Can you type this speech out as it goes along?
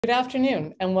Good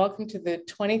afternoon and welcome to the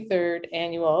 23rd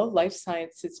Annual Life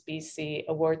Sciences BC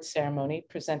Awards Ceremony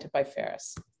presented by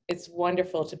FARRIS. It's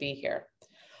wonderful to be here.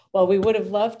 While we would have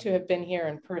loved to have been here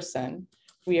in person,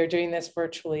 we are doing this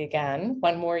virtually again,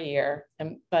 one more year,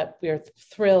 but we are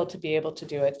thrilled to be able to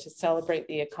do it to celebrate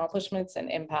the accomplishments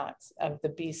and impacts of the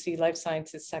BC life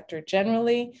sciences sector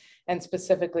generally, and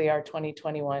specifically our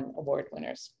 2021 award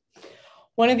winners.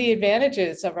 One of the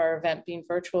advantages of our event being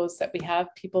virtual is that we have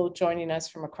people joining us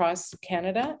from across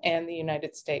Canada and the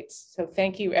United States. So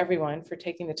thank you everyone for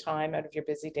taking the time out of your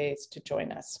busy days to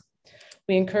join us.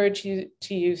 We encourage you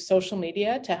to use social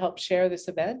media to help share this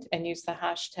event and use the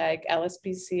hashtag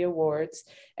LSBC Awards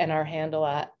and our handle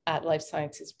at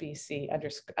lifesciences_BC.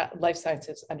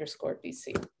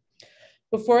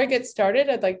 Before I get started,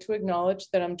 I'd like to acknowledge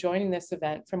that I'm joining this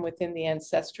event from within the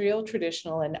ancestral,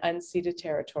 traditional, and unceded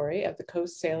territory of the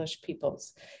Coast Salish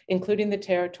peoples, including the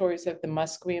territories of the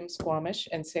Musqueam, Squamish,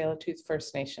 and Tsleil-Waututh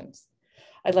First Nations.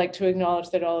 I'd like to acknowledge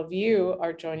that all of you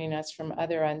are joining us from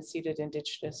other unceded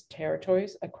Indigenous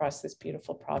territories across this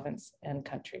beautiful province and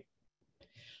country.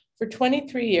 For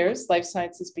 23 years, Life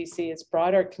Sciences BC has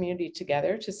brought our community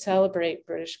together to celebrate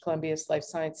British Columbia's life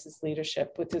sciences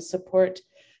leadership with the support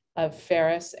of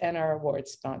FARRIS and our award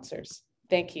sponsors.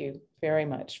 Thank you very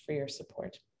much for your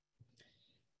support.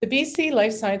 The BC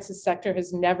life sciences sector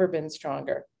has never been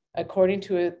stronger. According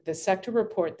to the sector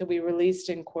report that we released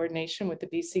in coordination with the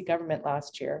BC government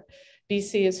last year,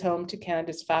 BC is home to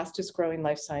Canada's fastest growing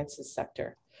life sciences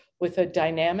sector, with a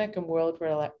dynamic and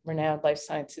world-renowned life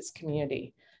sciences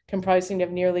community, comprising of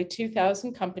nearly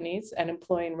 2,000 companies and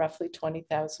employing roughly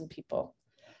 20,000 people.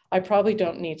 I probably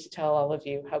don't need to tell all of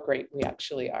you how great we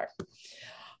actually are.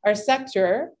 Our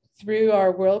sector, through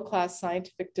our world-class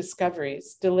scientific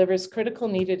discoveries, delivers critical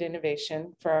needed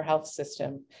innovation for our health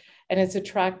system, and is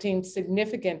attracting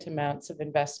significant amounts of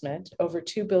investment, over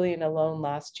 $2 billion alone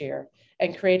last year,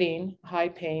 and creating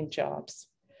high-paying jobs.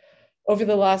 Over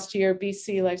the last year,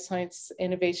 BC life science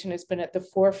innovation has been at the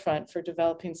forefront for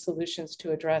developing solutions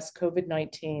to address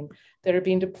COVID-19 that are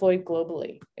being deployed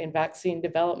globally in vaccine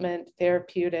development,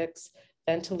 therapeutics,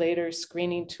 ventilators,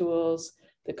 screening tools,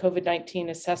 the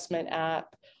COVID-19 assessment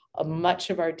app,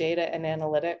 much of our data and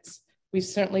analytics. We've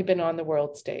certainly been on the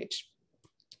world stage.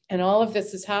 And all of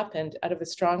this has happened out of a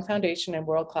strong foundation in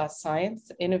world-class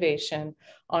science, innovation,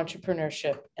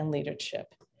 entrepreneurship, and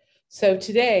leadership. So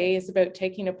today is about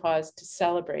taking a pause to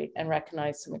celebrate and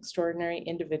recognize some extraordinary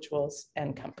individuals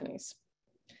and companies.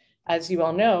 As you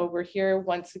all know, we're here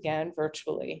once again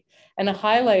virtually, and a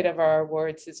highlight of our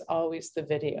awards is always the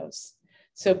videos.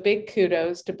 So big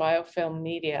kudos to Biofilm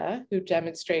Media, who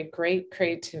demonstrate great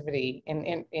creativity in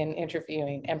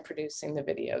interviewing and producing the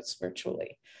videos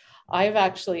virtually. I've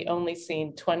actually only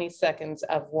seen 20 seconds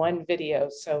of one video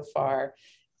so far,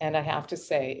 and I have to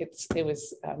say, it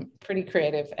was pretty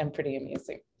creative and pretty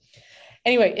amusing.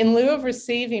 Anyway, in lieu of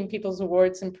receiving people's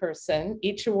awards in person,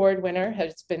 each award winner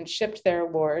has been shipped their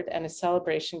award and a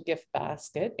celebration gift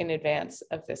basket in advance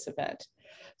of this event.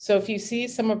 So if you see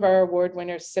some of our award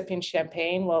winners sipping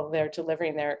champagne while they're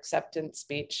delivering their acceptance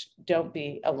speech, don't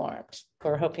be alarmed.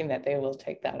 We're hoping that they will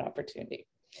take that opportunity.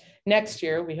 Next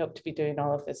year, we hope to be doing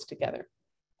all of this together.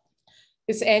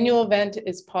 This annual event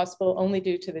is possible only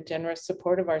due to the generous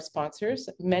support of our sponsors,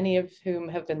 many of whom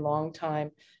have been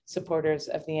longtime supporters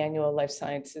of the annual Life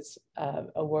Sciences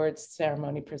Awards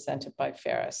ceremony presented by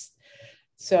FARRIS.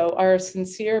 So our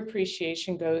sincere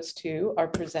appreciation goes to our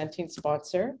presenting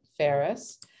sponsor,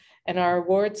 FARRIS, and our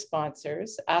award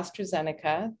sponsors,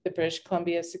 AstraZeneca, the British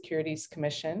Columbia Securities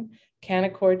Commission,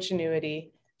 Canaccord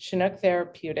Genuity, Chinook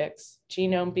Therapeutics,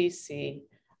 Genome BC,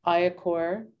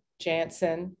 Iacor,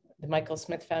 Janssen, the Michael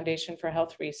Smith Foundation for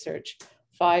Health Research,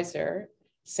 Pfizer,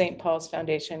 St. Paul's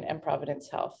Foundation, and Providence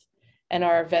Health, and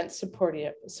our event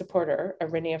supporter,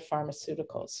 Aurinia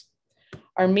Pharmaceuticals.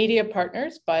 Our media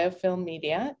partners, Biofilm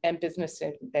Media and Business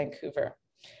in Vancouver.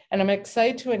 And I'm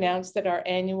excited to announce that our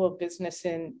annual Business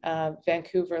in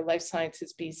Vancouver Life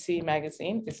Sciences BC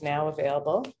magazine is now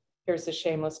available. Here's a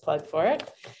shameless plug for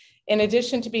it. In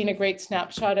addition to being a great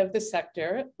snapshot of the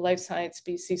sector, Life Science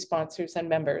BC sponsors and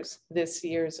members, this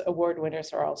year's award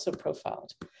winners are also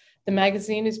profiled. The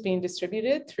magazine is being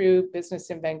distributed through Business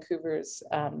in Vancouver's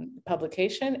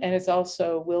publication, and is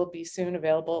also will be soon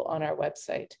available on our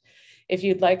website. If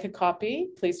you'd like a copy,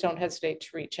 please don't hesitate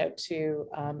to reach out to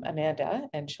Amanda,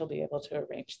 and she'll be able to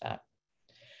arrange that.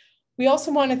 We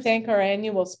also want to thank our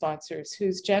annual sponsors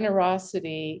whose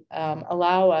generosity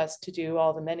allow us to do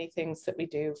all the many things that we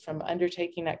do, from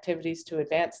undertaking activities to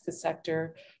advance the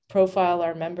sector, profile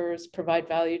our members, provide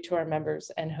value to our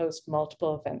members, and host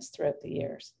multiple events throughout the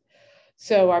years.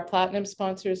 So our platinum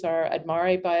sponsors are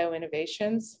Admare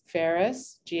Bioinnovations,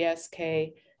 FARRIS,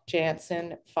 GSK,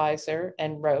 Janssen, Pfizer,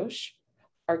 and Roche.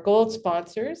 Our gold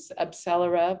sponsors,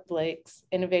 Abcelera, Blake's,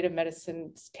 Innovative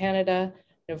Medicines Canada,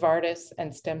 Novartis,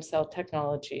 and Stem Cell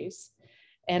Technologies,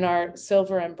 and our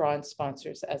silver and bronze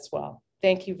sponsors as well.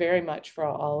 Thank you very much for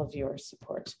all of your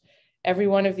support. Every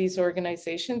one of these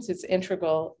organizations is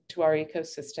integral to our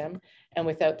ecosystem, and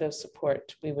without those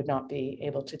support, we would not be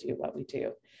able to do what we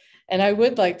do. And I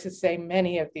would like to say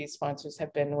many of these sponsors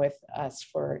have been with us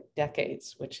for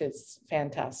decades, which is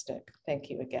fantastic. Thank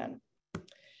you again.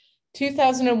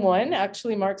 2001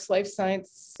 actually marks Life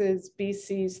Sciences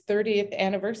BC's 30th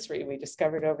anniversary, we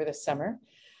discovered over the summer.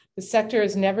 The sector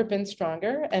has never been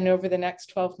stronger, and over the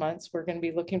next 12 months, we're going to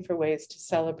be looking for ways to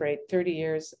celebrate 30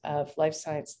 years of life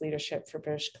science leadership for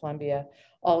British Columbia,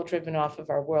 all driven off of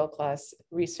our world-class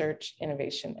research,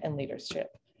 innovation, and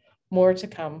leadership. More to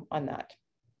come on that.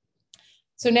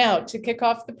 So now, to kick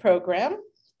off the program,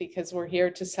 because we're here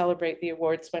to celebrate the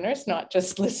awards winners, not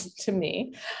just listen to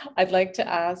me, I'd like to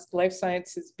ask Life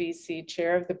Sciences BC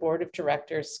Chair of the Board of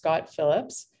Directors, Scott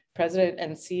Phillips, President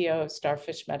and CEO of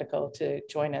Starfish Medical, to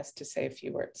join us to say a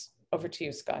few words. Over to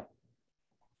you, Scott.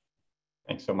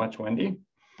 Thanks so much, Wendy.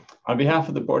 On behalf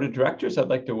of the Board of Directors, I'd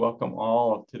like to welcome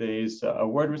all of today's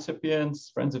award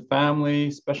recipients, friends and family,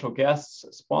 special guests,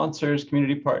 sponsors,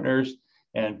 community partners,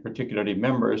 and particularly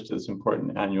members to this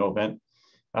important annual event.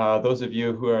 Those of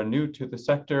you who are new to the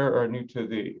sector or new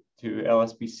to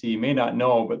LSBC may not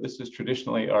know, but this is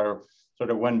traditionally our sort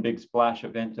of one big splash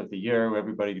event of the year where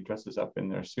everybody dresses up in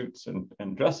their suits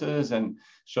and dresses and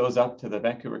shows up to the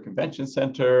Vancouver Convention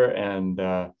Center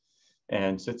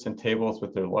and sits in tables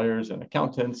with their lawyers and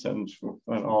accountants and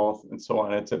so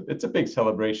on. It's a big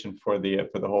celebration for the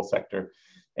whole sector.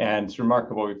 And it's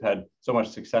remarkable. We've had so much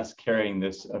success carrying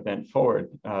this event forward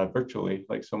virtually,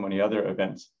 like so many other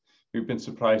events. We've been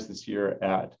surprised this year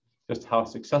at just how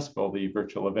successful the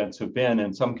virtual events have been,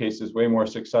 in some cases way more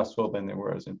successful than they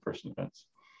were as in-person events.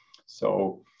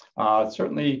 So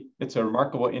certainly it's a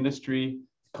remarkable industry.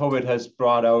 COVID has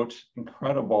brought out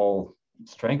incredible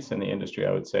strengths in the industry,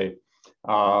 I would say.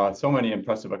 So many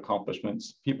impressive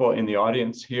accomplishments. People in the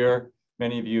audience here,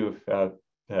 many of you have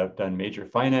done major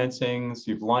financings,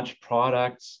 you've launched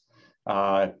products,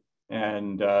 you know,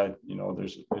 I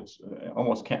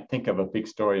almost can't think of a big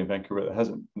story in Vancouver that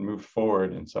hasn't moved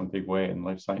forward in some big way in the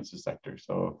life sciences sector.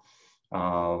 So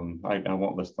I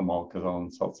won't list them all because I'll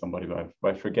insult somebody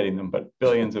by forgetting them, but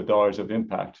billions of dollars of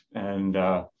impact. And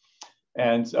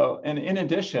in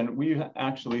addition, we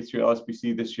actually through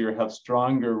LSBC this year have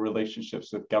stronger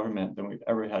relationships with government than we've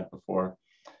ever had before.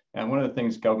 And one of the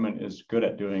things government is good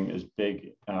at doing is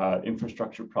big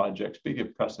infrastructure projects, big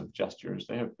impressive gestures.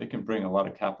 They can bring a lot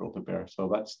of capital to bear. So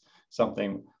that's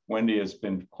something Wendy has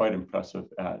been quite impressive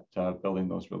at building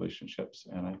those relationships.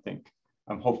 And I think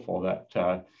I'm hopeful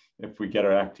that if we get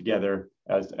our act together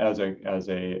as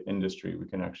a industry, we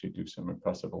can actually do some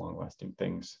impressive long-lasting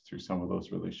things through some of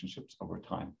those relationships over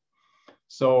time.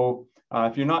 So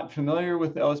if you're not familiar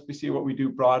with LSBC, what we do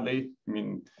broadly, I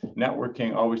mean,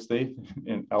 networking, obviously,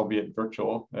 albeit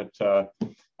virtual, at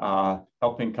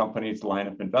helping companies line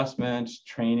up investments,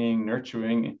 training,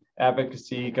 nurturing,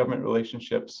 advocacy, government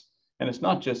relationships. And it's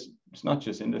not just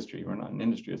industry. We're not an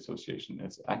industry association.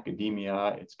 It's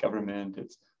academia, it's government,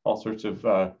 it's all sorts of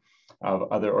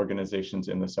other organizations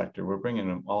in the sector. We're bringing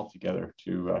them all together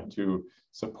to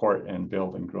support and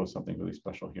build and grow something really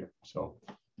special here. So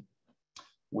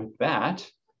with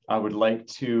that, I would like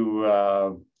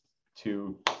to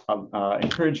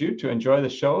encourage you to enjoy the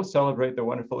show, celebrate the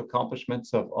wonderful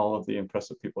accomplishments of all of the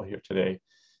impressive people here today,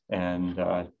 and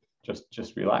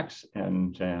just relax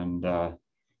and get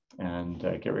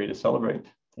ready to celebrate.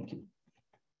 Thank you.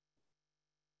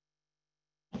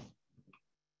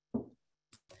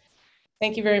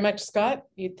 Thank you very much, Scott.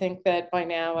 You'd think that by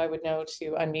now I would know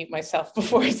to unmute myself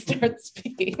before I start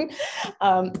speaking.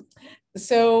 I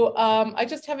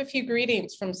just have a few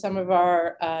greetings from some of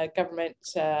our government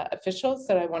officials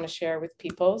that I want to share with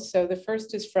people. So the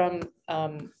first is from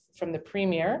the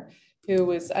Premier, who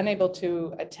was unable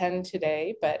to attend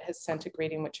today, but has sent a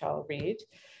greeting, which I'll read.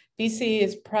 BC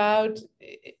is proud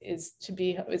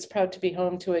to be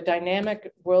home to a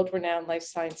dynamic, world-renowned life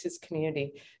sciences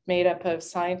community made up of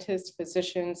scientists,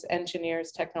 physicians,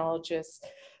 engineers, technologists,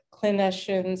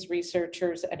 clinicians,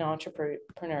 researchers, and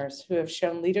entrepreneurs who have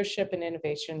shown leadership and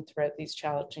innovation throughout these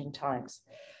challenging times.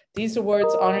 These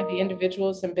awards honor the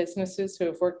individuals and businesses who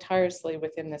have worked tirelessly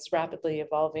within this rapidly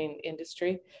evolving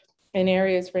industry in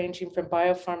areas ranging from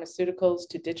biopharmaceuticals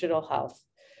to digital health.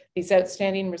 These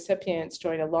outstanding recipients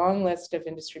join a long list of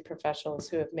industry professionals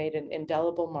who have made an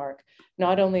indelible mark,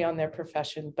 not only on their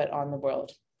profession, but on the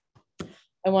world.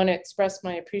 I want to express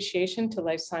my appreciation to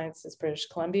Life Sciences British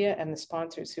Columbia and the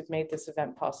sponsors who've made this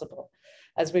event possible.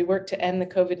 As we work to end the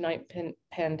COVID-19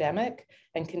 pandemic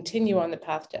and continue on the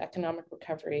path to economic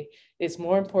recovery, it is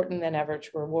more important than ever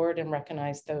to reward and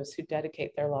recognize those who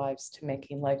dedicate their lives to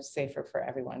making life safer for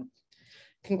everyone.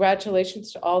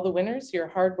 Congratulations to all the winners. Your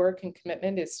hard work and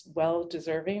commitment is well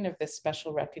deserving of this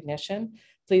special recognition.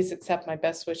 Please accept my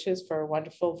best wishes for a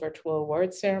wonderful virtual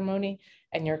award ceremony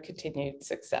and your continued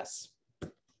success.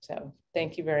 So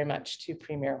thank you very much to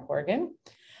Premier Horgan.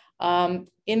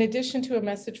 In addition to a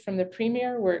message from the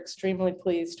Premier, we're extremely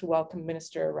pleased to welcome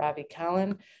Minister Ravi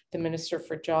Kahlon, the Minister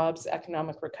for Jobs,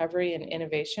 Economic Recovery and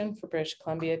Innovation for British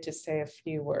Columbia, to say a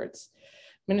few words.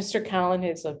 Minister Kahlon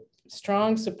is a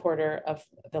strong supporter of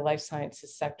the life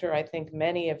sciences sector. I think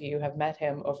many of you have met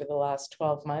him over the last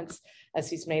 12 months as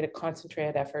he's made a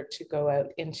concentrated effort to go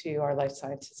out into our life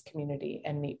sciences community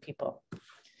and meet people.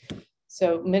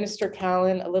 So Minister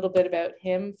Kahlon, a little bit about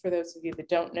him. For those of you that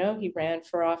don't know, he ran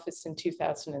for office in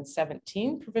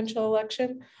 2017 provincial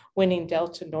election, winning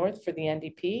Delta North for the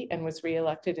NDP, and was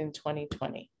re-elected in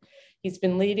 2020. He's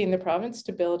been leading the province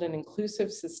to build an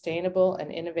inclusive, sustainable,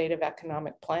 and innovative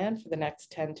economic plan for the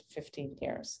next 10 to 15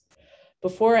 years.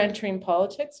 Before entering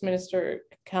politics, Minister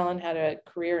Kahlon had a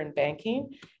career in banking.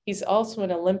 He's also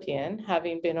an Olympian,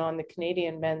 having been on the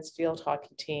Canadian men's field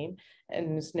hockey team,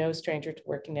 and is no stranger to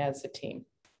working as a team.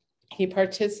 He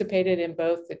participated in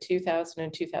both the 2000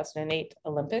 and 2008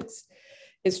 Olympics.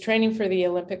 His training for the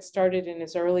Olympics started in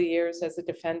his early years as a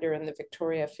defender in the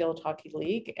Victoria Field Hockey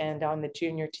League and on the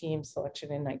junior team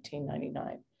selection in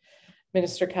 1999.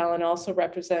 Minister Kahlon also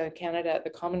represented Canada at the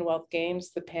Commonwealth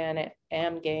Games, the Pan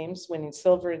Am Games, winning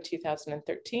silver in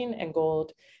 2013 and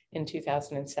gold in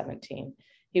 2017.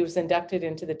 He was inducted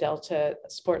into the Delta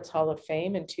Sports Hall of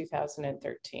Fame in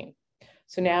 2013.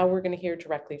 So now we're going to hear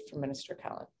directly from Minister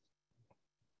Kahlon.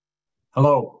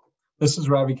 Hello, this is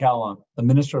Ravi Kahlon, the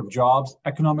Minister of Jobs,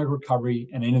 Economic Recovery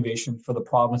and Innovation for the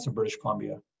province of British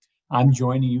Columbia. I'm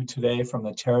joining you today from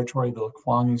the territory of the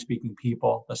Lekwungen-speaking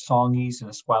people, the Songhees and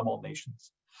Esquimalt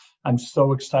nations. I'm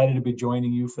so excited to be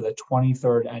joining you for the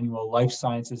 23rd Annual Life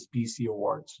Sciences BC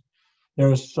Awards.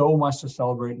 There is so much to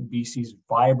celebrate in BC's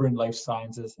vibrant life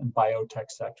sciences and biotech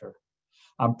sector.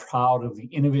 I'm proud of the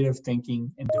innovative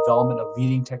thinking and development of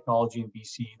leading technology in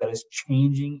BC that is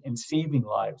changing and saving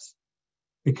lives.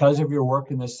 Because of your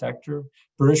work in this sector,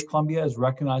 British Columbia is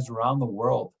recognized around the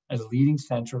world as a leading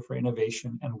center for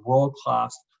innovation and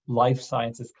world-class life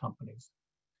sciences companies.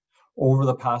 Over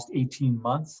the past 18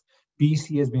 months,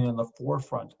 BC has been in the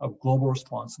forefront of global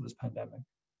response to this pandemic.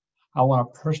 I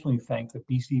want to personally thank the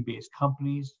BC-based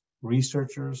companies,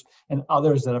 researchers, and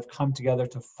others that have come together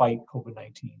to fight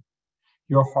COVID-19.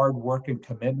 Your hard work and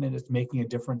commitment is making a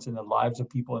difference in the lives of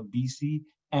people in BC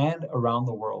and around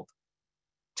the world.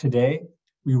 Today,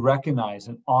 we recognize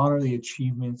and honor the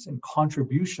achievements and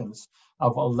contributions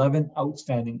of 11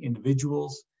 outstanding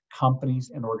individuals, companies,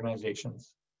 and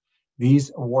organizations.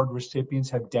 These award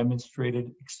recipients have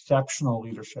demonstrated exceptional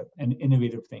leadership and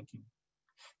innovative thinking.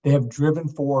 They have driven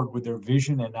forward with their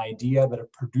vision and idea that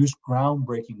have produced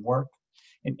groundbreaking work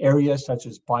in areas such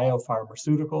as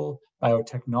biopharmaceutical,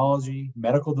 biotechnology,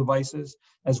 medical devices,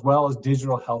 as well as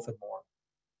digital health and more.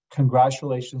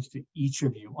 Congratulations to each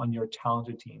of you on your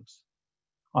talented teams.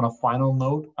 On a final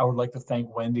note, I would like to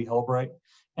thank Wendy Hilbright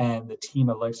and the team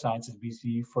at Life Sciences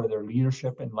BC for their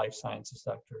leadership in life sciences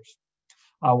sectors.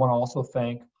 I want to also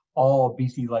thank all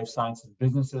BC Life Sciences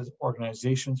businesses,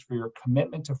 organizations for your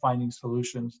commitment to finding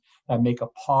solutions that make a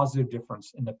positive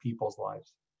difference in the people's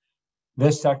lives.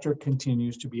 This sector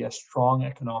continues to be a strong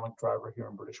economic driver here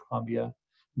in British Columbia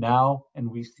now,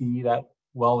 and we see that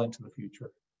well into the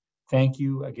future. Thank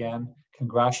you again.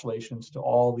 Congratulations to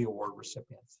all the award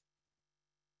recipients.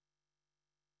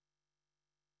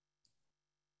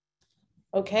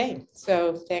 Okay,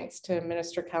 so thanks to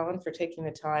Minister Kahlon for taking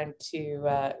the time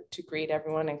to greet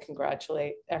everyone and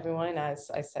congratulate everyone. As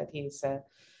I said, he's a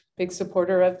big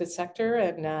supporter of the sector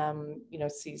and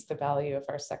sees the value of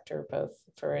our sector both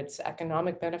for its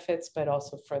economic benefits, but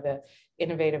also for the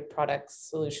innovative products,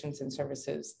 solutions, and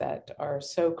services that are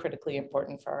so critically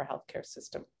important for our healthcare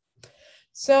system.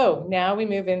 So now we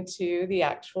move into the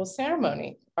actual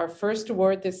ceremony. Our first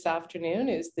award this afternoon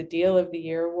is the Deal of the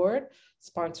Year Award,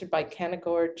 sponsored by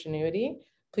Canaccord Genuity.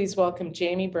 Please welcome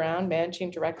Jamie Brown, Managing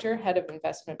Director, Head of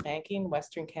Investment Banking,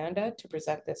 Western Canada, to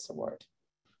present this award.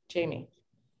 Jamie.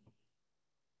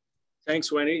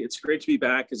 Thanks, Wendy. It's great to be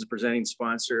back as a presenting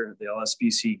sponsor of the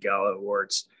LSBC Gala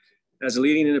Awards. As a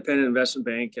leading independent investment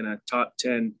bank and a top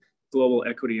 10 global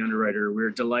equity underwriter,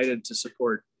 we're delighted to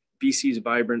support BC's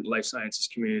vibrant life sciences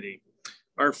community.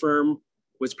 Our firm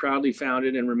was proudly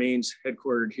founded and remains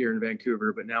headquartered here in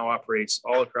Vancouver, but now operates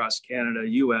all across Canada,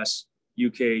 US,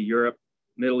 UK, Europe,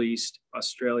 Middle East,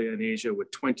 Australia, and Asia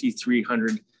with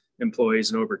 2,300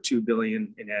 employees and over $2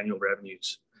 billion in annual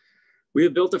revenues. We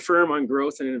have built a firm on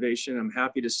growth and innovation. I'm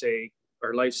happy to say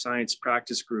our life science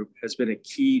practice group has been a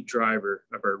key driver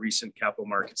of our recent capital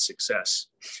market success.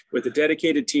 With a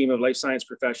dedicated team of life science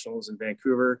professionals in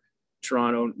Vancouver,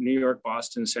 Toronto, New York,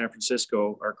 Boston, San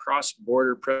Francisco, our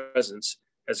cross-border presence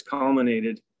has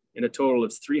culminated in a total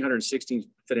of 316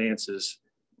 finances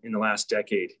in the last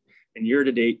decade. And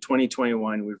year-to-date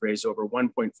 2021, we've raised over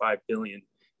 $1.5 billion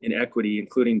in equity,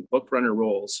 including bookrunner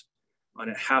roles on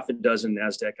a half a dozen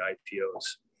NASDAQ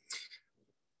IPOs.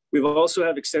 We've also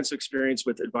have extensive experience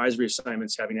with advisory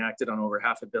assignments, having acted on over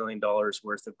 $500 million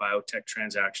worth of biotech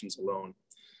transactions alone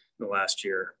in the last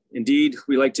year. Indeed,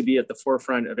 we like to be at the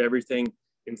forefront of everything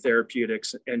in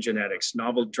therapeutics and genetics,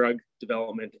 novel drug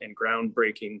development, and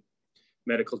groundbreaking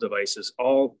medical devices,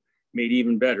 all made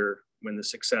even better when the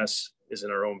success is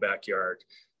in our own backyard.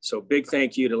 So big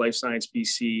thank you to Life Science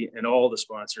BC and all the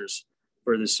sponsors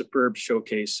for this superb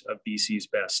showcase of BC's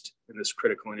best in this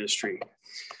critical industry.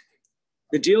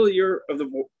 The Deal of the Year of the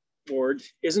award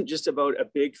isn't just about a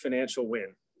big financial win.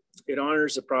 It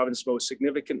honors the province's most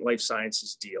significant life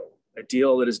sciences deal, a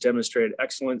deal that has demonstrated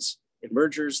excellence in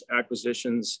mergers,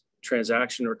 acquisitions,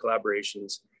 transaction or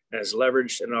collaborations, and has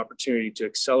leveraged an opportunity to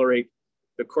accelerate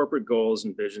the corporate goals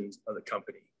and visions of the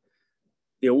company.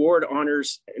 The award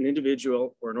honors an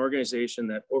individual or an organization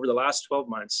that over the last 12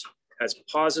 months has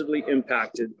positively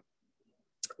impacted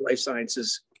life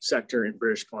sciences sector in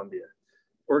British Columbia.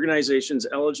 Organizations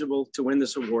eligible to win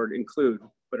this award include,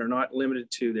 but are not limited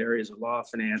to, the areas of law,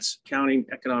 finance, accounting,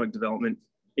 economic development,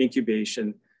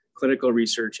 incubation, clinical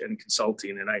research, and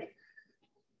consulting. And I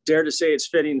dare to say it's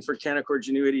fitting for Canaccord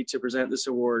Genuity to present this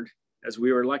award, as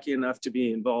we were lucky enough to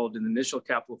be involved in the initial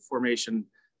capital formation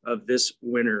of this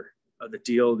winner of the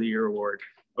Deal of the Year award,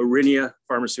 Aurinia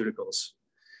Pharmaceuticals.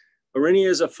 Aurinia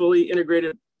is a fully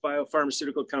integrated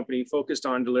biopharmaceutical company focused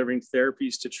on delivering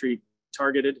therapies to treat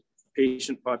targeted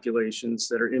patient populations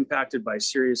that are impacted by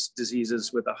serious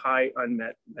diseases with a high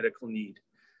unmet medical need.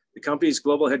 The company's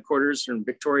global headquarters are in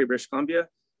Victoria, British Columbia,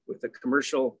 with a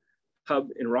commercial hub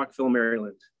in Rockville,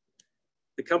 Maryland.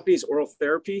 The company's oral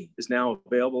therapy is now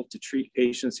available to treat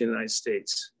patients in the United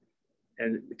States.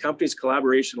 And the company's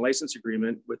collaboration license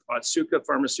agreement with Otsuka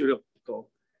Pharmaceutical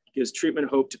gives treatment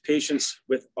hope to patients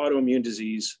with autoimmune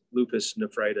disease, lupus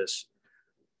nephritis.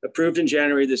 Approved in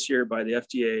January this year by the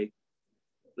FDA,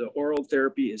 the oral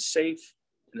therapy is safe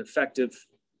and effective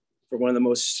for one of the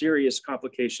most serious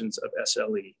complications of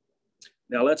SLE.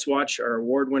 Now let's watch our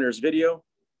award winners video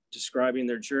describing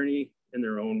their journey in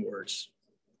their own words.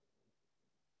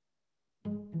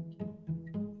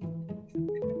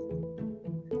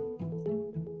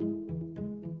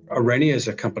 Aurinia is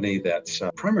a company that's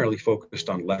primarily focused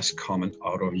on less common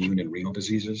autoimmune and renal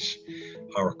diseases.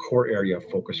 Our core area of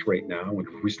focus right now, we've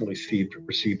recently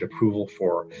received approval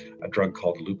for a drug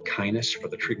called LUPKYNIS for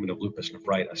the treatment of lupus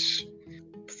nephritis.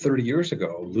 30 years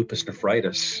ago, lupus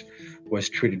nephritis was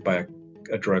treated by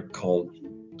a drug called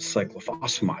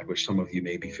cyclophosphamide, which some of you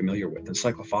may be familiar with. And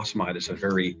cyclophosphamide is a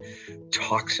very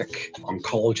toxic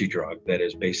oncology drug that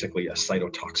is basically a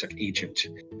cytotoxic agent.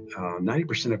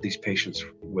 90% of these patients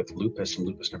with lupus and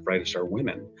lupus nephritis are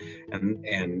women,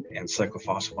 and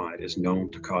cyclophosphamide is known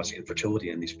to cause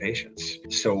infertility in these patients.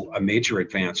 So a major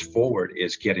advance forward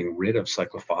is getting rid of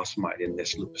cyclophosphamide in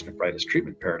this lupus nephritis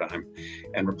treatment paradigm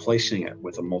and replacing it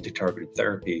with a multi-targeted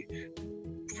therapy.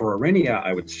 For Aurinia,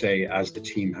 I would say, as the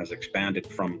team has expanded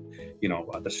from,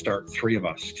 at the start, 3 of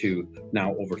us to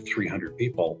now over 300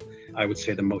 people, I would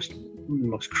say the most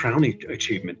crowning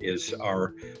achievement is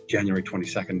our January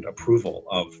 22nd approval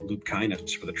of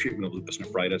LUPKYNIS for the treatment of lupus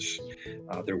nephritis.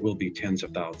 There will be tens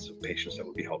of thousands of patients that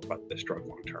will be helped by this drug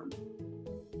long term.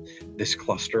 This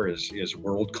cluster is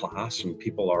world-class, and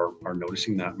people are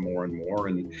noticing that more and more,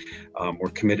 and we're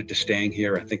committed to staying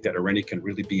here. I think that Aurinia can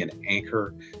really be an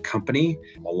anchor company.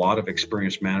 A lot of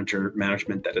experienced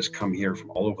management that has come here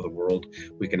from all over the world.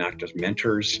 We can act as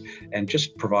mentors and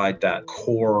just provide that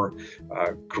core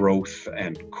growth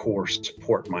and core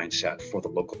support mindset for the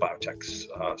local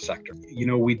biotech sector.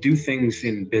 We do things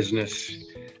in business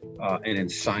and in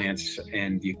science,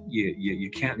 and you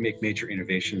can't make major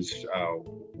innovations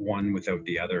one without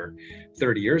the other.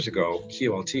 30 years ago,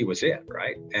 QLT was it,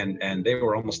 right? And they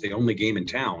were almost the only game in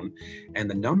town. And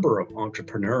the number of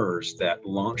entrepreneurs that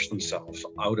launched themselves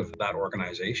out of that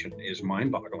organization is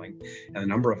mind-boggling. And the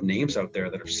number of names out there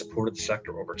that have supported the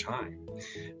sector over time.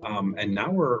 And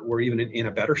now we're even in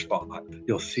a better spot.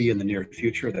 You'll see in the near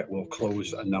future that we'll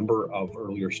close a number of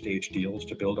earlier stage deals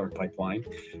to build our pipeline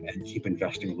and keep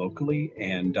investing locally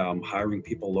and hiring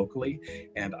people locally.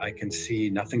 And I can see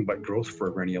nothing but growth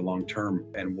for Arenia long term,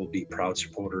 and we'll be proud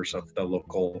supporters of the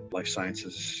local life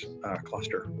sciences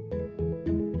cluster.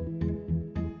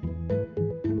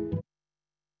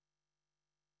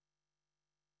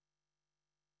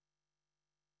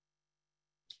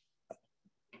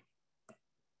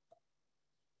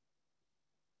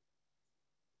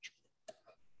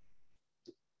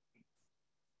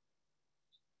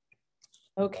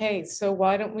 Okay, so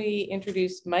why don't we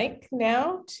introduce Mike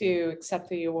now to accept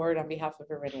the award on behalf of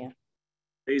Arenia.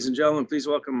 Ladies and gentlemen, please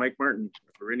welcome Mike Martin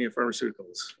of Arenia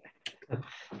Pharmaceuticals.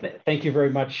 Thank you very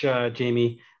much,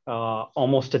 Jamie.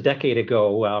 Almost a decade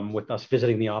ago, with us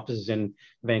visiting the offices in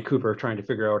Vancouver, trying to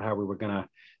figure out how we were going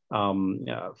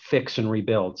to fix and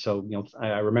rebuild. So,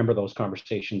 I remember those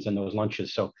conversations and those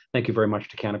lunches. So thank you very much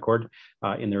to Canaccord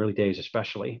in the early days,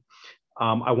 especially.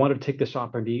 I wanted to take this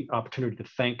opportunity to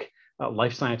thank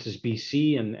Life Sciences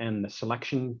BC and the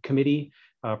selection committee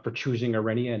for choosing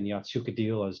Arenia and the Otsuka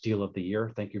deal as deal of the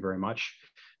year. Thank you very much.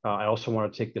 I also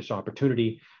want to take this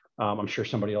opportunity, I'm sure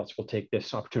somebody else will take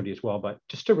this opportunity as well, but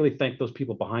just to really thank those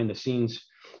people behind the scenes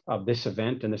of this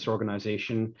event and this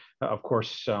organization. Of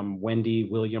course, Wendy,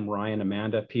 William, Ryan,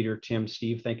 Amanda, Peter, Tim,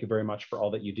 Steve, thank you very much for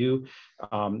all that you do.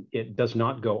 It does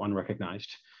not go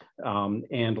unrecognized.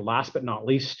 And last but not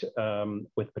least,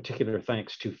 with particular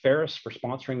thanks to FARRIS for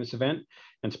sponsoring this event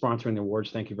and sponsoring the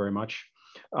awards. Thank you very much.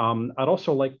 I'd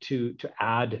also like to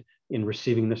add in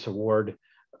receiving this award,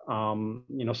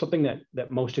 something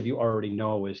that most of you already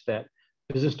know is that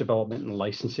business development and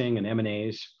licensing and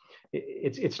M&As,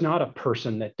 it's not a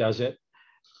person that does it.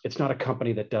 It's not a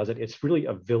company that does it. It's really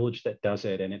a village that does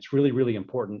it. And it's really, really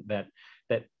important that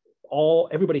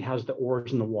everybody has the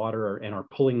oars in the water and are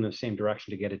pulling in the same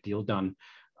direction to get a deal done.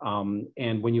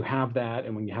 And when you have that,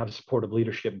 and when you have supportive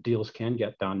leadership, deals can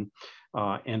get done.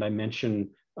 And I mentioned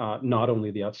not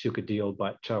only the Otsuka deal,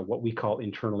 but what we call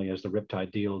internally as the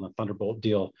Riptide deal and the Thunderbolt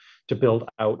deal to build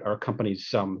out our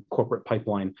company's corporate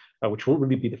pipeline, which will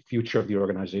really be the future of the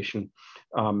organization.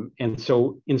 And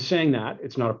so in saying that,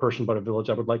 it's not a person, but a village,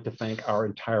 I would like to thank our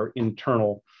entire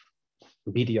internal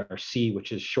BDRC,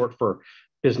 which is short for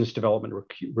Business Development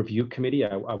Review Committee.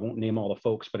 I won't name all the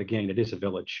folks, but again, it is a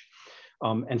village.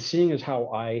 And seeing as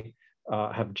how I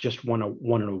have just won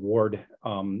an award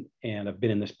and I've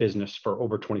been in this business for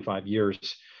over 25 years,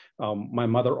 my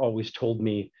mother always told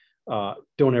me,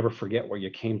 don't ever forget where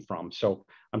you came from. So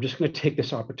I'm just going to take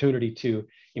this opportunity to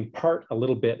impart a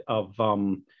little bit of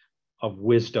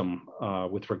wisdom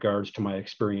with regards to my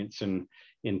experience in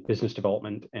business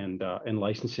development and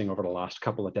licensing over the last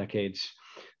couple of decades.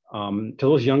 To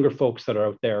those younger folks that are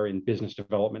out there in business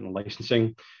development and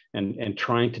licensing and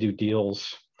trying to do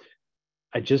deals,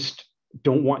 I just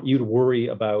don't want you to worry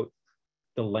about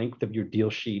the length of your deal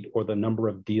sheet or the number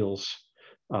of deals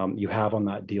you have on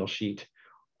that deal sheet.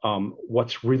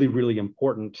 What's really, really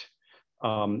important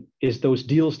is those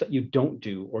deals that you don't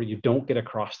do or you don't get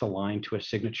across the line to a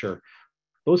signature.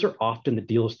 Those are often the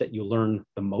deals that you learn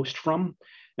the most from.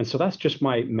 And so that's just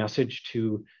my message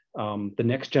to the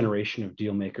next generation of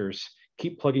deal makers.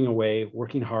 Keep plugging away,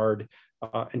 working hard,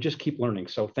 and just keep learning.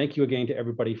 So thank you again to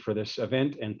everybody for this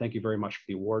event, and thank you very much for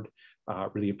the award.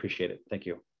 Really appreciate it. Thank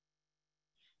you.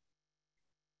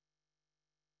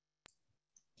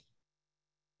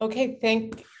 Okay,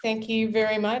 thank you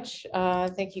very much.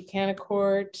 Thank you,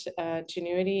 Canaccord,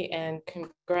 Genuity, and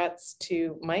congrats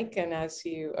to Mike, and as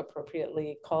you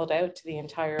appropriately called out, to the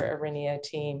entire Arenia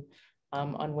team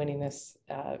on winning this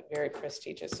very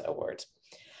prestigious award.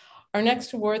 Our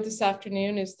next award this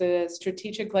afternoon is the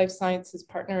Strategic Life Sciences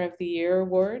Partner of the Year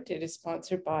Award. It is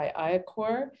sponsored by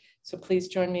IACOR. So please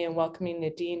join me in welcoming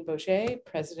Nadine Bourget,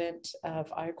 President of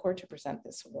IACOR, to present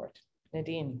this award.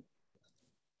 Nadine.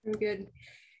 Very good.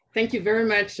 Thank you very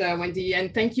much, Wendy,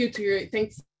 and thanks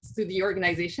to the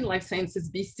organization Life Sciences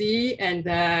BC and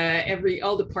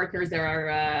all the partners that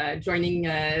are joining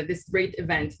this great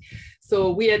event.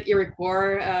 So we at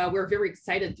Iroquois, we're very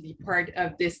excited to be part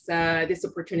of this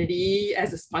opportunity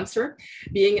as a sponsor,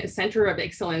 being a center of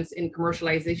excellence in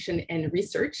commercialization and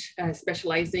research,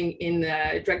 specializing in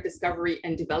drug discovery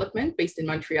and development based in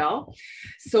Montreal.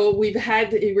 So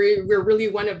we're really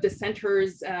one of the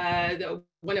centers,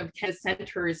 one of Canada's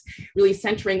centers really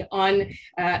centering on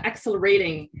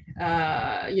accelerating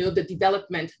the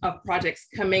development of projects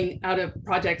coming out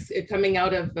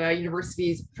of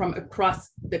universities from across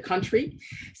the country,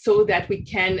 so that we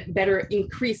can better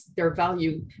increase their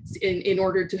value in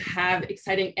order to have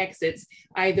exciting exits,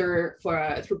 either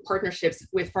through partnerships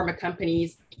with pharma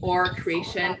companies or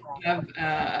creation of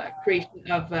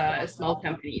small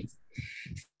companies.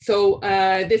 So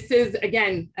this is,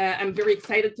 again, I'm very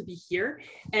excited to be here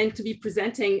and to be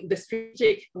presenting the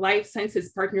Strategic Life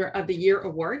Sciences Partner of the Year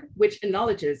Award, which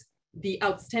acknowledges the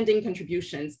outstanding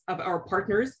contributions of our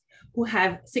partners who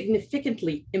have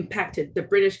significantly impacted the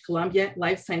British Columbia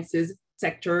life sciences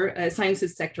sector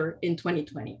in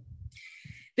 2020.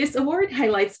 This award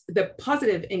highlights the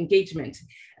positive engagement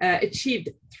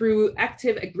achieved through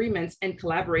active agreements and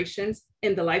collaborations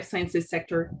in the life sciences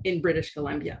sector in British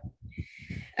Columbia.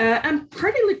 I'm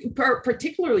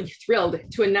particularly thrilled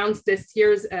to announce this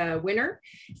year's winner,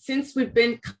 since we've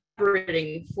been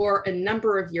collaborating for a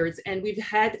number of years and we've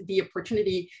had the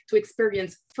opportunity to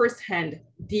experience firsthand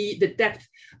the depth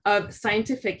of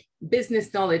scientific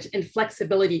business knowledge and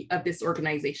flexibility of this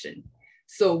organization.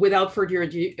 So without further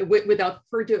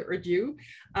ado,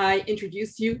 I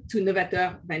introduce you to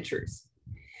Novateur Ventures.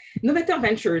 Novateur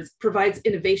Ventures provides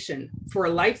innovation for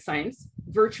life science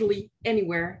virtually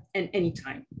anywhere and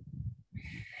anytime.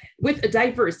 With a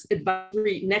diverse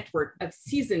advisory network of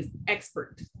seasoned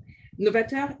experts,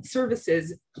 Novateur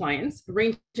services clients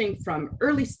ranging from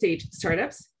early stage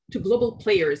startups to global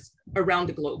players around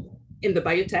the globe in the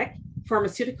biotech,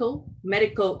 pharmaceutical,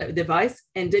 medical device,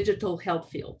 and digital health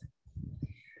field.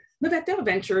 Novateur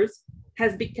Ventures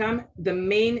has become the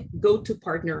main go-to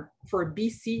partner for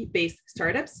BC-based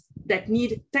startups that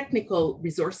need technical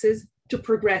resources to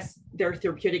progress their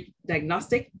therapeutic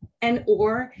diagnostic and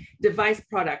or device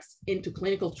products into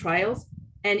clinical trials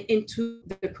and into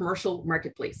the commercial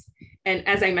marketplace. And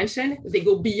as I mentioned, they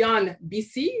go beyond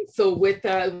BC, so with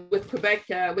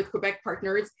Quebec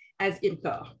partners as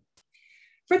Iroquois.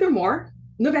 Furthermore,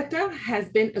 Novateur has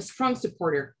been a strong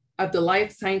supporter of the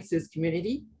life sciences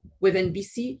community within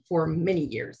BC for many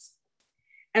years.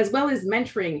 As well as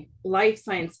mentoring life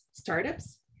science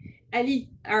startups, Ali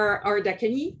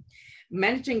Ardakani,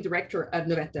 Managing Director of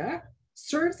Novateur,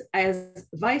 serves as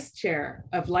Vice Chair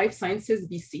of Life Sciences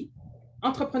BC,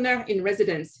 Entrepreneur in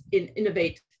Residence in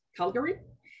Innovate Calgary,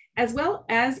 as well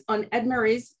as on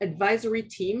Admary's advisory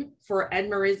team for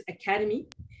Admary's Academy,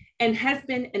 and has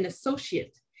been an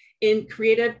associate in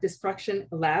Creative Destruction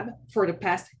Lab for the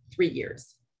past 3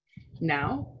 years.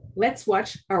 Now, let's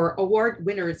watch our award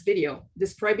winners video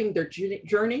describing their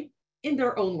journey in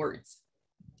their own words.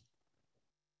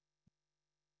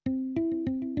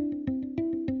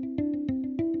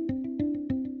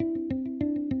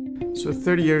 So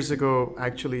 30 years ago,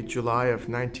 actually July of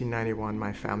 1991,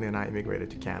 my family and I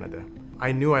immigrated to Canada.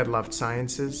 I knew I loved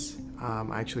sciences.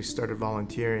 I actually started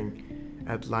volunteering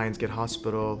at Lionsgate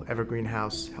Hospital, Evergreen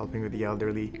House, helping with the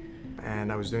elderly.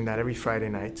 And I was doing that every Friday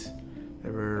night.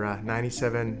 There were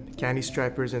 97 candy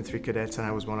stripers and 3 cadets, and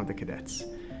I was one of the cadets.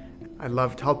 I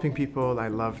loved helping people. I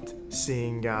loved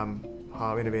seeing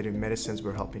how innovative medicines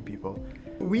were helping people.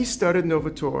 We started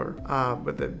Novateur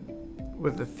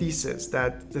with the thesis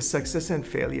that the success and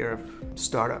failure of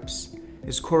startups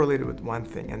is correlated with one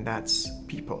thing, and that's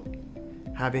people.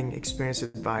 Having experienced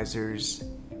advisors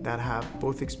that have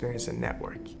both experience and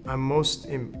network. I'm most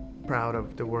proud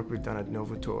of the work we've done at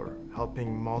Novateur,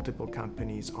 helping multiple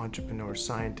companies, entrepreneurs,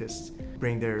 scientists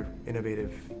bring their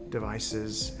innovative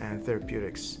devices and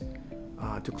therapeutics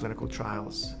to clinical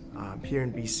trials here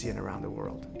in BC and around the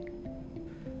world.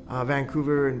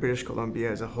 Vancouver and British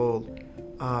Columbia as a whole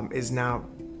is now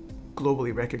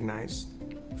globally recognized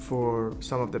for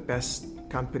some of the best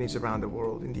companies around the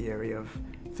world in the area of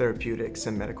therapeutics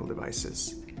and medical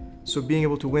devices. So being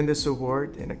able to win this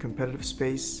award in a competitive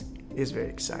space is very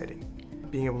exciting.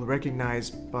 Being able to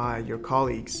recognized by your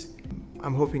colleagues,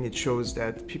 I'm hoping it shows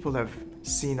that people have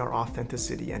seen our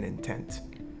authenticity and intent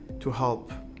to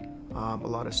help a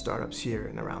lot of startups here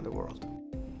and around the world.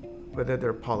 Whether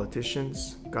they're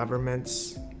politicians,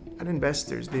 governments, and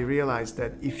investors, they realize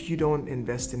that if you don't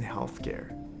invest in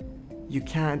healthcare, you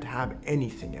can't have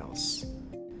anything else.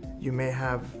 You may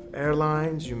have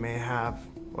airlines, you may have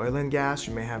oil and gas,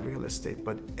 you may have real estate,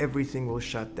 but everything will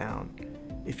shut down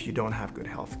if you don't have good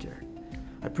healthcare.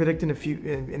 I predict in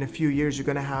a few years you're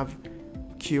going to have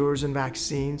cures and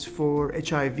vaccines for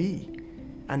HIV.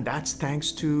 And that's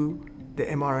thanks to the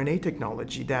mRNA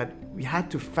technology that we had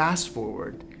to fast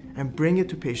forward and bring it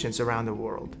to patients around the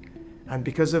world. And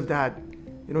because of that,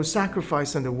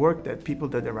 sacrifice and the work that people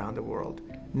did around the world,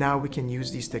 now we can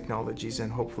use these technologies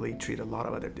and hopefully treat a lot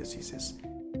of other diseases.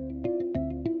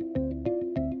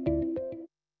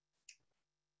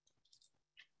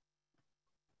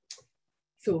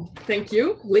 So thank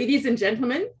you. Ladies and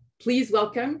gentlemen, please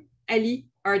welcome Ali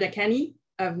Ardakani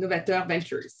of Novateur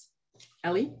Ventures.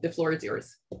 Ali, the floor is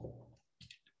yours.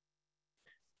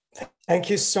 Thank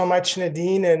you so much,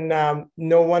 Nadine, and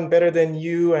no one better than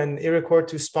you and Iricord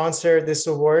to sponsor this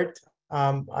award.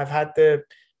 I've had the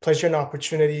pleasure and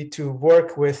opportunity to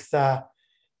work with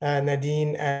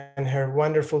Nadine and her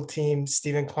wonderful team,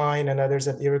 Stephen Klein and others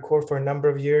at Iricord for a number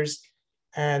of years.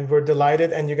 And we're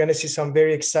delighted, and you're going to see some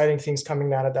very exciting things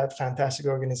coming out of that fantastic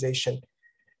organization.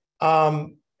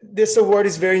 This award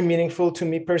is very meaningful to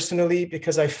me personally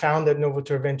because I founded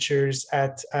Novateur Ventures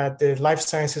at the Life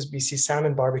Sciences BC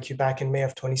Salmon Barbecue back in May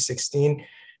of 2016.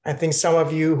 I think some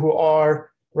of you who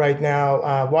are right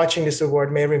now watching this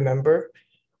award may remember,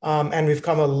 and we've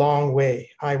come a long way.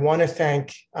 I want to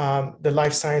thank the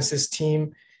Life Sciences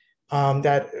team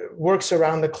that works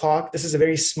around the clock. This is a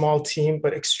very small team,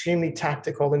 but extremely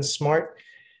tactical and smart.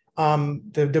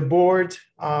 The board,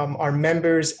 our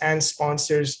members and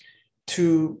sponsors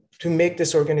to make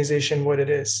this organization what it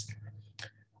is.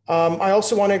 I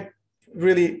also want to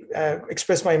really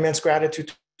express my immense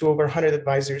gratitude to over 100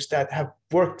 advisors that have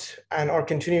worked and are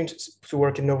continuing to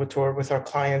work in Novateur with our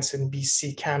clients in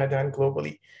BC, Canada, and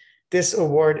globally. This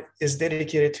award is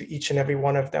dedicated to each and every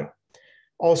one of them.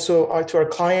 Also to our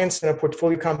clients and our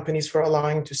portfolio companies for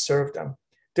allowing to serve them.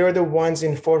 They're the ones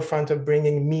in forefront of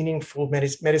bringing meaningful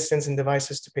medicines and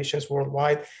devices to patients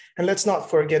worldwide. And let's not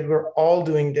forget, we're all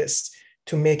doing this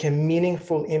to make a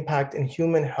meaningful impact in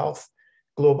human health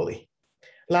globally.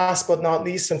 Last but not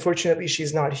least, unfortunately,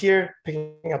 she's not here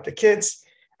picking up the kids,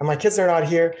 and my kids are not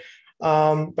here.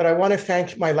 But I want to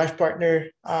thank my life partner,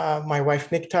 my wife,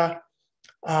 Nikta,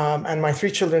 and my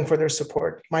 3 children for their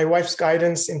support. My wife's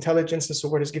guidance, intelligence, and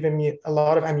support has given me a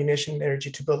lot of ammunition and energy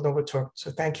to build Novateur.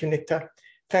 So thank you, Nikta.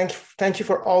 Thank you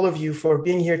for all of you for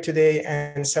being here today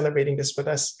and celebrating this with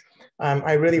us.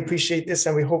 I really appreciate this,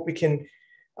 and we hope we can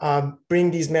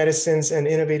bring these medicines and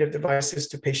innovative devices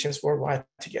to patients worldwide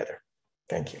together.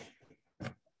 Thank you.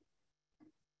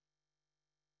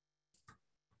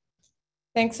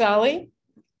 Thanks, Ali.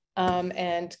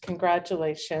 And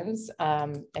congratulations.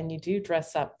 And you do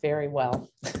dress up very well.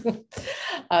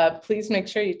 Please make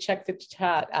sure you check the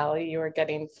chat, Ali. You are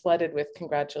getting flooded with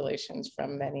congratulations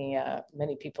from many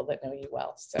people that know you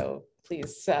well. So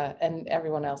please, and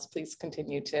everyone else, please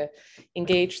continue to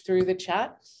engage through the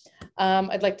chat.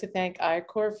 I'd like to thank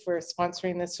ICOR for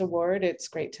sponsoring this award. It's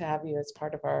great to have you as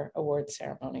part of our award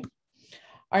ceremony.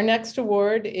 Our next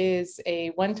award is a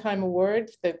one-time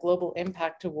award, the Global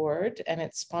Impact Award, and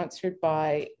it's sponsored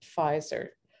by Pfizer.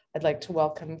 I'd like to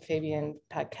welcome Fabian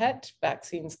Paquette,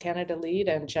 Vaccines Canada Lead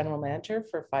and General Manager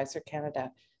for Pfizer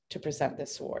Canada, to present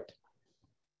this award.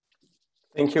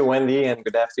 Thank you, Wendy, and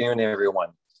good afternoon,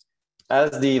 everyone.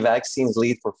 As the Vaccines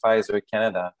Lead for Pfizer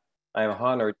Canada, I am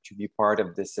honored to be part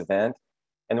of this event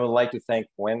and would like to thank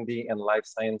Wendy and Life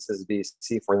Sciences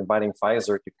BC for inviting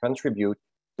Pfizer to contribute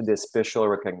to this special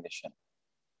recognition.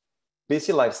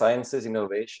 BC Life Sciences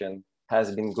innovation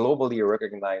has been globally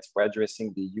recognized for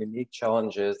addressing the unique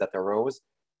challenges that arose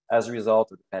as a result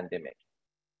of the pandemic.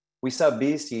 We saw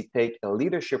BC take a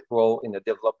leadership role in the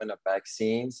development of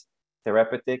vaccines,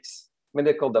 therapeutics,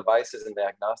 medical devices and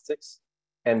diagnostics,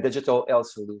 and digital health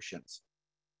solutions.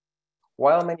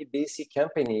 While many BC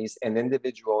companies and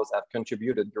individuals have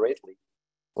contributed greatly,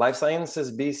 Life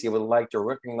Sciences BC would like to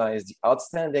recognize the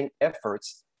outstanding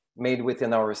efforts made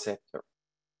within our sector.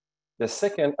 The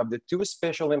second of the 2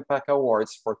 Special Impact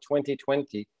Awards for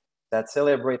 2020 that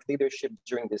celebrate leadership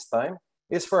during this time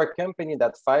is for a company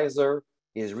that Pfizer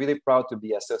is really proud to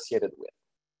be associated with.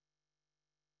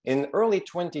 In early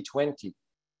 2020,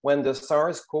 when the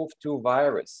SARS-CoV-2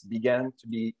 virus began to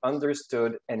be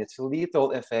understood and its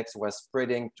lethal effects was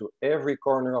spreading to every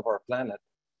corner of our planet,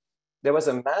 there was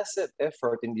a massive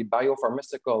effort in the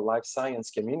biopharmaceutical life science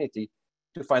community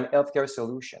to find healthcare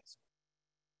solutions.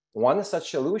 One such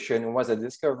solution was the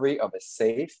discovery of a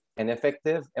safe and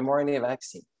effective mRNA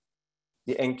vaccine.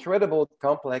 The incredible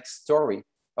complex story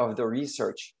of the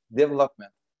research,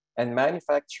 development, and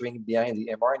manufacturing behind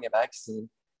the mRNA vaccine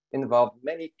involved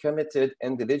many committed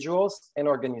individuals and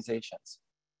organizations.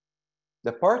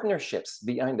 The partnerships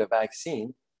behind the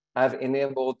vaccine have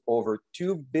enabled over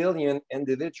 2 billion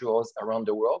individuals around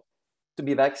the world to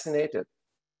be vaccinated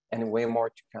and way more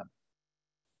to come.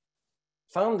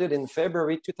 Founded in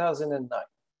February 2009,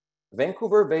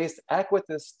 Vancouver-based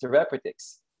Aquitas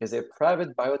Therapeutics is a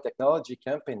private biotechnology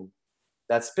company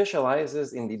that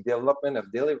specializes in the development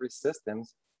of delivery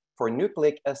systems for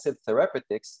nucleic acid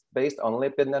therapeutics based on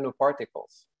lipid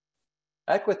nanoparticles.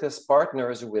 Aquitas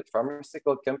partners with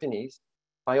pharmaceutical companies,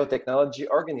 biotechnology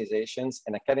organizations,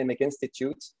 and academic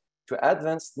institutes to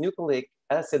advance nucleic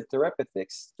acid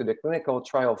therapeutics to the clinical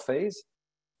trial phase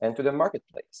and to the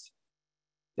marketplace.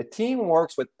 The team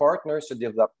works with partners to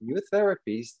develop new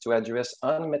therapies to address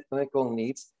unmet clinical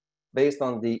needs based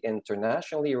on the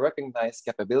internationally recognized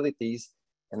capabilities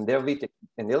and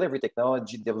delivery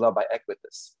technology developed by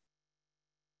Aquitas.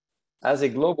 As a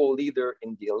global leader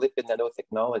in the lipid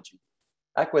nanotechnology,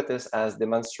 Aquitas has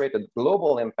demonstrated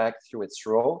global impact through its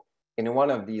role in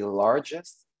one of the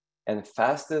largest and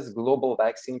fastest global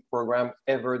vaccine program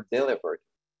ever delivered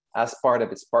as part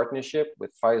of its partnership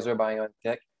with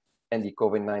Pfizer-BioNTech and the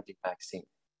COVID-19 vaccine.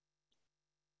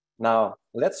 Now,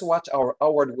 let's watch our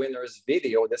award winners'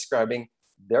 video describing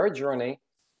their journey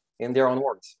in their own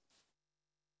words.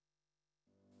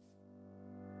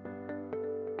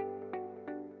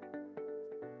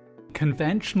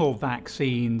 Conventional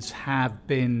vaccines have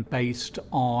been based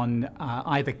on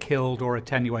either killed or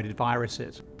attenuated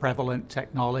viruses, prevalent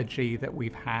technology that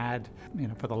we've had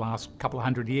for the last couple of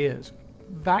hundred years.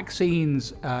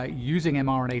 Vaccines using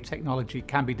mRNA technology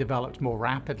can be developed more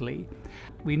rapidly.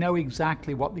 We know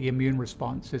exactly what the immune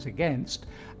response is against,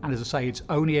 and as I say, it's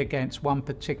only against one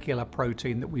particular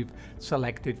protein that we've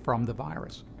selected from the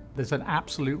virus. There's an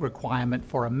absolute requirement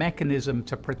for a mechanism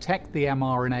to protect the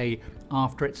mRNA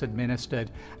after it's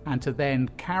administered and to then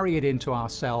carry it into our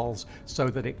cells so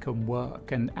that it can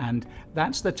work. And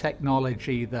that's the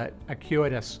technology that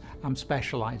Acuitas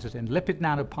specializes in, lipid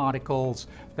nanoparticles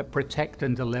that protect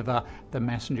and deliver the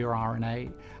messenger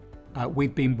RNA.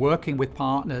 We've been working with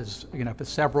partners, for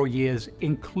several years,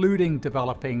 including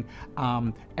developing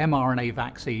mRNA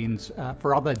vaccines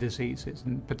for other diseases,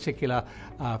 in particular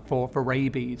for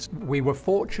rabies. We were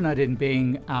fortunate in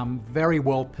being very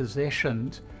well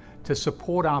positioned to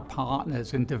support our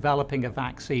partners in developing a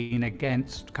vaccine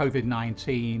against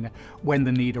COVID-19 when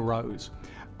the need arose.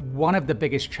 One of the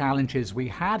biggest challenges we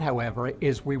had, however,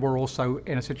 is we were also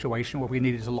in a situation where we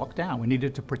needed to lock down. We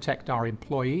needed to protect our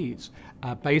employees,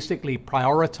 basically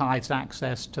prioritize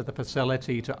access to the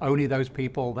facility to only those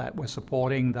people that were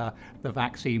supporting the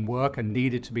vaccine work and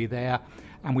needed to be there.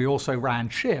 And we also ran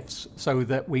shifts so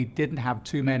that we didn't have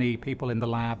too many people in the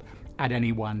lab at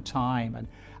any one time. And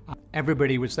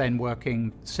everybody was then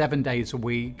working 7 days a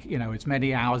week, as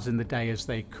many hours in the day as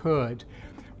they could,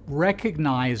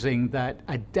 recognizing that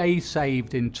a day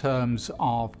saved in terms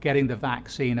of getting the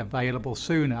vaccine available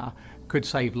sooner could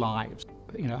save lives.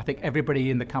 I think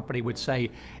everybody in the company would say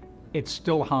it's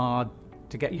still hard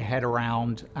to get your head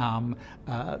around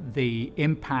the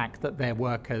impact that their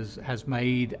work has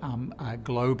made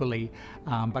globally.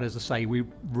 But as I say, we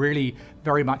really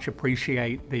very much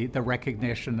appreciate the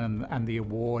recognition and the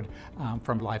award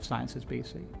from Life Sciences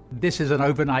BC. This is an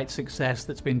overnight success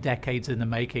that's been decades in the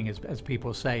making, as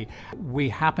people say. We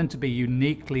happen to be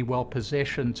uniquely well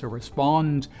positioned to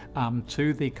respond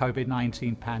to the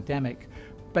COVID-19 pandemic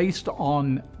based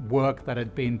on work that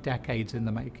had been decades in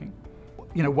the making.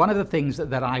 One of the things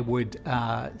that I would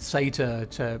say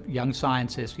to young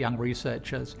scientists, young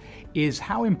researchers, is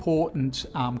how important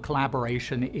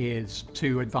collaboration is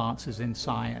to advances in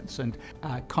science, and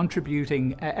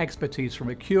contributing expertise from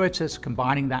Acuitas,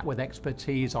 combining that with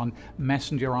expertise on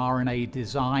messenger RNA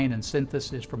design and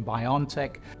synthesis from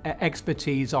BioNTech,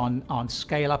 expertise on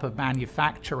scale-up of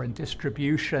manufacture and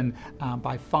distribution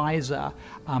by Pfizer,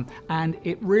 and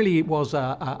it really was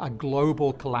a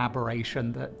global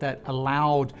collaboration that allowed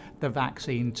the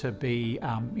vaccine to be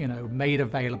made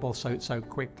available so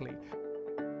quickly.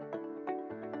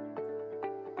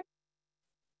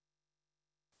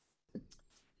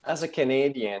 As a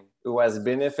Canadian who has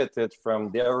benefited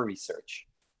from their research,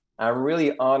 I'm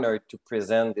really honored to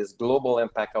present this Global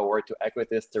Impact Award to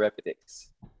Aquitas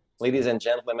Therapeutics. Ladies and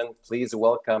gentlemen, please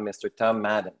welcome Mr. Tom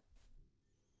Madden.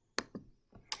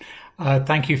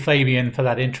 Thank you, Fabian, for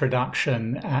that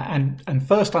introduction. And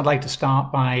first, I'd like to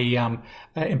start by,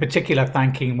 in particular,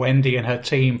 thanking Wendy and her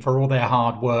team for all their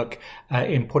hard work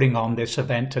in putting on this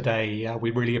event today. We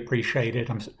really appreciate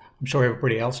it. I'm sure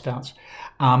everybody else does.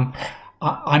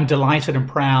 I'm delighted and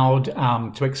proud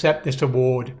to accept this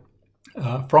award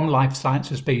from Life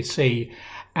Sciences BC,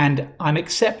 and I'm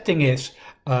accepting it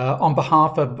on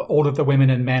behalf of all of the women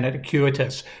and men at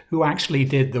Acuitas who actually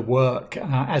did the work.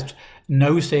 As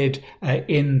noted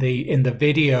in the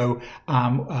video,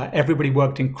 everybody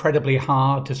worked incredibly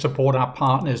hard to support our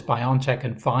partners BioNTech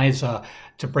and Pfizer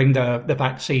to bring the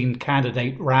vaccine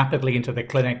candidate rapidly into the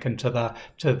clinic and to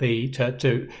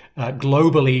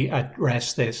globally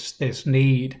address this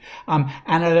need. And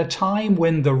at a time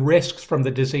when the risks from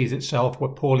the disease itself were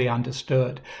poorly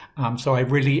understood. So I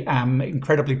really am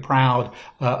incredibly proud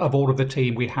of all of the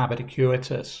team we have at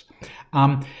Acuitas.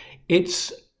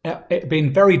 It's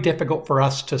been very difficult for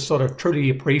us to sort of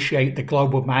truly appreciate the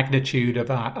global magnitude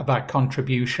of our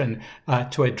contribution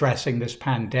to addressing this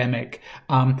pandemic.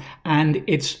 And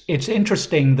it's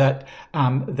interesting that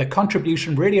the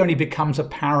contribution really only becomes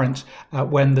apparent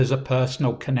when there's a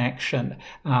personal connection.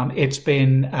 It's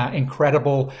been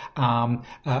incredible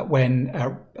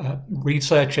when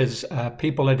researchers,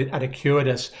 people at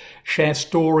Acuitas, share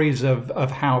stories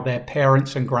of how their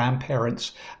parents and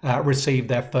grandparents received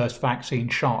their first vaccine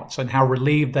shots and how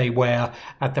relieved they were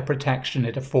at the protection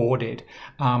it afforded.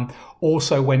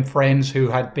 Also, when friends who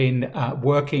had been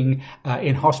working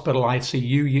in hospital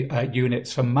ICU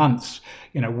units for months,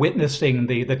 witnessing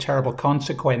the terrible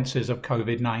consequences of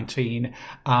COVID-19,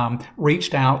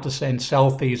 reached out to send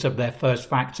selfies of their first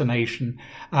vaccination,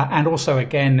 and also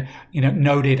again,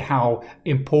 noted how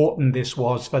important this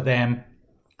was for them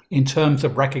in terms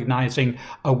of recognizing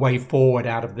a way forward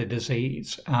out of the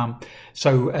disease.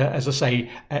 So as I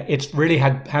say, it's really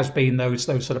has been those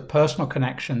sort of personal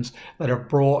connections that have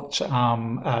brought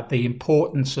the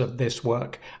importance of this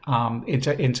work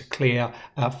into clear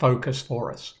focus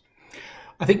for us.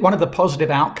 I think one of the positive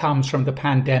outcomes from the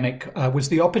pandemic was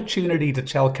the opportunity to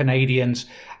tell Canadians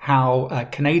how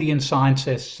Canadian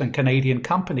scientists and Canadian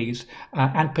companies,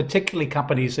 and particularly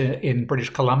companies in British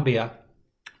Columbia,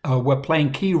 were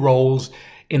playing key roles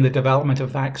in the development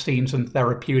of vaccines and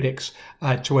therapeutics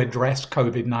to address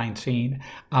COVID-19.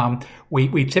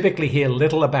 We typically hear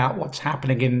little about what's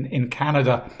happening in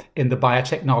Canada in the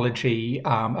biotechnology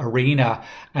arena.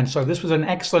 And so this was an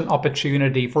excellent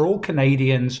opportunity for all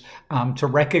Canadians to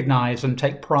recognize and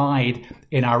take pride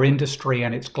in our industry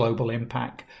and its global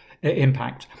impact.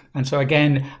 And so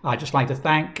again, I'd just like to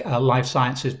thank Life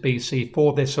Sciences BC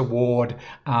for this award,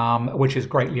 which is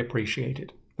greatly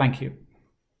appreciated. Thank you.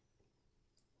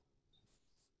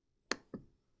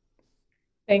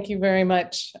 Thank you very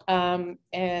much. And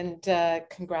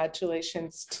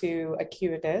congratulations to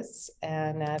Acuitas,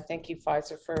 and thank you,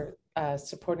 Pfizer, for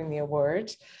supporting the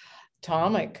award.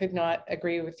 Tom, I could not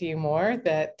agree with you more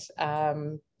that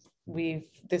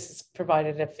this has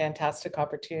provided a fantastic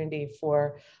opportunity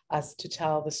for us to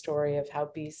tell the story of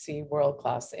how BC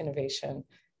world-class innovation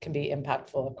can be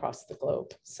impactful across the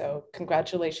globe. So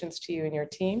congratulations to you and your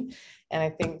team. And I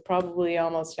think probably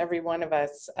almost every one of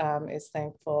us is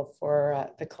thankful for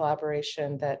the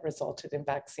collaboration that resulted in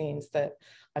vaccines that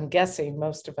I'm guessing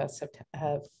most of us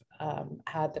have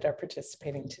had that are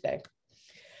participating today.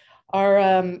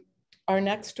 Our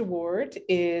next award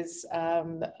is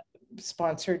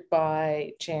sponsored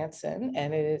by Janssen,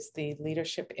 and it is the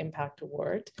Leadership Impact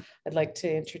Award. I'd like to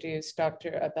introduce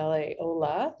Dr. Abele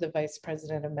Ola, the Vice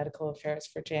President of Medical Affairs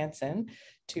for Janssen,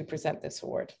 to present this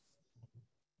award.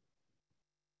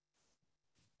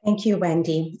 Thank you,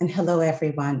 Wendy, and hello,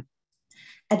 everyone.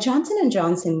 At Johnson &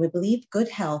 Johnson, we believe good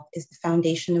health is the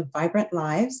foundation of vibrant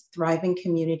lives, thriving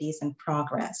communities, and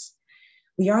progress.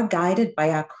 We are guided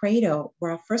by our credo,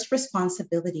 where our first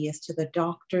responsibility is to the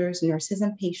doctors, nurses,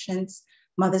 and patients,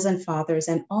 mothers and fathers,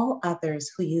 and all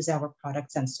others who use our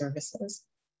products and services.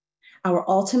 Our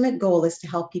ultimate goal is to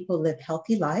help people live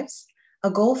healthy lives,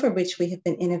 a goal for which we have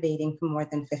been innovating for more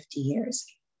than 50 years.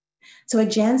 So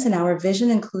at Janssen, our vision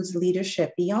includes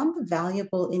leadership beyond the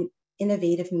valuable and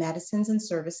innovative medicines and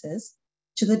services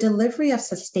to the delivery of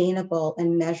sustainable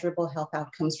and measurable health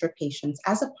outcomes for patients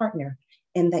as a partner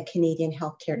in the Canadian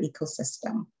healthcare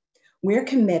ecosystem. We're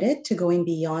committed to going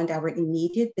beyond our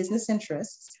immediate business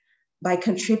interests by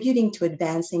contributing to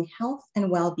advancing health and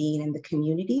well-being in the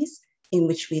communities in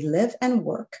which we live and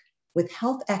work, with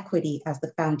health equity as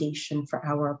the foundation for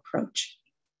our approach.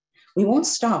 We won't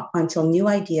stop until new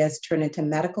ideas turn into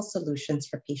medical solutions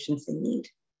for patients in need.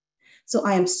 So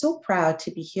I am so proud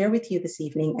to be here with you this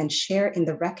evening and share in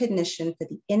the recognition for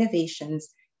the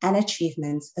innovations and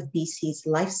achievements of BC's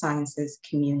life sciences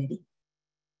community.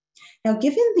 Now,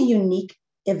 given the unique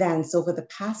events over the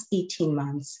past 18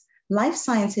 months, Life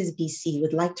Sciences BC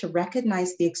would like to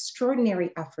recognize the extraordinary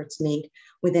efforts made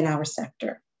within our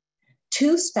sector.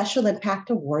 2 Special Impact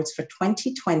Awards for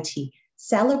 2020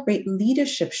 celebrate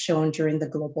leadership shown during the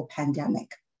global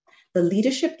pandemic. The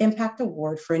Leadership Impact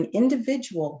Award for an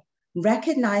individual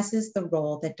recognizes the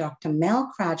role that Dr.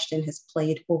 Mel Cradgen has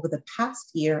played over the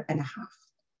past year and a half.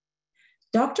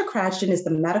 Dr. Cradgen is the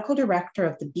medical director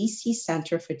of the BC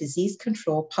Centre for Disease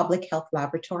Control Public Health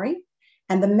Laboratory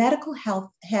and the medical health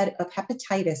head of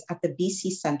hepatitis at the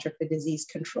BC Centre for Disease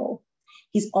Control.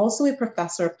 He's also a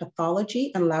professor of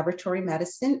pathology and laboratory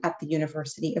medicine at the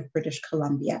University of British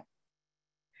Columbia.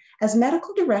 As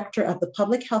medical director of the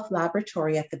Public Health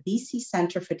Laboratory at the BC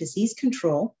Centre for Disease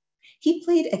Control, he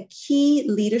played a key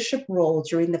leadership role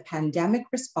during the pandemic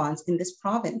response in this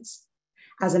province.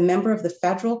 As a member of the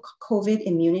Federal COVID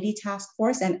Immunity Task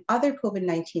Force and other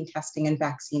COVID-19 testing and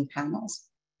vaccine panels.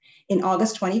 In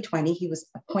August 2020, he was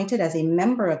appointed as a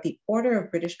member of the Order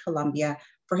of British Columbia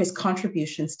for his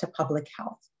contributions to public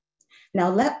health.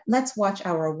 Now let's watch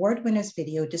our award winner's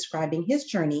video describing his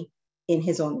journey in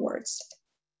his own words.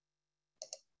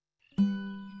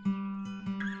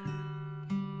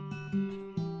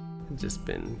 It's just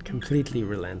been completely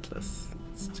relentless.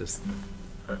 It's just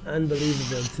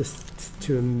unbelievable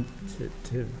to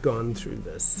have gone through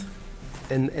this.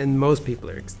 And most people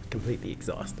are completely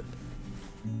exhausted.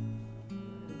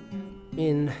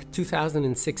 In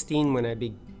 2016, when I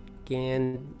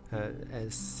began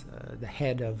as the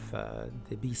head of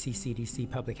the BC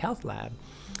CDC Public Health Lab,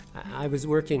 I was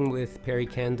working with Perry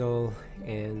Kendall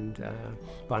and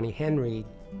Bonnie Henry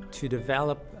to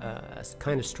develop a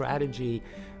kind of strategy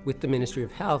with the Ministry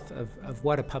of Health of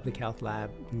what a public health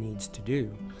lab needs to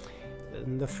do.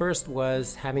 And the first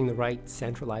was having the right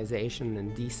centralization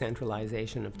and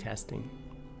decentralization of testing.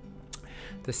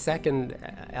 The second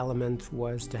element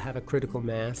was to have a critical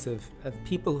mass of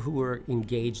people who were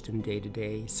engaged in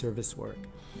day-to-day service work.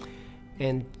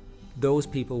 And those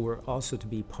people were also to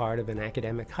be part of an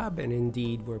academic hub and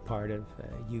indeed were part of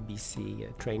a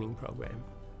UBC training program.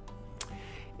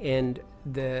 And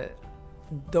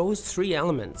those three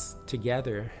elements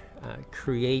together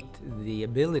create the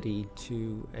ability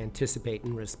to anticipate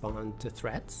and respond to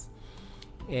threats.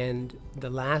 And the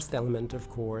last element, of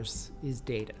course, is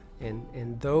data.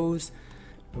 And those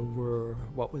were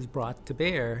what was brought to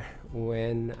bear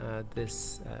when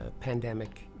this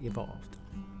pandemic evolved.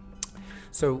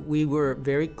 So we were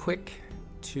very quick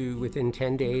to, within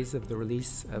 10 days of the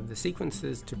release of the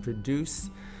sequences, to produce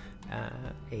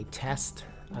a test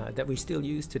that we still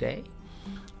use today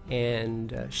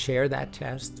and share that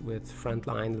test with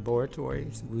frontline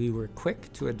laboratories. We were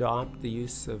quick to adopt the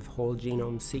use of whole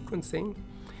genome sequencing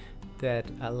that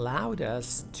allowed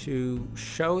us to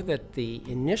show that the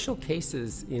initial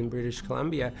cases in British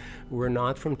Columbia were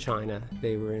not from China.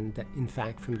 They were in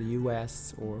fact from the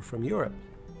US or from Europe.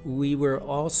 We were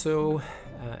also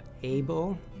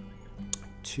able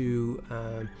to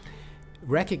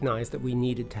recognize that we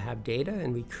needed to have data,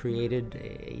 and we created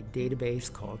a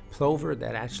database called Plover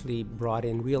that actually brought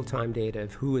in real-time data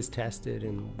of who was tested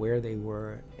and where they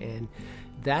were. And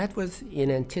that was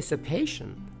in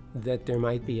anticipation that there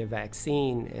might be a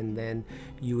vaccine, and then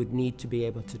you would need to be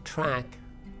able to track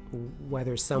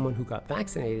whether someone who got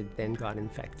vaccinated then got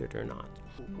infected or not.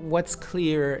 What's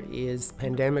clear is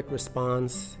pandemic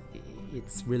response,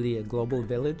 it's really a global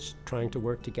village trying to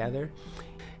work together.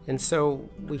 And so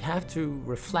we have to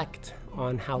reflect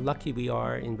on how lucky we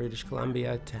are in British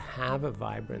Columbia to have a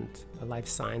vibrant life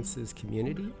sciences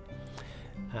community.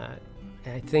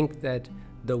 I think that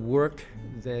the work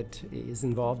that is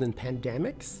involved in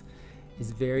pandemics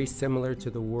is very similar to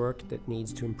the work that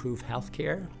needs to improve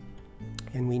healthcare.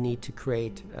 And we need to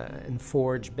create and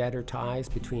forge better ties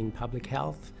between public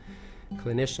health,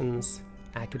 clinicians,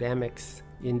 academics,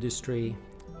 industry.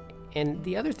 And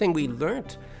the other thing we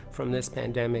learned from this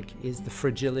pandemic is the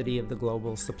fragility of the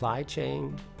global supply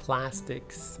chain,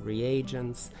 plastics,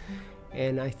 reagents.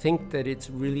 And I think that it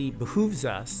really behooves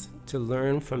us to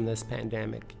learn from this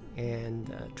pandemic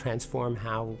and transform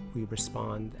how we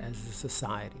respond as a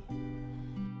society.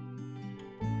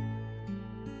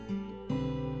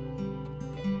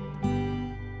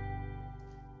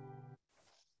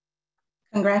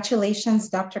 Congratulations,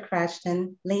 Dr.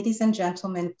 Cradgen. Ladies and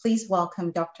gentlemen, please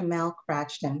welcome Dr. Mel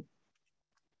Cradgen.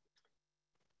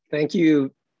 Thank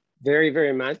you very,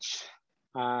 very much.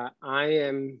 I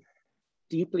am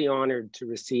deeply honored to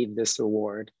receive this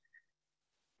award.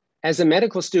 As a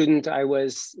medical student, I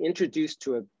was introduced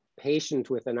to a patient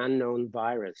with an unknown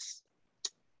virus.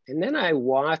 And then I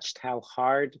watched how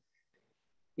hard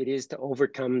it is to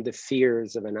overcome the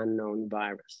fears of an unknown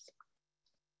virus.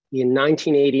 In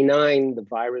 1989, the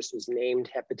virus was named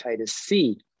hepatitis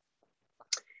C.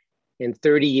 And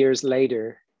 30 years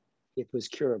later, it was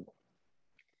curable.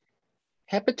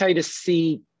 Hepatitis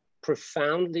C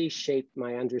profoundly shaped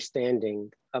my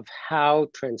understanding of how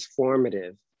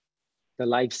transformative the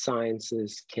life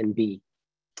sciences can be.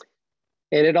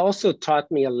 And it also taught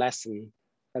me a lesson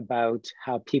about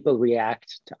how people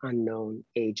react to unknown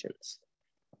agents.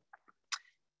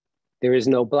 There is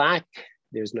no black,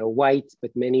 there's no white,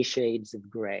 but many shades of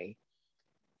gray.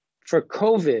 For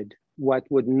COVID, what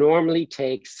would normally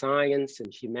take science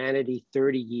and humanity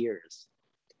 30 years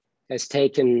has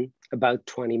taken about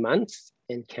 20 months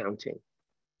and counting.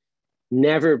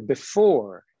 Never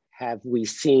before have we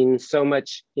seen so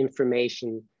much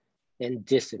information and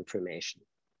disinformation.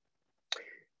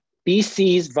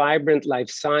 BC's vibrant life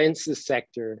sciences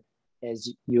sector,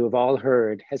 as you have all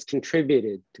heard, has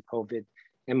contributed to COVID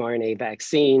mRNA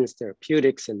vaccines,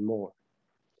 therapeutics, and more.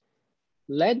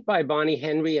 Led by Bonnie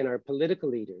Henry and our political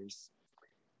leaders,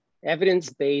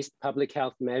 evidence-based public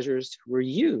health measures were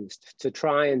used to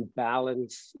try and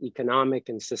balance economic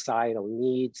and societal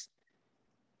needs.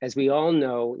 As we all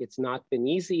know, it's not been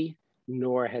easy,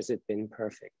 nor has it been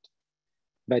perfect.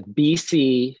 But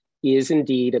BC is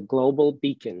indeed a global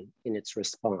beacon in its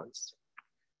response.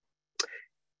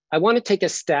 I want to take a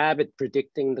stab at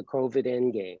predicting the COVID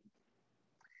endgame.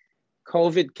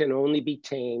 COVID can only be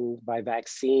tamed by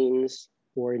vaccines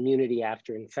or immunity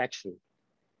after infection,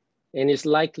 and is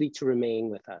likely to remain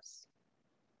with us.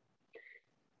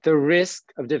 The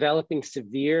risk of developing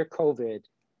severe COVID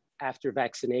after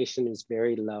vaccination is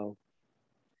very low.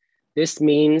 This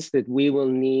means that we will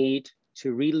need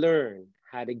to relearn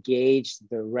how to gauge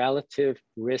the relative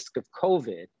risk of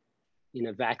COVID in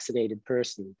a vaccinated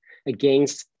person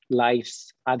against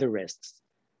life's other risks,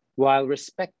 while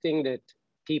respecting that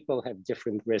people have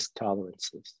different risk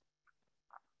tolerances.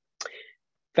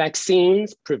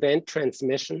 Vaccines prevent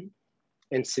transmission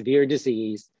and severe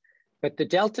disease, but the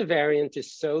Delta variant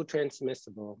is so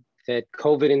transmissible that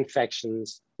COVID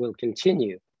infections will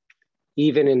continue,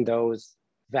 even in those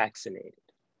vaccinated.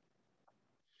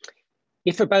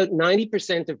 If about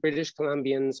 90% of British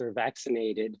Columbians are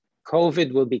vaccinated,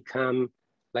 COVID will become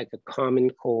like a common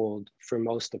cold for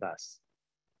most of us.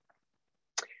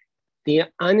 The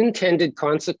unintended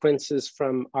consequences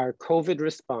from our COVID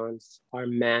response are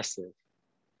massive.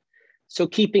 So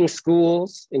keeping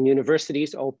schools and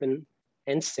universities open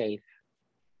and safe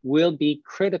will be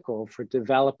critical for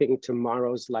developing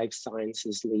tomorrow's life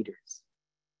sciences leaders.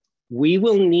 We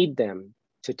will need them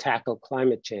to tackle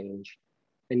climate change,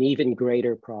 an even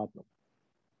greater problem.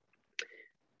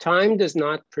 Time does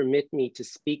not permit me to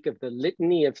speak of the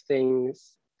litany of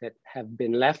things that have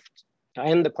been left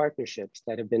and the partnerships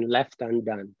that have been left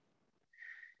undone,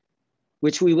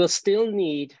 which we will still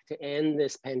need to end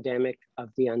this pandemic of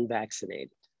the unvaccinated.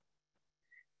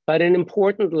 But an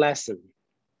important lesson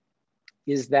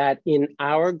is that in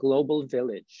our global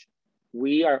village,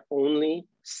 we are only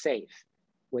safe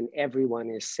when everyone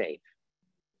is safe.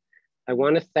 I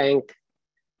want to thank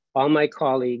all my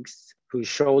colleagues whose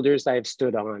shoulders I've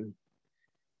stood on,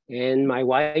 and my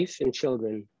wife and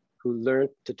children who learned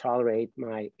to tolerate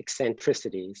my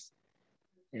eccentricities.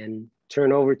 And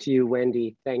turn over to you,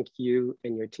 Wendy. Thank you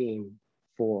and your team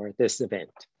for this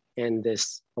event and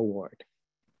this award.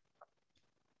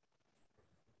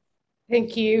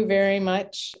 Thank you very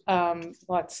much.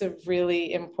 Lots of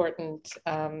really important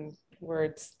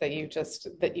words that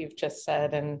you've just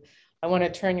said, and I want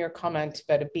to turn your comment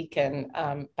about a beacon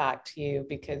back to you,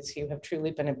 because you have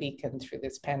truly been a beacon through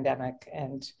this pandemic,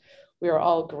 and we are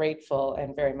all grateful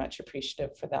and very much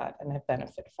appreciative for that and have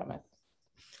benefited from it.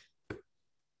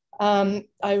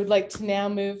 I would like to now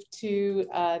move to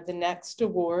the next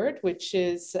award, which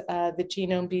is the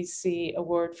Genome BC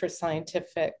Award for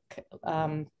Scientific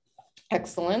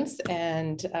Excellence.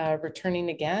 And returning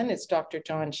again is Dr.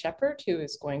 John Shepherd, who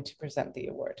is going to present the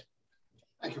award.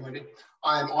 Thank you, Wendy.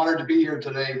 I'm honored to be here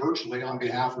today virtually on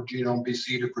behalf of Genome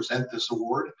BC to present this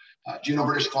award. Genome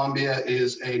British Columbia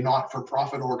is a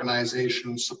not-for-profit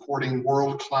organization supporting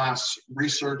world-class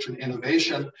research and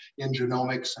innovation in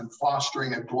genomics and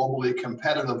fostering a globally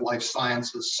competitive life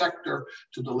sciences sector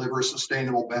to deliver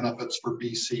sustainable benefits for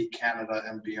BC, Canada,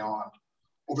 and beyond.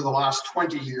 Over the last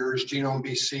 20 years, Genome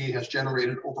BC has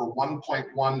generated over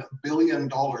 $1.1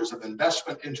 billion of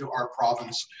investment into our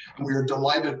province, and we are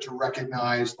delighted to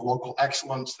recognize the local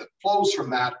excellence that flows from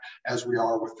that, as we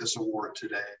are with this award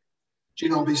today.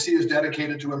 Genome BC is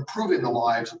dedicated to improving the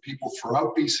lives of people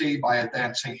throughout BC by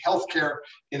advancing healthcare,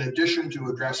 in addition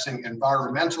to addressing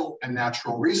environmental and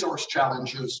natural resource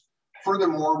challenges.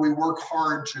 Furthermore, we work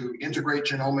hard to integrate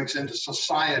genomics into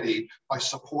society by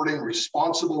supporting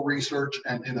responsible research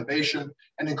and innovation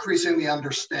and increasing the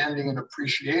understanding and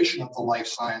appreciation of the life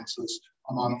sciences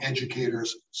among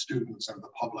educators, students, and the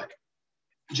public.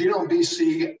 The Genome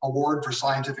BC Award for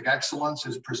Scientific Excellence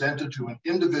is presented to an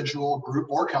individual, group,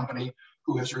 or company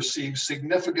who has received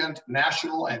significant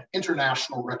national and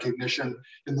international recognition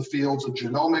in the fields of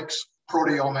genomics,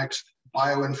 proteomics,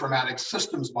 bioinformatics,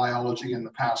 systems biology in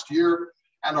the past year.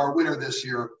 And our winner this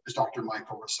year is Dr.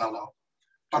 Michael Rossello.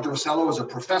 Dr. Rossello is a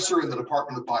professor in the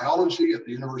Department of Biology at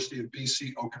the University of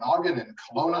BC Okanagan in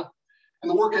Kelowna. And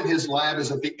the work in his lab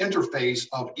is at the interface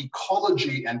of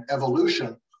ecology and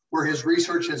evolution, where his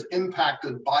research has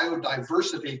impacted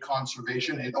biodiversity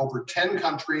conservation in over 10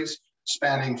 countries,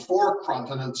 spanning 4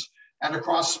 continents, and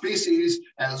across species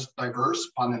as diverse,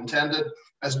 pun intended,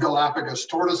 as Galapagos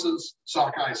tortoises,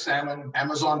 sockeye salmon,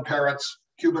 Amazon parrots,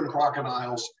 Cuban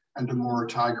crocodiles, and Demura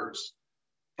tigers.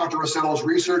 Dr. Rossello's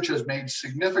research has made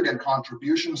significant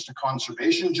contributions to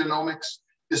conservation genomics.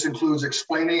 This includes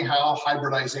explaining how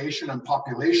hybridization and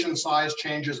population size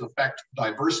changes affect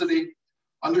diversity,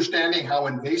 understanding how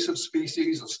invasive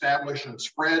species establish and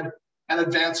spread, and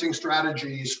advancing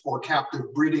strategies for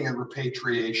captive breeding and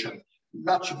repatriation.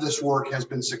 Much of this work has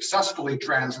been successfully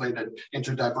translated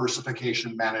into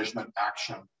diversification management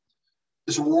action.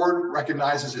 This award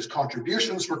recognizes his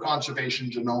contributions for conservation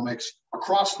genomics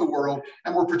across the world,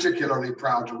 and we're particularly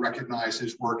proud to recognize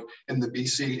his work in the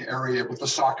BC area with the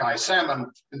sockeye salmon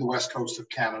in the west coast of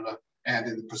Canada and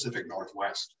in the Pacific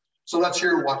Northwest. So let's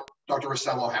hear what Dr.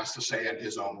 Rossello has to say in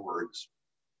his own words.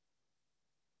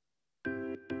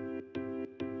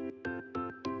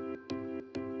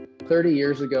 "30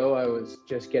 years ago, I was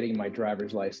just getting my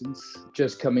driver's license,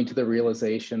 just coming to the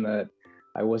realization that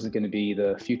I wasn't going to be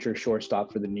the future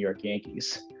shortstop for the New York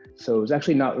Yankees. So it was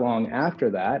actually not long after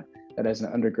that as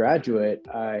an undergraduate,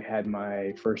 I had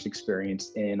my first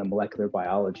experience in a molecular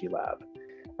biology lab.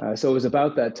 So it was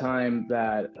about that time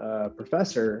that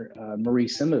Professor Marie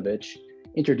Simovich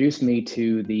introduced me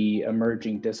to the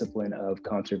emerging discipline of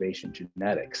conservation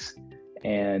genetics.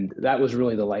 And that was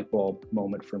really the light bulb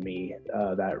moment for me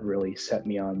that really set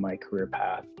me on my career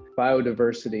path.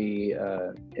 Biodiversity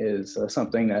is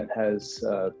something that has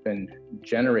been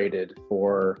generated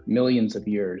for millions of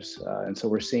years. And so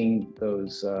we're seeing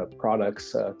those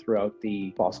products throughout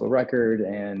the fossil record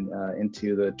and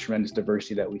into the tremendous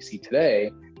diversity that we see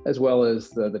today, as well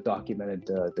as the documented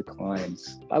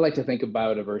declines. I like to think of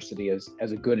biodiversity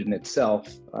as a good in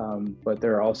itself, but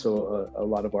there are also a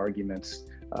lot of arguments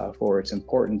for its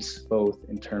importance, both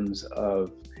in terms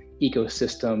of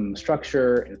ecosystem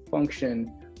structure and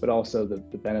function, but also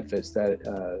the benefits that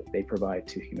they provide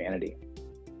to humanity.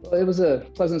 Well, it was a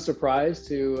pleasant surprise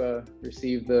to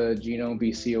receive the Genome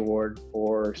BC Award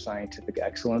for Scientific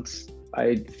Excellence.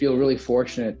 I feel really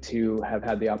fortunate to have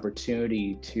had the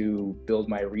opportunity to build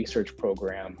my research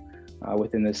program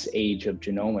within this age of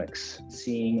genomics,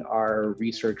 seeing our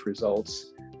research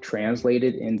results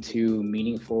translated into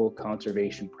meaningful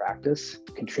conservation practice,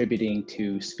 contributing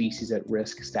to species at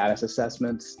risk status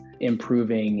assessments,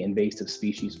 improving invasive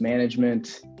species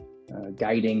management,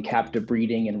 guiding captive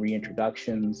breeding and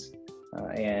reintroductions,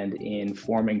 and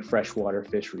informing freshwater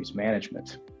fisheries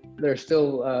management. There's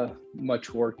still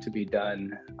much work to be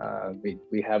done.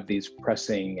 We have these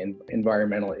pressing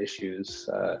environmental issues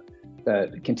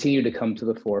that continue to come to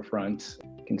the forefront.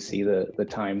 Can see the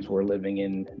times we're living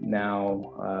in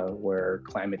now where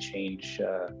climate change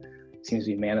seems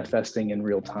to be manifesting in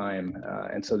real time.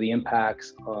 And so the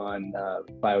impacts on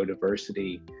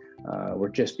biodiversity, we're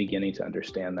just beginning to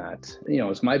understand that. You know,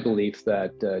 it's my belief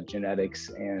that genetics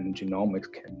and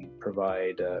genomics can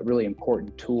provide a really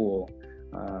important tool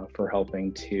for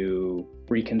helping to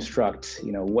reconstruct,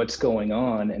 what's going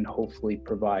on and hopefully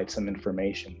provide some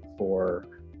information for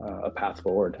a path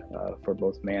forward for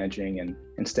both managing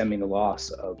and stemming the loss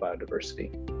of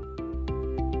biodiversity.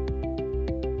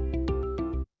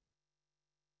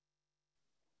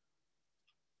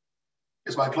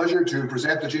 It's my pleasure to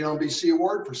present the Genome BC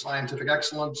Award for Scientific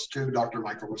Excellence to Dr.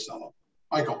 Michael Rossello.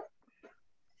 Michael.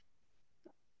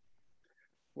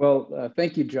 Well,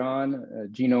 thank you, John,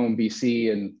 Genome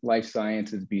BC and Life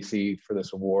Sciences BC for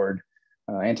this award,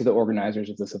 and to the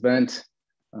organizers of this event.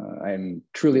 I'm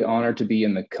truly honored to be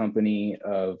in the company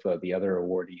of the other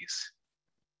awardees.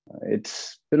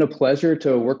 It's been a pleasure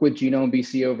to work with Genome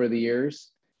BC over the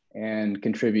years and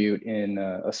contribute in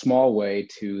a small way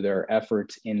to their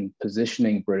efforts in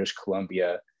positioning British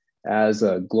Columbia as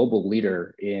a global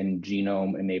leader in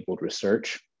genome-enabled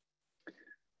research.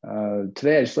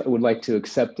 Today, I just would like to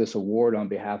accept this award on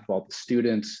behalf of all the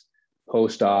students,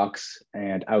 postdocs,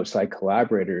 and outside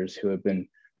collaborators who have been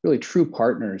really true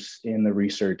partners in the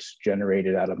research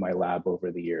generated out of my lab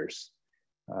over the years.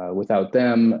 Without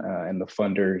them and the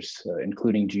funders,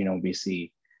 including Genome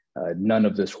BC, none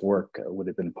of this work would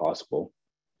have been possible.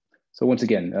 So once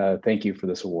again, thank you for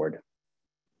this award.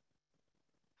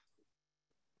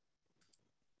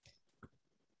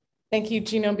 Thank you,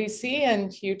 Genome BC,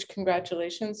 and huge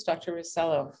congratulations, Dr.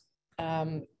 Rossello.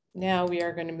 Now we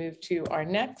are going to move to our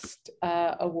next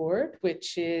award,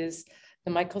 which is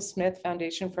the Michael Smith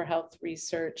Foundation for Health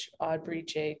Research Aubrey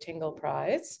J. Tingle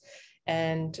Prize.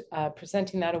 And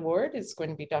presenting that award is going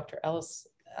to be Dr.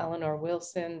 Eleanor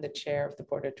Wilson, the chair of the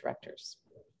board of directors.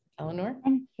 Eleanor?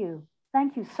 Thank you.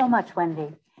 Thank you so much,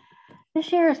 Wendy.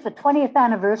 This year is the 20th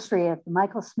anniversary of the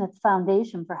Michael Smith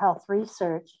Foundation for Health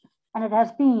Research, and it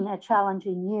has been a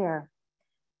challenging year.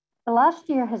 The last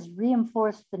year has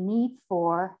reinforced the need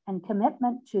for and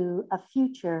commitment to a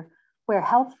future where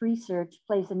health research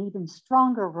plays an even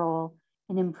stronger role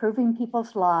in improving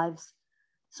people's lives.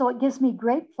 So it gives me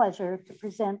great pleasure to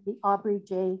present the Aubrey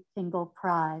J. Tingle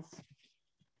Prize.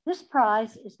 This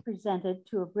prize is presented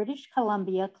to a British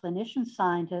Columbia clinician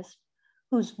scientist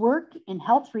whose work in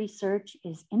health research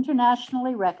is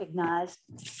internationally recognized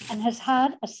and has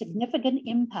had a significant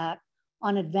impact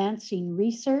on advancing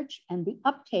research and the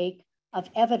uptake of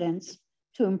evidence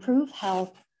to improve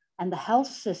health and the health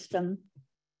system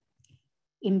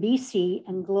in BC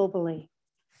and globally.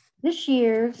 This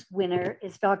year's winner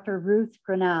is Dr. Ruth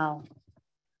Granow.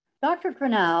 Dr.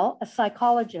 Granow, a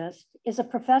psychologist, is a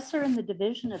professor in the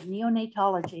Division of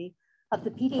Neonatology of the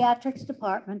Pediatrics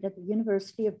Department at the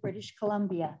University of British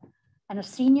Columbia and a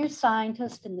senior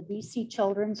scientist in the BC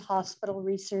Children's Hospital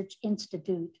Research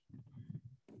Institute.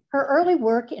 Her early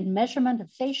work in measurement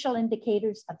of facial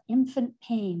indicators of infant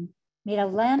pain made a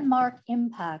landmark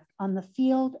impact on the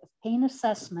field of pain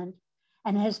assessment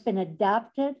and has been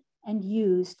adapted and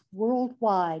used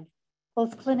worldwide,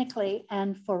 both clinically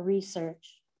and for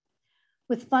research.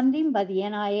 With funding by the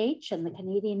NIH and the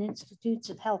Canadian Institutes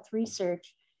of Health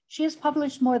Research, she has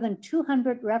published more than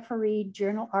 200 refereed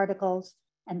journal articles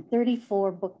and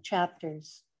 34 book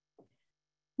chapters.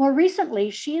 More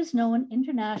recently, she is known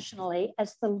internationally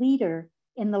as the leader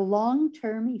in the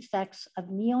long-term effects of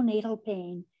neonatal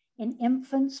pain in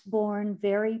infants born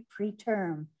very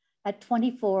preterm at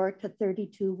 24 to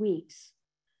 32 weeks.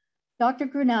 Dr.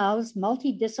 Granow's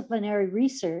multidisciplinary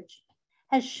research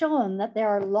has shown that there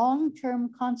are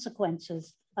long-term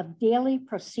consequences of daily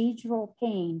procedural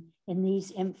pain in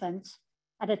these infants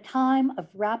at a time of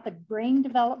rapid brain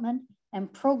development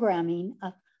and programming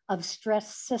of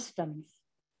stress systems.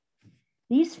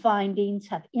 These findings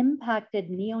have impacted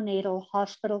neonatal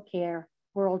hospital care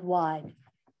worldwide.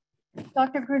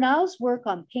 Dr. Granow's work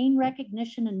on pain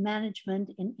recognition and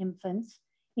management in infants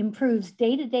improves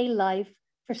day-to-day life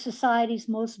for society's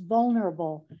most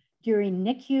vulnerable during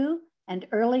NICU and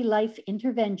early life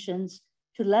interventions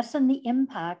to lessen the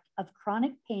impact of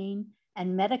chronic pain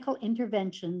and medical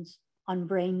interventions on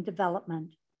brain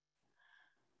development.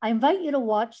 I invite you to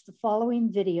watch the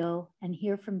following video and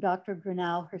hear from Dr.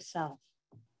 Granow herself.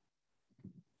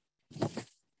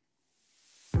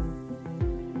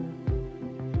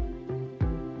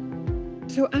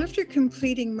 So after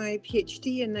completing my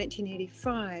PhD in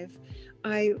 1985,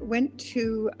 I went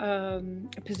to a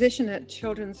position at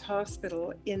Children's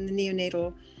Hospital in the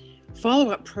neonatal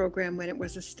follow-up program when it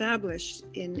was established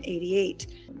in '88.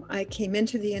 I came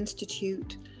into the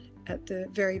institute at the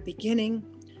very beginning,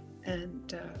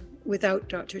 and without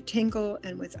Dr. Tingle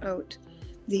and without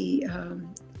the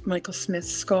Michael Smith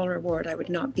Scholar Award, I would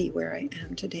not be where I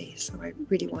am today. So I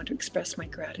really want to express my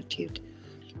gratitude.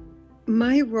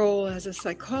 My role as a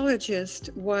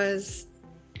psychologist was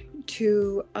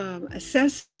to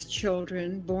assess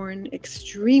children born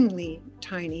extremely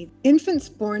tiny. Infants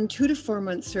born 2 to 4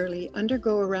 months early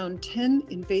undergo around 10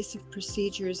 invasive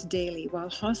procedures daily while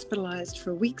hospitalized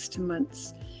for weeks to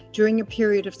months during a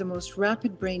period of the most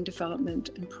rapid brain development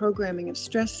and programming of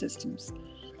stress systems.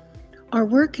 Our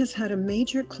work has had a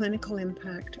major clinical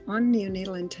impact on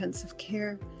neonatal intensive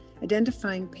care,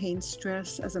 identifying pain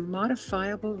stress as a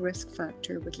modifiable risk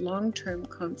factor with long-term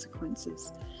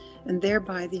consequences, and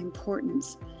thereby the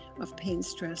importance of pain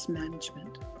stress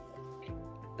management.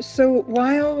 So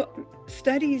while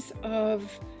studies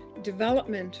of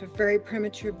development of very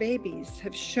premature babies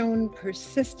have shown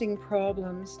persisting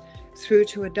problems through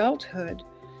to adulthood,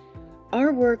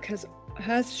 our work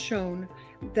has shown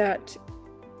that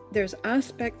there's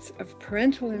aspects of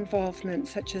parental involvement,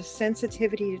 such as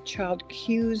sensitivity to child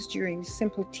cues during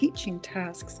simple teaching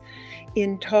tasks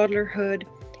in toddlerhood,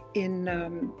 in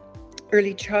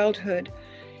early childhood,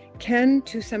 can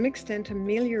to some extent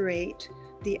ameliorate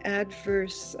the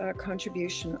adverse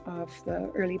contribution of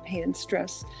the early pain and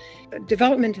stress.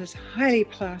 Development is highly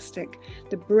plastic.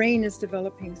 The brain is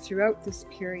developing throughout this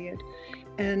period,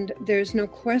 and there's no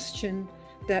question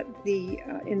that the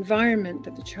environment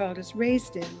that the child is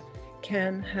raised in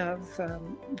can have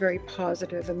very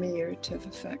positive ameliorative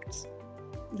effects.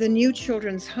 The new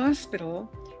Children's Hospital,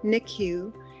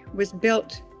 NICU, was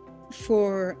built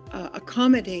for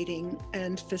accommodating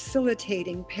and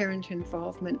facilitating parent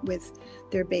involvement with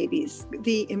their babies.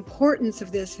 The importance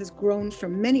of this has grown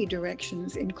from many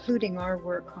directions, including our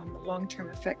work on the long-term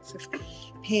effects of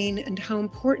pain and how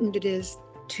important it is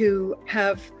to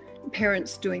have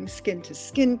parents doing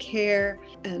skin-to-skin care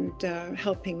and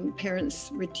helping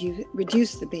parents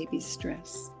reduce the baby's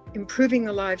stress. Improving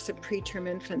the lives of preterm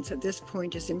infants at this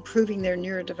point is improving their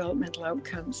neurodevelopmental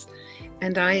outcomes.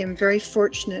 And I am very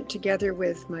fortunate, together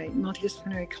with my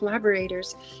multidisciplinary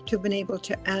collaborators, to have been able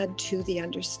to add to the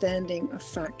understanding of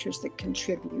factors that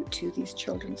contribute to these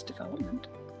children's development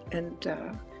and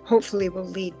hopefully will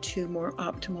lead to more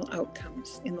optimal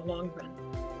outcomes in the long run.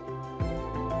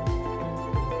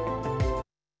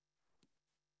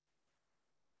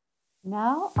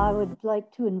 Now I would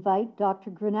like to invite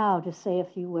Dr. Grunow to say a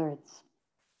few words.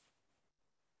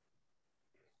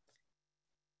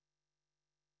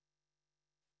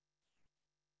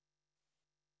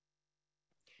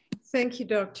 Thank you,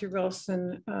 Dr.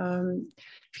 Wilson,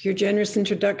 for your generous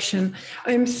introduction.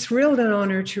 I'm thrilled and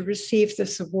honored to receive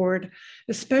this award.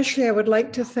 Especially, I would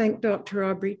like to thank Dr.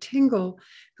 Aubrey Tingle,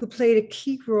 who played a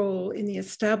key role in the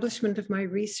establishment of my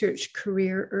research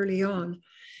career early on.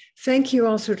 Thank you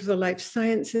also to the Life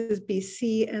Sciences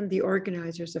BC and the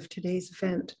organizers of today's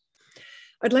event.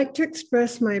 I'd like to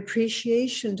express my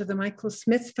appreciation to the Michael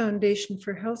Smith Foundation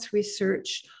for Health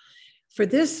Research for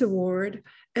this award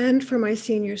and for my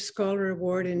Senior Scholar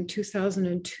Award in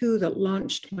 2002 that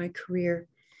launched my career.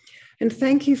 And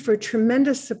thank you for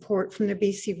tremendous support from the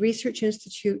BC Research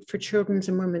Institute for Children's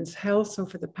and Women's Health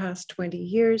over the past 20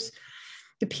 years,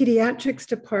 the Pediatrics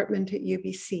Department at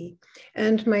UBC,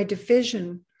 and my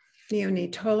division,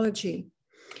 Neonatology.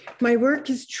 My work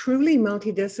is truly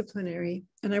multidisciplinary,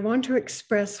 and I want to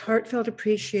express heartfelt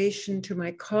appreciation to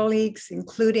my colleagues,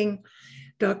 including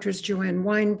Drs. Joanne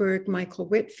Weinberg, Michael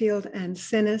Whitfield, Ann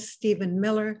Sinnis, Stephen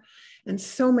Miller, and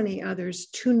so many others,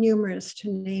 too numerous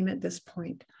to name at this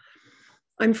point.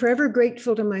 I'm forever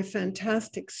grateful to my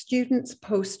fantastic students,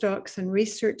 postdocs, and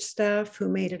research staff who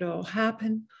made it all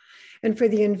happen, and for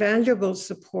the invaluable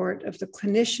support of the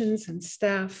clinicians and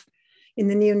staff in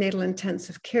the Neonatal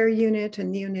Intensive Care Unit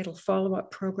and Neonatal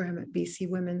Follow-Up Program at BC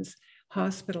Women's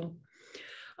Hospital.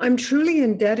 I'm truly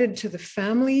indebted to the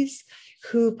families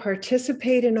who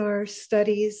participate in our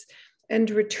studies and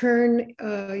return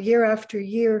year after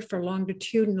year for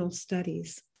longitudinal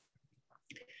studies.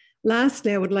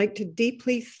 Lastly, I would like to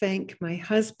deeply thank my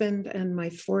husband and my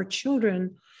 4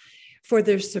 children for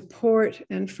their support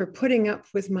and for putting up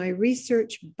with my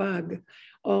research bug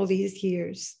all these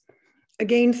years.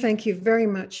 Again, thank you very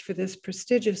much for this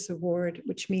prestigious award,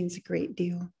 which means a great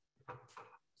deal.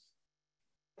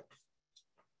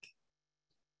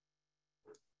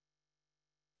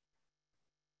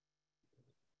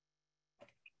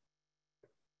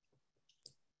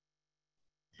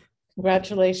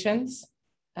 Congratulations.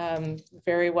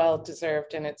 Very well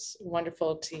deserved, and it's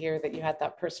wonderful to hear that you had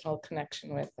that personal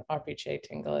connection with Aubrey J.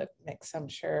 Tingle. It makes, I'm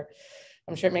sure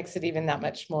it makes it even that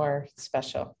much more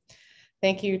special.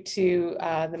 Thank you to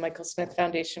the Michael Smith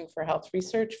Foundation for Health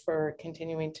Research for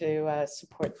continuing to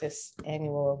support this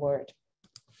annual award.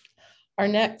 Our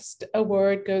next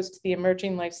award goes to the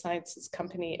Emerging Life Sciences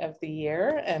Company of the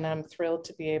Year, and I'm thrilled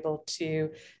to be able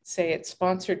to say it's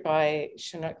sponsored by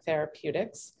Chinook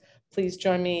Therapeutics. Please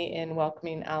join me in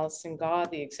welcoming Alison Gaw,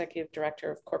 the Executive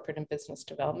Director of Corporate and Business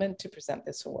Development, to present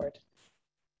this award.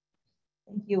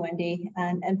 Thank you, Wendy.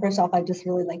 And first off, I'd just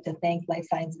really like to thank Life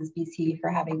Sciences BC for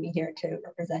having me here to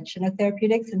represent Chinook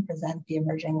Therapeutics and present the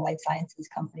Emerging Life Sciences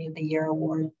Company of the Year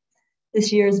Award.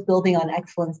 This year's Building on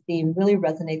Excellence theme really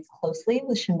resonates closely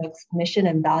with Chinook's mission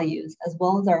and values, as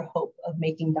well as our hope of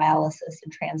making dialysis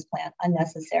and transplant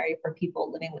unnecessary for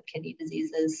people living with kidney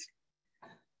diseases.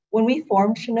 When we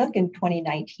formed Chinook in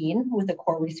 2019 with a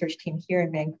core research team here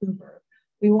in Vancouver,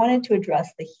 we wanted to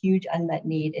address the huge unmet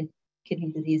need in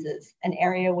kidney diseases, an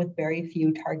area with very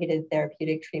few targeted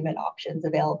therapeutic treatment options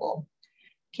available.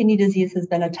 Kidney disease has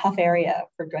been a tough area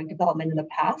for drug development in the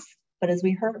past, but as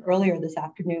we heard earlier this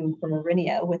afternoon from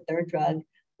Aurinia with their drug,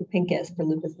 Lupinkus for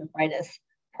lupus nephritis,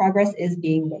 progress is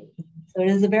being made. So it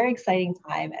is a very exciting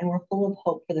time, and we're full of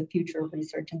hope for the future of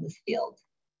research in this field.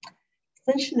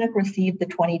 Since Chinook received the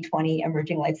 2020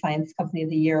 Emerging Life Science Company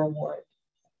of the Year Award,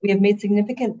 we have made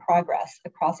significant progress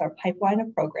across our pipeline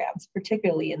of programs,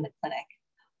 particularly in the clinic.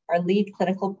 Our lead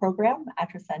clinical program,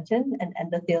 atrasentan, an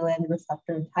endothelin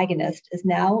receptor antagonist, is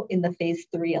now in the phase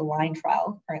 3 ALIGN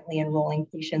trial, currently enrolling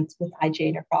patients with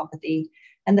IgA nephropathy,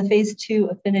 and the phase 2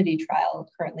 AFFINITY trial,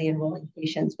 currently enrolling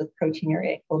patients with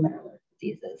proteinuria glomerular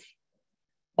diseases.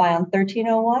 BION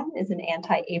 1301 is an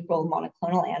anti-APRIL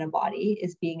monoclonal antibody,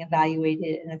 is being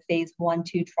evaluated in a phase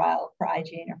 1/2 trial for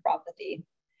IgA nephropathy.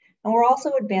 And we're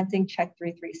also advancing CHEK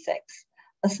 336,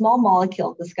 a small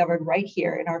molecule discovered right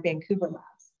here in our Vancouver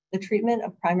labs, the treatment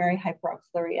of primary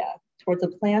hyperoxaluria, towards a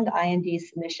planned IND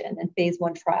submission and phase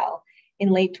 1 trial in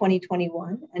late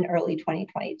 2021 and early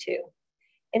 2022.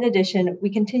 In addition, we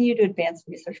continue to advance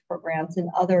research programs in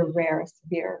other rare,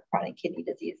 severe chronic kidney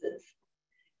diseases.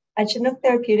 At Chinook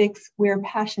Therapeutics, we are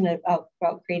passionate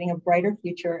about creating a brighter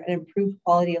future and improved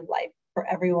quality of life for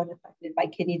everyone affected by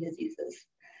kidney diseases.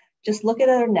 Just look at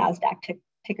our NASDAQ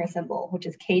ticker symbol, which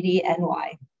is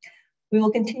KDNY. We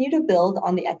will continue to build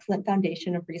on the excellent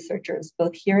foundation of researchers,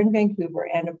 both here in Vancouver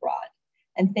and abroad.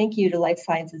 And thank you to Life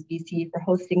Sciences BC for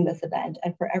hosting this event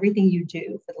and for everything you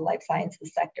do for the life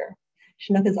sciences sector.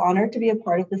 Chinook is honored to be a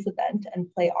part of this event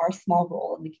and play our small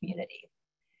role in the community.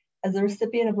 As a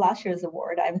recipient of last year's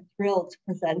award, I'm thrilled to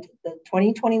present the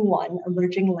 2021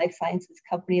 Emerging Life Sciences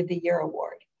Company of the Year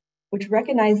Award, which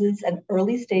recognizes an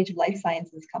early stage life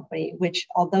sciences company, which,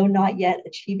 although not yet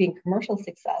achieving commercial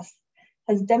success,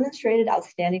 has demonstrated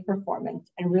outstanding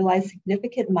performance and realized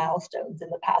significant milestones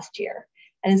in the past year,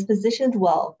 and is positioned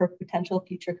well for potential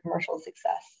future commercial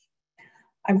success.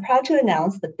 I'm proud to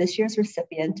announce that this year's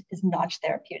recipient is Notch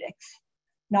Therapeutics.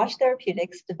 Notch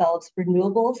Therapeutics develops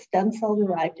renewable stem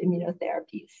cell-derived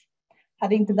immunotherapies.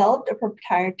 Having developed a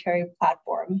proprietary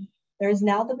platform, there is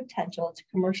now the potential to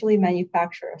commercially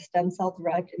manufacture stem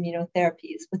cell-derived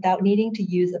immunotherapies without needing to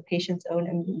use a patient's own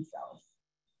immune cells.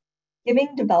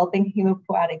 Giving developing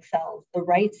hematopoietic cells the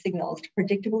right signals to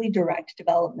predictably direct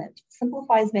development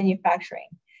simplifies manufacturing,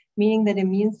 meaning that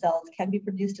immune cells can be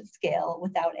produced at scale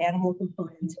without animal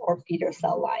components or feeder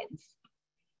cell lines.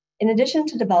 In addition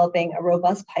to developing a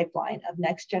robust pipeline of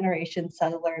next-generation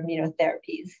cellular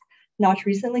immunotherapies, Notch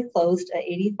recently closed a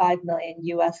 $85 million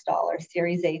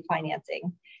Series A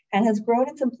financing and has grown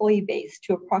its employee base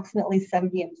to approximately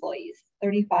 70 employees,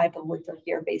 35 of which are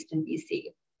here based in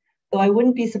BC. Though I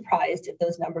wouldn't be surprised if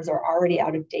those numbers are already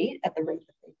out of date at the rate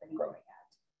that they've been growing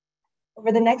at.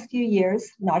 Over the next few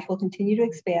years, Notch will continue to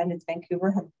expand its Vancouver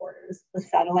headquarters with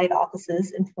satellite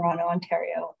offices in Toronto,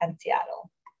 Ontario, and Seattle.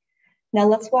 Now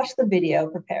let's watch the video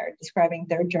prepared describing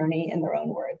their journey in their own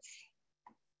words.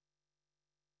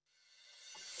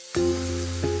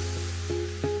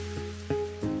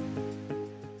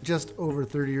 Just over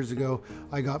 30 years ago,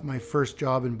 I got my first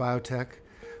job in biotech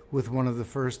with one of the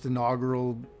first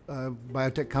inaugural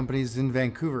biotech companies in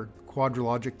Vancouver,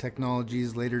 Quadrilogic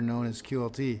Technologies, later known as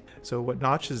QLT. So what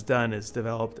Notch has done is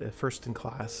developed a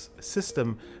first-in-class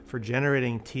system for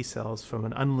generating T cells from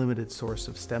an unlimited source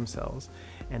of stem cells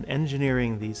and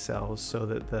engineering these cells so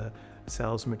that the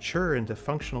cells mature into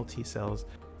functional T cells.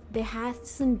 There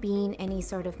hasn't been any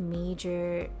sort of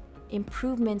major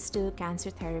improvements to cancer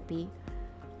therapy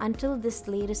until this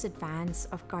latest advance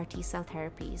of CAR T cell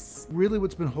therapies. Really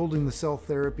what's been holding the cell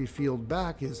therapy field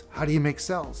back is how do you make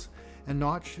cells? And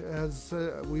Notch, as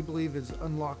we believe, has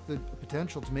unlocked the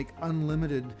potential to make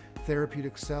unlimited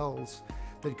therapeutic cells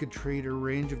that could treat a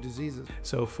range of diseases.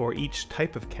 So for each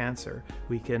type of cancer,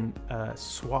 we can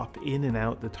swap in and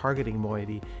out the targeting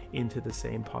moiety into the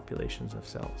same populations of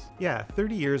cells. Yeah,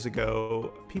 30 years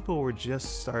ago, people were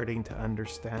just starting to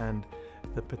understand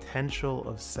the potential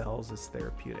of cells as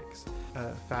therapeutics.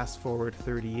 Fast forward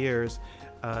 30 years,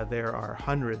 there are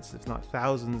hundreds, if not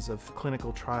thousands, of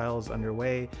clinical trials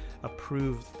underway,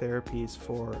 approved therapies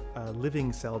for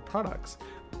living cell products.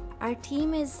 Our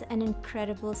team is an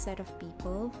incredible set of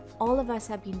people. All of us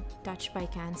have been touched by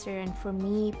cancer, and for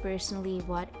me personally,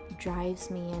 what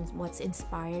drives me and what's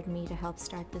inspired me to help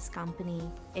start this company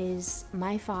is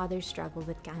my father's struggle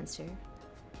with cancer.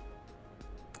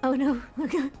 Oh no,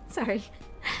 sorry.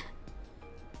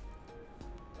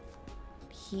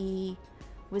 He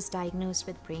was diagnosed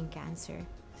with brain cancer.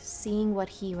 Seeing what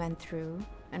he went through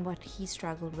and what he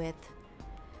struggled with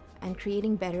and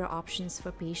creating better options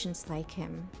for patients like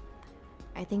him,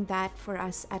 I think that for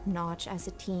us at Notch as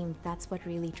a team, that's what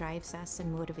really drives us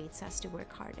and motivates us to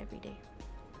work hard every day.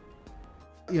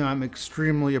 You know, I'm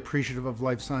extremely appreciative of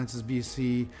Life Sciences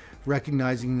BC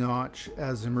recognizing Notch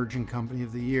as Emerging Company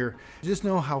of the Year. Just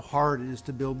know how hard it is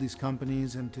to build these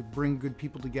companies and to bring good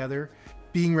people together.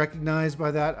 Being recognized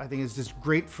by that, I think is just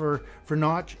great for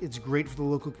Notch. It's great for the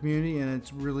local community, and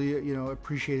it's really,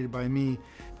 appreciated by me.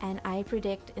 And I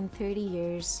predict in 30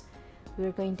 years,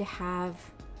 we're going to have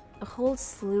a whole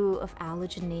slew of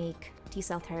allogeneic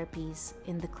T-cell therapies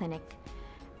in the clinic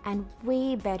and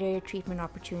way better treatment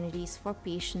opportunities for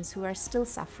patients who are still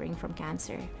suffering from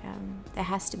cancer. There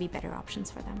has to be better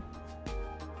options for them.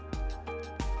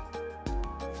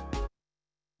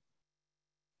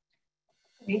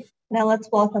 Great. Now let's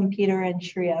welcome Peter and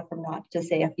Shreya from Notch to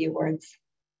say a few words.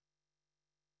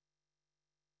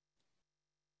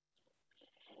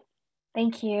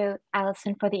 Thank you,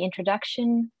 Alison, for the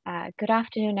introduction. Good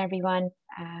afternoon, everyone.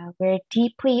 We're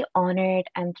deeply honored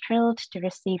and thrilled to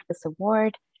receive this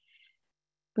award.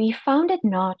 We founded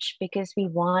Notch because we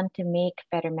want to make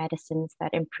better medicines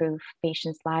that improve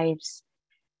patients' lives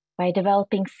by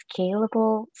developing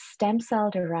scalable stem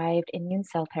cell-derived immune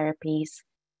cell therapies.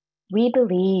 We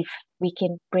believe we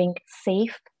can bring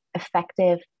safe,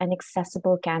 effective, and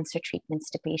accessible cancer treatments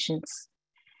to patients.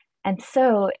 And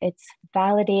so it's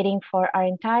validating for our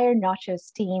entire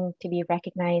Notch's team to be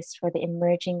recognized for the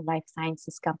Emerging Life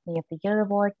Sciences Company of the Year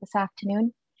Award this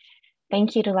afternoon.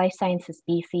 Thank you to Life Sciences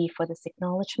BC for this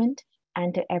acknowledgement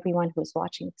and to everyone who's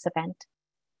watching this event.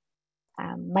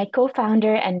 My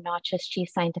co-founder and Notch's Chief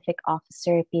Scientific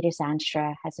Officer, Peter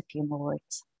Zanstra, has a few more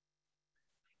words.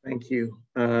 Thank you.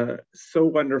 So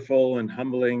wonderful and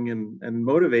humbling and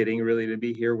motivating really to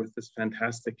be here with this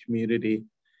fantastic community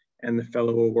and the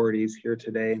fellow awardees here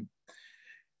today.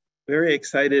 Very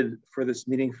excited for this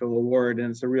meaningful award,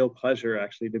 and it's a real pleasure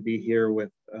actually to be here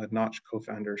with Notch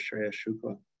co-founder Shreya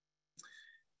Shukla.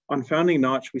 On founding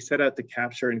Notch, we set out to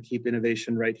capture and keep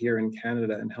innovation right here in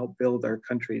Canada and help build our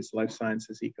country's life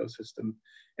sciences ecosystem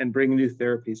and bring new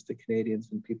therapies to Canadians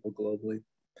and people globally.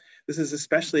 This is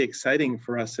especially exciting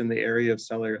for us in the area of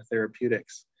cellular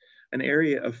therapeutics, an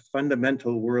area of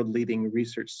fundamental world-leading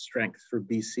research strength for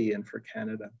BC and for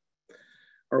Canada.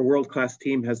 Our world-class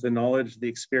team has the knowledge, the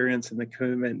experience, and the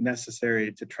commitment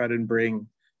necessary to try to bring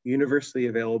universally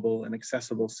available and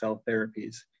accessible cell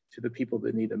therapies to the people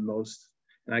that need them most,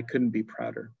 and I couldn't be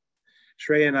prouder.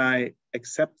 Shreya and I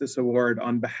accept this award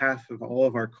on behalf of all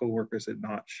of our co-workers at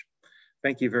Notch.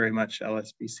 Thank you very much,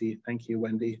 LSBC. Thank you,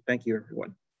 Wendy. Thank you,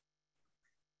 everyone.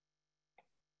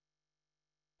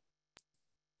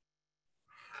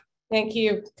 Thank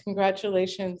you.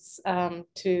 Congratulations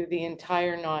to the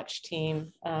entire Notch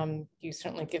team. You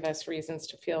certainly give us reasons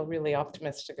to feel really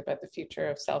optimistic about the future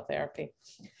of cell therapy.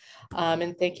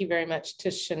 And thank you very much to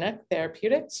Chinook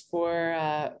Therapeutics for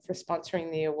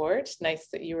sponsoring the award. Nice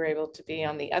that you were able to be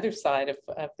on the other side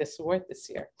of this award this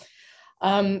year.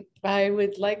 I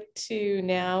would like to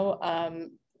now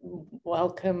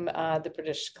welcome the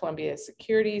British Columbia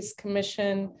Securities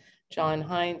Commission, John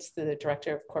Hines, the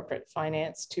Director of Corporate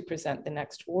Finance, to present the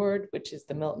next award, which is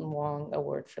the Milton Wong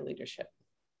Award for Leadership.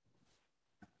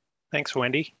 Thanks,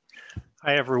 Wendy.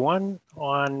 Hi, everyone.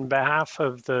 On behalf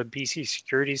of the BC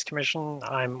Securities Commission,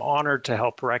 I'm honored to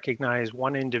help recognize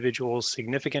one individual's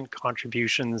significant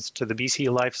contributions to the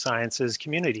BC life sciences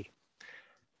community.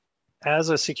 As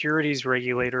a securities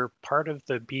regulator, part of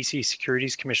the BC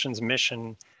Securities Commission's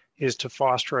mission is to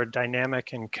foster a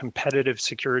dynamic and competitive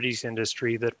securities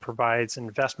industry that provides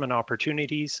investment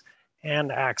opportunities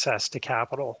and access to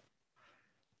capital.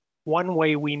 One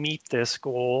way we meet this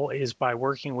goal is by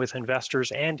working with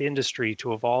investors and industry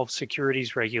to evolve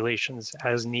securities regulations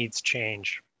as needs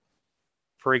change.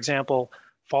 For example,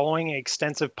 following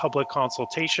extensive public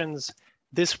consultations,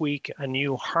 this week a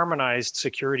new harmonized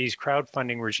securities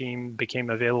crowdfunding regime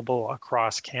became available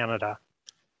across Canada,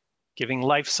 giving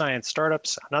life science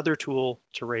startups another tool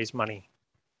to raise money.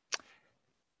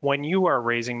 When you are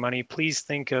raising money, please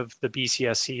think of the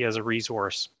BCSC as a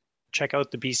resource. Check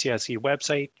out the BCSC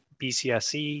website,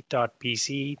 bcsc.bc.ca,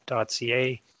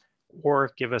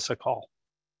 or give us a call.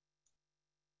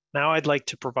 Now I'd like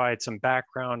to provide some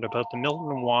background about the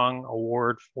Milton Wong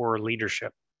Award for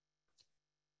Leadership.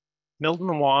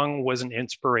 Milton Wong was an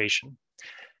inspiration,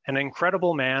 an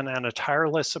incredible man and a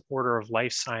tireless supporter of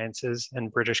life sciences in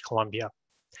British Columbia.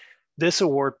 This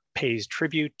award pays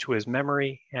tribute to his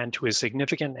memory and to his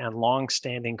significant and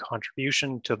long-standing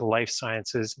contribution to the life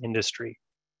sciences industry.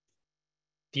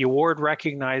 The award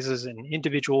recognizes an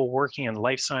individual working in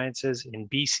life sciences in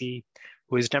BC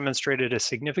who has demonstrated a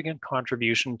significant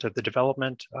contribution to the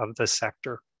development of the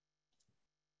sector.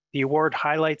 The award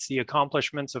highlights the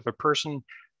accomplishments of a person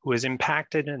who has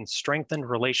impacted and strengthened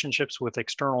relationships with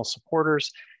external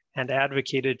supporters and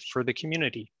advocated for the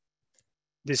community.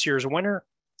 This year's winner,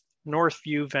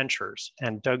 Northview Ventures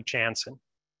and Doug Jansen.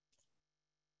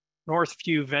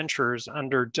 Northview Ventures,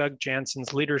 under Doug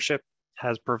Jansen's leadership,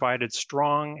 has provided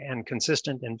strong and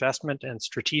consistent investment and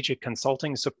strategic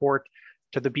consulting support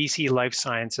to the BC life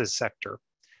sciences sector,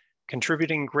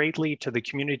 contributing greatly to the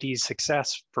community's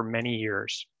success for many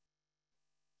years.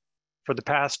 For the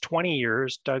past 20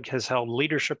 years, Doug has held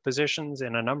leadership positions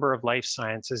in a number of life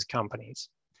sciences companies.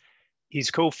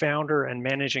 He's co-founder and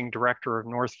managing director of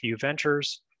Northview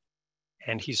Ventures,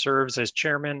 and he serves as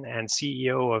chairman and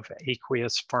CEO of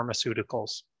Aqueous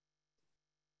Pharmaceuticals.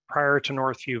 Prior to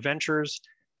Northview Ventures,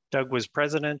 Doug was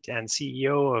president and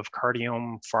CEO of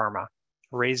Cardiome Pharma,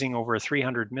 raising over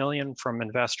 $300 million from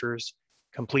investors,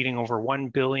 completing over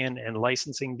 $1 billion in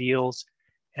licensing deals,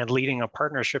 and leading a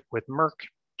partnership with Merck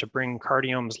to bring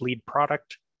Cardiome's lead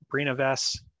product,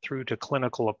 Brinavess, through to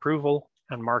clinical approval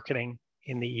and marketing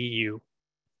in the EU.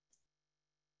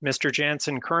 Mr.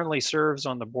 Jansen currently serves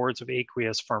on the boards of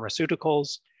Aqueous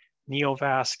Pharmaceuticals,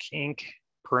 Neovasc Inc.,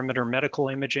 Perimeter Medical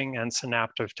Imaging, and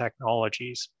Synaptive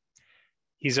Technologies.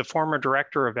 He's a former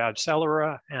director of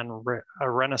AbCellera and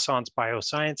Renaissance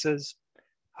Biosciences,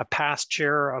 a past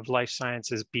chair of Life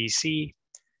Sciences BC,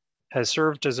 has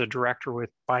served as a director with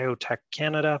Biotech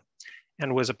Canada,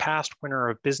 and was a past winner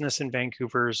of Business in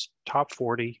Vancouver's Top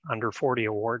 40 Under 40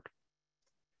 Award.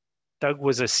 Doug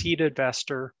was a seed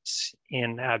investor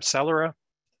in AbCellera,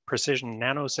 Precision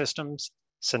Nanosystems,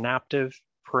 Synaptive,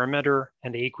 Perimeter,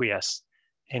 and Aqueous,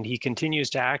 and he continues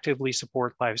to actively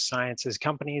support life sciences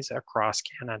companies across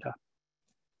Canada.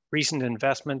 Recent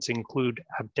investments include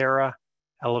Abdera,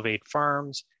 Elevate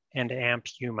Farms, and Amp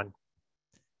Human.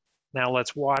 Now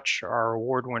let's watch our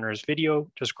award winner's video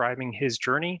describing his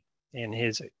journey in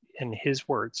his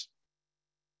words.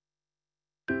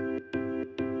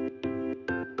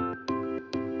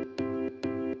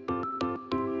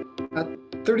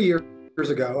 30 years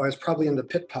ago, I was probably in the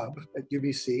pit pub at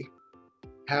UBC,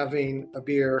 having a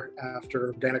beer after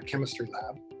organic chemistry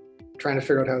lab, trying to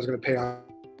figure out how I was going to pay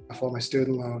off all my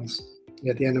student loans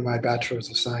at the end of my bachelor's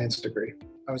of science degree.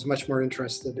 I was much more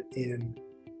interested in,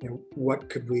 what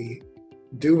could we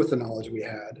do with the knowledge we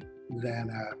had than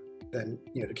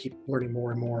to keep learning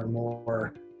more and more and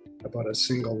more about a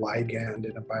single ligand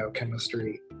in a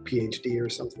biochemistry PhD or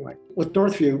something like that. With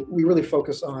Northview, we really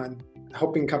focus on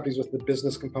helping companies with the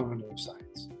business component of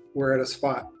science. We're at a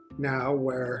spot now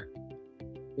where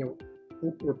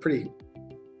we're pretty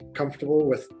comfortable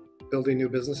with building new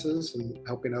businesses and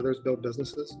helping others build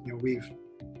businesses. We've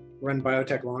run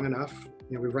biotech long enough,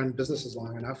 we've run businesses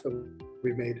long enough that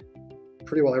we've made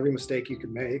pretty well every mistake you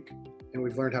can make, and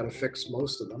we've learned how to fix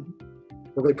most of them.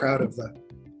 We're really proud of the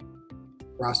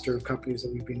roster of companies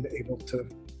that we've been able to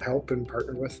help and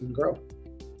partner with and grow.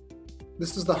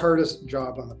 This is the hardest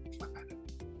job on the planet.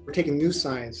 We're taking new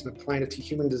science and applying it to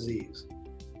human disease.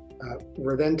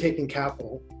 We're then taking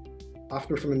capital,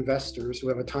 often from investors who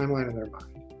have a timeline in their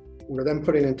mind. We're then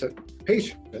putting into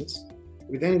patients.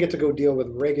 We then get to go deal with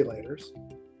regulators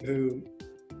who,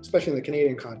 especially in the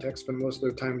Canadian context, spend most of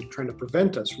their time trying to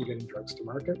prevent us from getting drugs to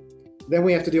market. Then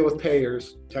we have to deal with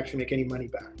payers to actually make any money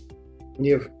back. When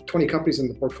you have 20 companies in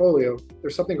the portfolio,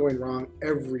 there's something going wrong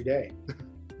every day.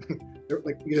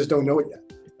 You just don't know it yet.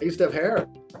 I used to have hair.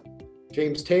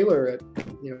 James Taylor at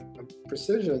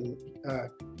Precision,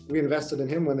 we invested in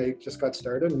him when they just got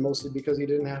started, and mostly because he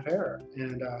didn't have hair.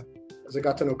 And as I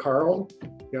got to know Carl,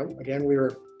 again, we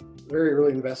were very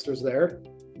early investors there,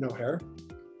 no hair.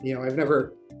 I've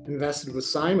never invested with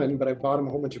Simon, but I bought him a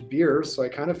whole bunch of beers, so I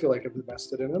kind of feel like I've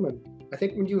invested in him. And I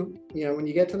think when you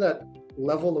get to that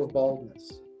level of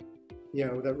baldness,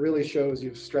 that really shows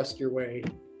you've stressed your way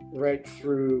right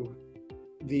through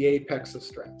the apex of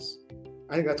stress.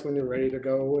 I think that's when you're ready to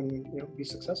go and be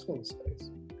successful in space.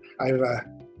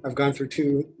 I've gone through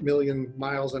 2 million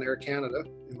miles on Air Canada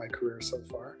in my career so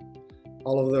far.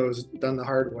 All of those done the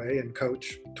hard way, and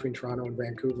coach between Toronto and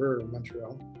Vancouver or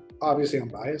Montreal. Obviously I'm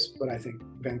biased, but I think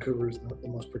Vancouver is the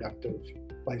most productive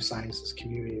life sciences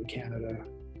community in Canada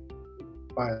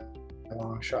by a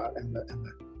long shot, and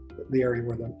the area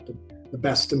where the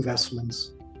best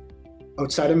investments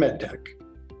outside of medtech,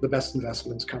 the best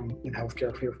investments come in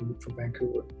healthcare here from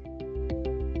Vancouver.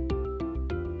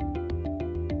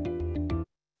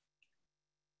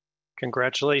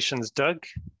 Congratulations, Doug.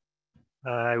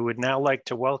 I would now like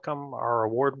to welcome our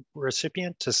award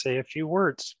recipient to say a few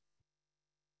words.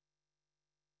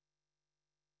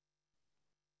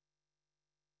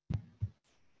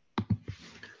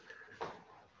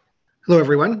 Hello,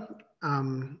 everyone.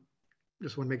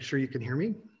 Just want to make sure you can hear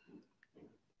me.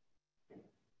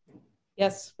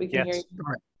 Yes, we can hear you.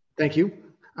 All right. Thank you.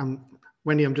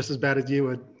 Wendy, I'm just as bad as you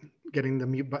at getting the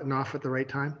mute button off at the right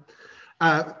time.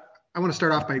 I want to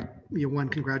start off by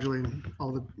congratulating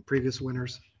all the previous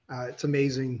winners. It's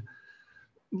amazing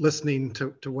listening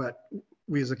to what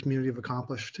we as a community have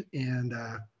accomplished, and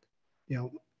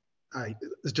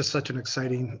it's just such an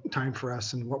exciting time for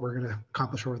us and what we're going to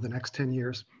accomplish over the next 10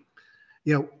 years.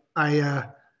 I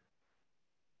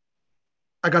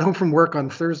got home from work on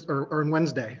Thursday or on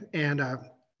Wednesday, and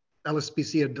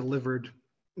LSBC had delivered,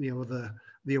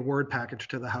 the award package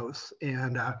to the house,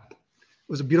 and it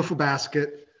was a beautiful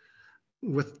basket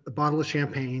with a bottle of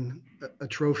champagne, a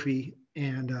trophy,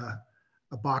 and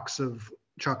a box of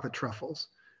chocolate truffles.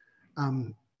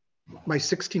 My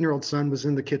 16-year-old son was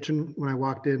in the kitchen when I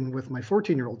walked in with my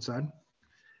 14-year-old son.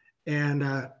 And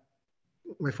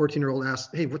my 14-year-old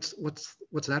asked, "Hey, what's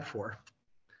that for?"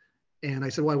 And I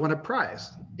said, "Well, I won a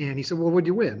prize." And he said, "Well, what'd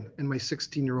you win?" And my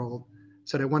 16-year-old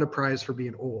said, "I won a prize for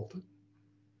being old."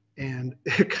 And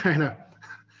it kind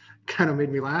of made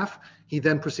me laugh. He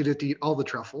then proceeded to eat all the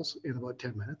truffles in about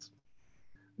 10 minutes,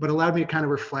 but allowed me to kind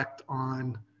of reflect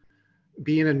on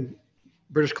being in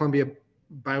British Columbia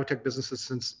biotech businesses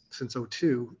since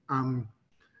 2002.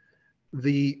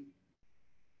 The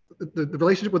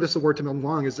relationship with this award to Milton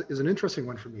Long is an interesting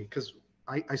one for me, because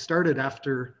I started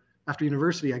after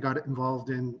university. I got involved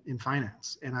in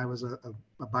finance, and I was a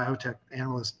biotech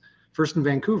analyst, first in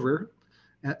Vancouver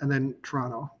and then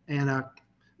Toronto. And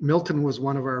Milton was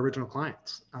one of our original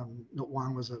clients. Milton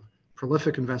Long was a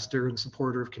prolific investor and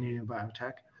supporter of Canadian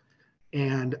biotech.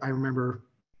 And I remember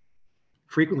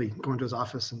frequently going to his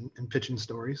office and pitching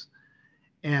stories.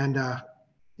 And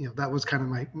that was kind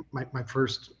of my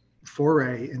first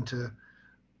foray into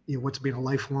what's been a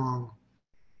lifelong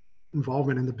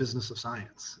involvement in the business of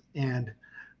science. And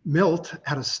Milt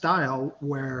had a style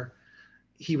where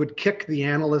he would kick the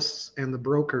analysts and the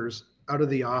brokers out of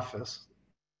the office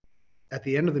at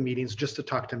the end of the meetings just to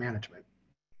talk to management.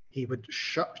 He would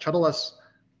shuttle us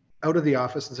out of the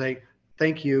office and say,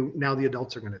 "Thank you, now the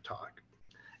adults are going to talk."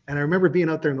 And I remember being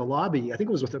out there in the lobby, I think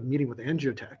it was with a meeting with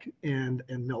Angiotech and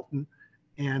Milton.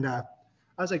 And I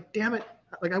was like, damn it,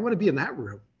 like I want to be in that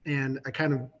room. And I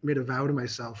kind of made a vow to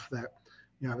myself that,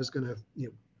 I was going to,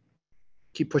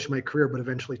 keep pushing my career, but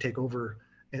eventually take over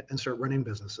and start running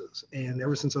businesses. And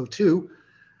ever since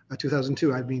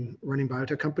 2002, I've been running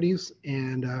biotech companies.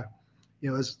 And,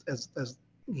 as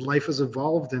life has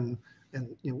evolved and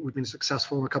we've been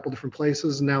successful in a couple different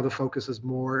places, now the focus is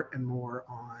more and more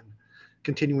on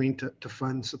continuing to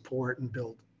fund, support, and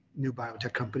build new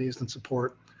biotech companies and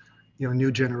support, a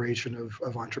new generation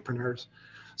of entrepreneurs.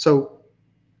 So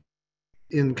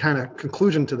in kind of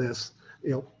conclusion to this,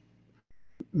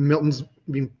 Milton's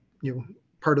been,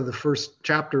 part of the first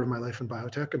chapter of my life in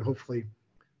biotech, and hopefully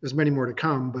there's many more to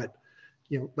come. But,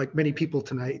 like many people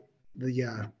tonight,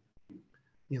 the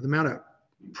amount of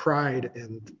pride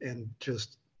and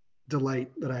just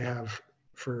delight that I have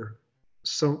for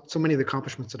so many of the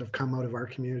accomplishments that have come out of our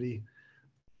community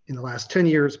in the last 10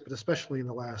 years, but especially in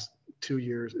the last 2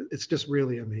 years, it's just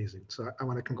really amazing. So I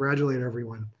want to congratulate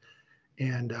everyone,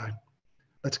 and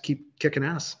let's keep kicking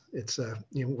ass. It's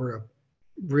we're a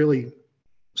really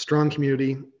strong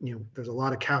community. There's a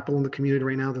lot of capital in the community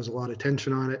right now. There's a lot of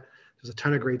attention on it. There's a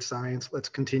ton of great science. Let's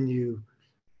continue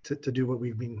to do what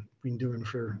we've been doing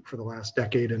for the last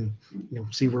decade, and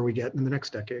see where we get in the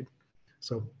next decade.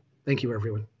 So thank you,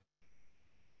 everyone.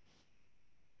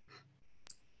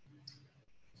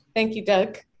 Thank you,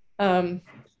 Doug.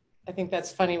 I think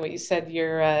that's funny what you said.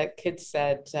 Your kids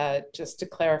said, just to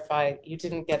clarify, you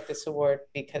didn't get this award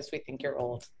because we think you're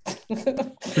old. You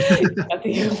got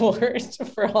the award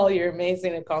for all your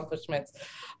amazing accomplishments.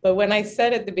 But when I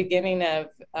said at the beginning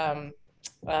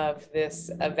of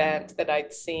this event that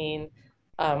I'd seen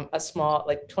a small,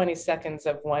 like 20 seconds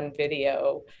of one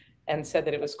video and said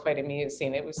that it was quite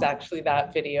amusing, it was actually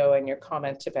that video and your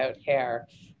comment about hair.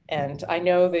 And I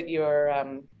know that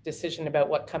your decision about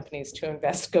what companies to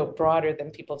invest go broader than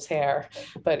people's hair,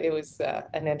 but it was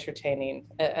an entertaining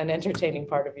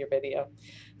part of your video.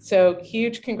 So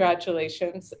huge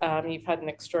congratulations. You've had an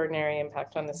extraordinary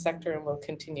impact on the sector and will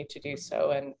continue to do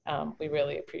so. And we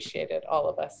really appreciate it, all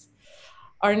of us.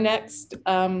 Our next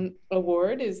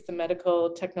award is the Medical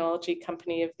Technology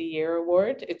Company of the Year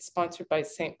Award. It's sponsored by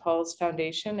St. Paul's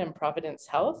Foundation and Providence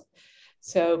Health.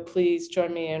 So please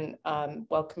join me in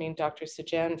welcoming Dr.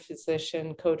 Sajan,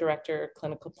 physician, co-director,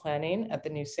 clinical planning at the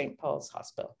new St. Paul's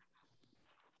Hospital.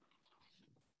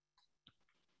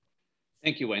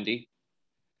 Thank you, Wendy.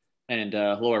 And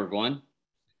hello, everyone.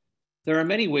 There are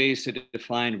many ways to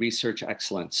define research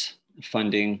excellence: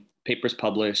 funding, papers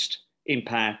published,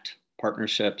 impact,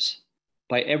 partnerships.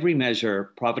 By every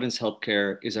measure, Providence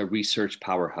Healthcare is a research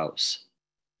powerhouse.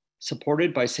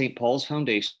 Supported by St. Paul's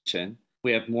Foundation,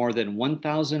 we have more than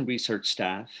 1,000 research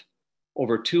staff,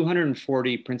 over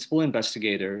 240 principal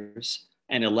investigators,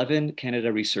 and 11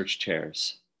 Canada Research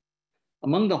Chairs.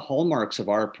 Among the hallmarks of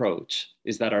our approach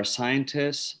is that our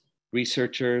scientists,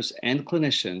 researchers, and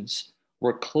clinicians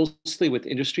work closely with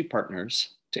industry partners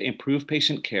to improve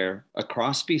patient care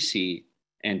across BC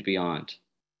and beyond.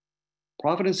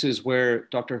 Providence is where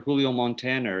Dr. Julio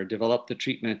Montaner developed the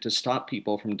treatment to stop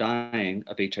people from dying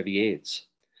of HIV/AIDS.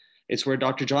 It's where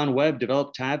Dr. John Webb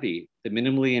developed TAVI, the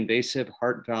minimally invasive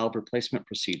heart valve replacement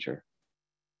procedure.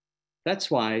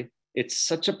 That's why it's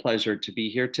such a pleasure to be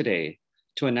here today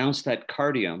to announce that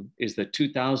Cardium is the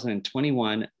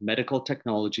 2021 Medical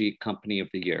Technology Company of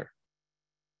the Year.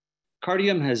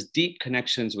 Cardium has deep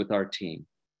connections with our team.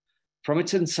 From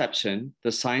its inception,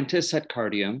 the scientists at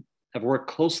Cardium have worked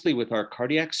closely with our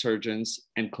cardiac surgeons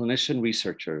and clinician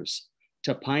researchers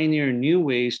to pioneer new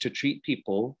ways to treat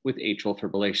people with atrial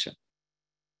fibrillation.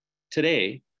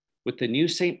 Today, with the new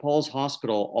St. Paul's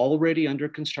Hospital already under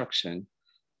construction,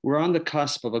 we're on the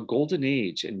cusp of a golden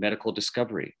age in medical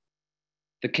discovery.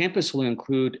 The campus will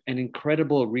include an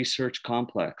incredible research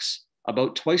complex,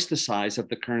 about twice the size of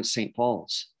the current St.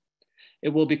 Paul's. It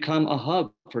will become a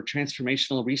hub for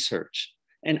transformational research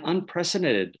and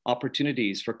unprecedented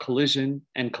opportunities for collision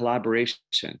and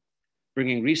collaboration,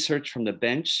 bringing research from the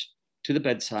bench to the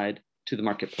bedside to the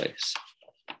marketplace.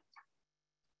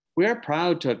 We are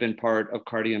proud to have been part of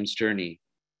Cardium's journey,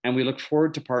 and we look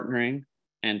forward to partnering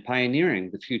and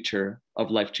pioneering the future of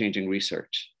life-changing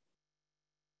research.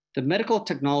 The Medical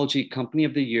Technology Company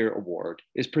of the Year Award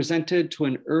is presented to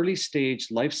an early-stage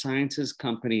life sciences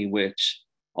company which,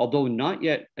 although not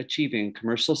yet achieving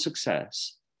commercial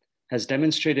success, has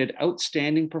demonstrated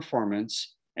outstanding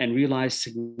performance and realized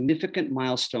significant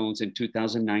milestones in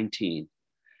 2019,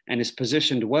 and is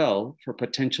positioned well for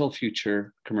potential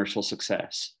future commercial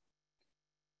success.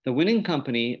 The winning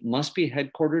company must be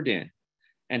headquartered in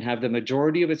and have the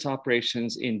majority of its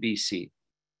operations in BC.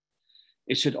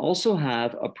 It should also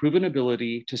have a proven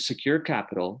ability to secure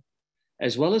capital,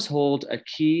 as well as hold a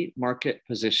key market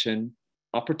position,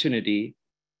 opportunity,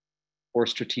 or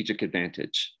strategic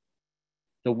advantage.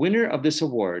 The winner of this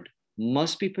award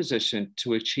must be positioned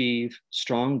to achieve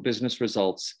strong business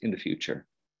results in the future.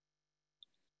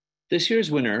 This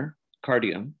year's winner,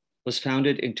 Cardium, was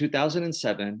founded in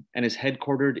 2007 and is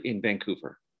headquartered in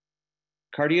Vancouver.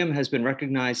 Cardium has been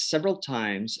recognized several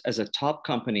times as a top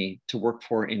company to work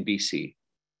for in BC.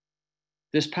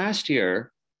 This past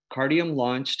year, Cardium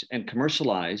launched and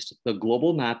commercialized the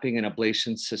Global Mapping and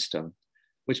Ablation System,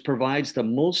 which provides the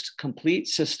most complete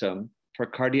system for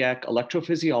cardiac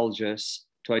electrophysiologists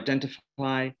to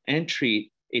identify and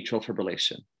treat atrial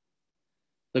fibrillation.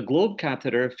 The Globe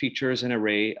catheter features an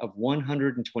array of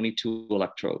 122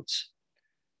 electrodes.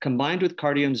 Combined with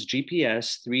Cardium's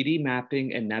GPS 3D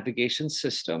mapping and navigation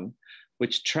system,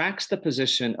 which tracks the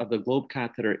position of the Globe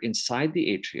catheter inside the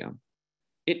atrium,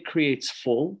 it creates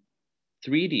full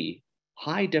 3D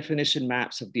high-definition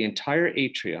maps of the entire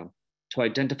atrium to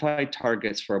identify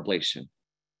targets for ablation.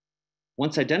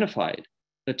 Once identified,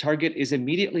 the target is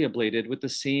immediately ablated with the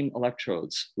same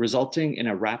electrodes, resulting in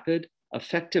a rapid,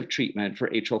 effective treatment for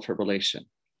atrial fibrillation.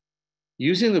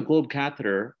 Using the Globe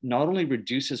catheter not only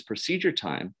reduces procedure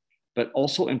time, but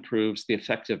also improves the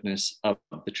effectiveness of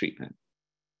the treatment.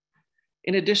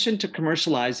 In addition to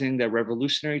commercializing their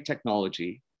revolutionary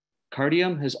technology,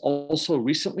 Cardium has also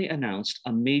recently announced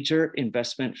a major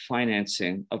investment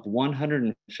financing of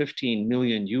 $115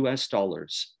 million US,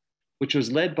 which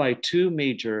was led by two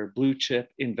major blue chip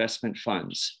investment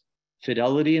funds,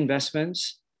 Fidelity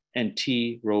Investments and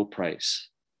T. Rowe Price.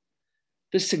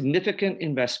 This significant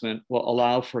investment will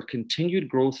allow for continued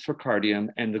growth for Cardium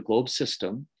and the Globe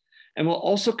system, and will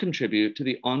also contribute to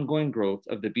the ongoing growth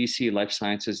of the BC life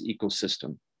sciences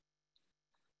ecosystem.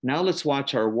 Now let's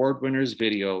watch our award winners'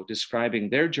 video describing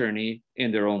their journey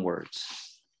in their own words.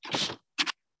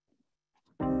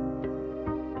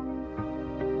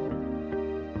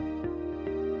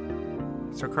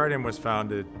 So Cardium was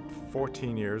founded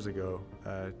 14 years ago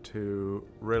to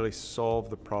really solve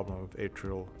the problem of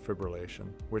atrial fibrillation,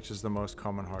 which is the most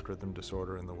common heart rhythm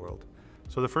disorder in the world.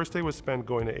 So the first day was spent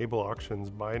going to Able Auctions,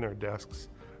 buying our desks,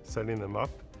 setting them up,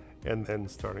 and then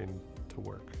starting to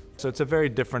work. So it's a very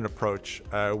different approach.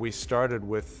 We started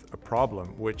with a problem,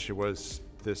 which was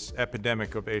this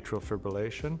epidemic of atrial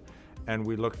fibrillation, and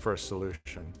we looked for a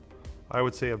solution. I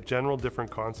would say of general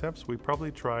different concepts, we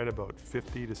probably tried about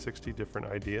 50 to 60 different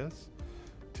ideas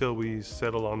till we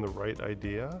settled on the right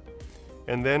idea.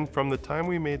 And then from the time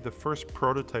we made the first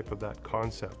prototype of that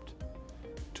concept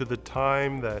to the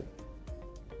time that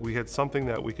we had something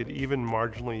that we could even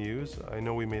marginally use, I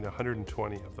know we made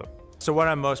 120 of them. So what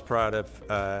I'm most proud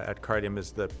of at Cardium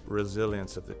is the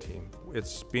resilience of the team.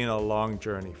 It's been a long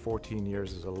journey. 14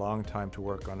 years is a long time to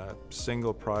work on a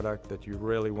single product that you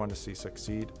really want to see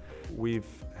succeed. We've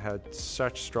had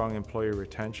such strong employee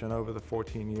retention over the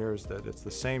 14 years that it's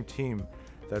the same team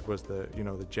that was the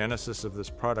genesis of this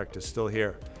product is still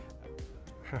here.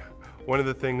 One of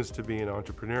the things to be an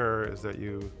entrepreneur is that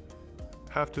you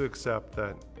have to accept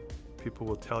that people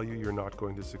will tell you you're not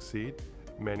going to succeed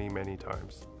many, many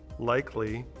times.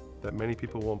 Likely that many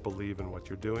people won't believe in what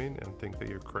you're doing and think that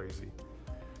you're crazy.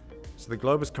 So the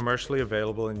globe is commercially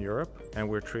available in Europe, and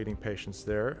we're treating patients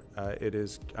there. It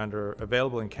is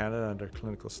available in Canada under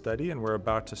clinical study, and we're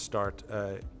about to start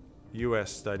a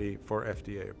US study for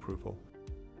FDA approval.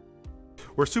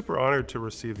 We're super honored to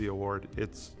receive the award.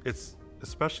 It's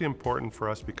especially important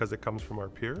for us because it comes from our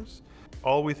peers.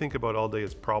 All we think about all day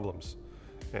is problems.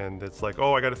 And it's like,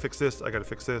 oh, I gotta fix this, I gotta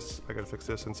fix this, I gotta fix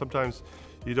this. And sometimes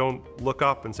you don't look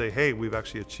up and say, hey, we've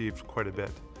actually achieved quite a bit.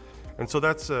 And so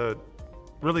that's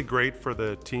really great for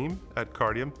the team at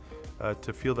Cardium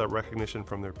to feel that recognition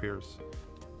from their peers.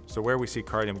 So where we see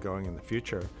Cardium going in the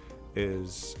future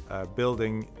is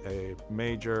building a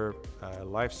major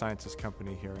life sciences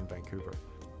company here in Vancouver.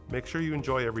 Make sure you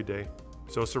enjoy every day.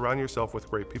 So surround yourself with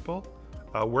great people,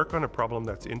 work on a problem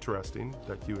that's interesting,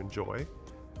 that you enjoy,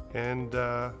 and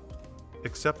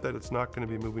accept that it's not going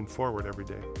to be moving forward every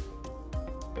day.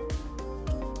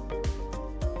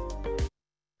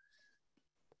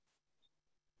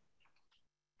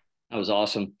 That was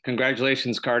awesome.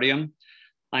 Congratulations, Cardium.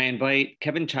 I invite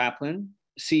Kevin Chaplin,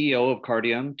 CEO of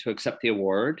Cardium, to accept the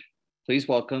award. Please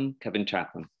welcome Kevin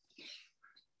Chaplin.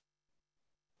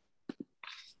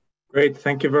 Great,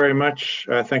 thank you very much.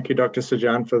 Thank you, Dr.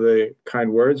 Sajan, for the kind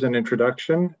words and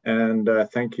introduction. And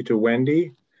thank you to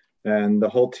Wendy and the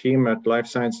whole team at Life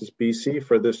Sciences BC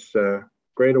for this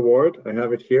great award. I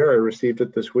have it here, I received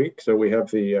it this week. So we have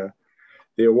the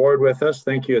award with us.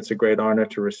 Thank you, it's a great honor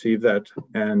to receive that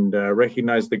and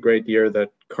recognize the great year that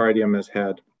Cardium has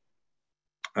had.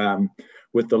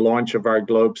 With the launch of our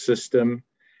Globe system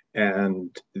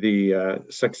and the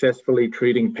successfully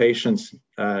treating patients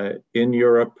in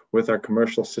Europe with our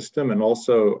commercial system and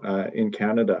also in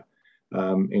Canada,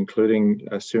 including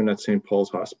soon at St. Paul's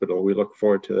Hospital. We look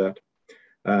forward to that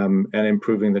and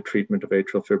improving the treatment of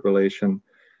atrial fibrillation.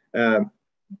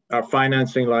 Our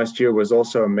financing last year was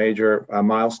also a major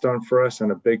milestone for us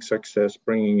and a big success,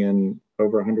 bringing in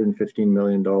over $115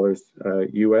 million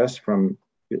US from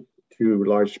two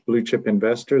large blue chip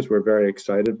investors. We're very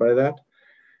excited by that.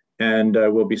 And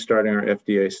we'll be starting our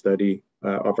FDA study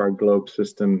of our Globe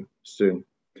system soon.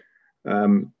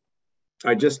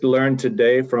 I just learned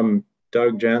today from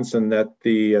Doug Jensen that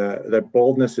that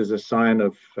boldness is a sign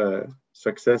of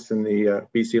success in the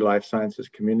BC Life Sciences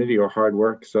community, or hard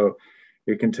work. So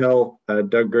you can tell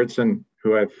Doug Gertson,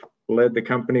 who I've led the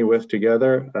company with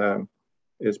together,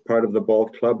 is part of the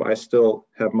Bold Club. I still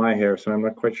have my hair, so I'm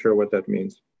not quite sure what that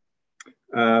means.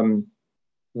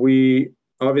 We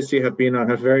obviously have been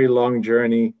on a very long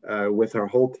journey with our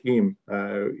whole team,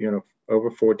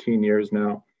 over 14 years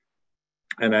now.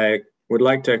 And I would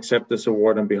like to accept this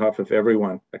award on behalf of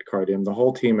everyone at Cardium, the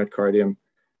whole team at Cardium.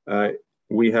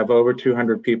 We have over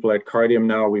 200 people at Cardium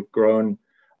now. We've grown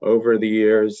over the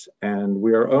years, and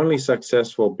we are only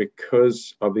successful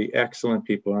because of the excellent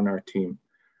people on our team.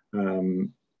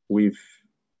 We've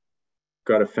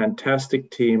got a fantastic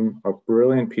team of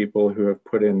brilliant people who have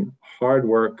put in hard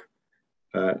work,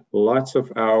 lots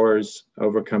of hours,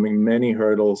 overcoming many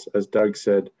hurdles, as Doug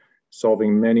said,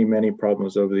 solving many, many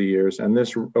problems over the years. And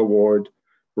this award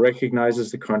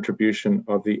recognizes the contribution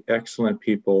of the excellent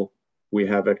people we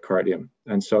have at Cardium.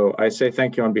 And so I say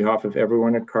thank you on behalf of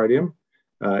everyone at Cardium.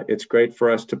 It's great for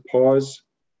us to pause,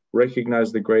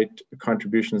 recognize the great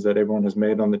contributions that everyone has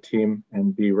made on the team,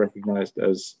 and be recognized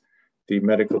as the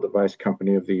Medical Device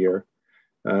Company of the Year.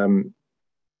 We'd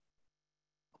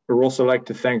also like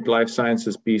to thank Life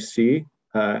Sciences BC,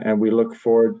 and we look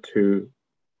forward to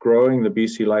growing the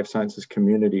BC Life Sciences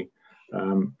community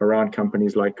around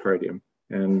companies like Cardium,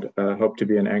 and hope to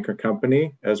be an anchor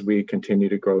company as we continue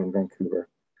to grow in Vancouver.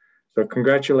 So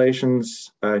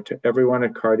congratulations to everyone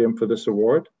at Cardium for this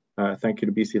award. Thank you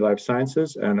to BC Life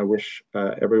Sciences, and I wish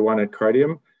everyone at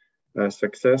Cardium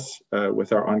success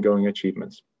with our ongoing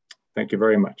achievements. Thank you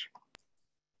very much.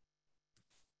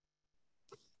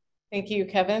 Thank you,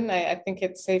 Kevin. I think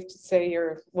it's safe to say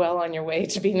you're well on your way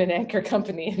to being an anchor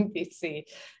company in BC,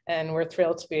 and we're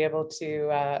thrilled to be able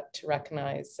to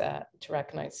recognize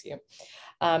you.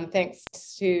 Thanks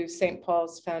to St.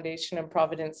 Paul's Foundation and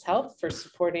Providence Health for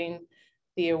supporting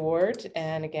the award,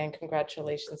 and again,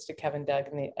 congratulations to Kevin, Doug,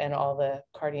 and all the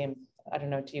Cardium. I don't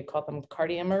know, do you call them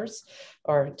Cardiumers,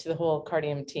 or to the whole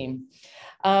Cardium team?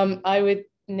 I would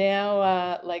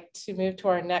now like to move to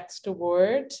our next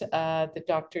award, the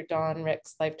Dr. Don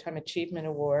Ricks Lifetime Achievement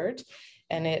Award,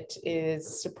 and it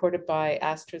is supported by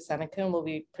AstraZeneca and will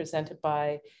be presented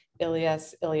by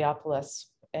Ilias Iliopoulos.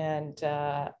 And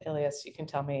Ilias, you can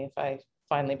tell me if I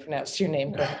finally pronounced your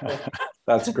name correctly.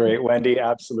 That's great, Wendy.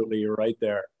 Absolutely, you're right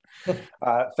there.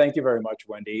 Thank you very much,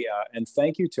 Wendy. And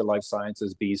thank you to Life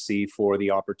Sciences BC for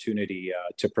the opportunity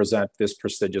to present this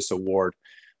prestigious award.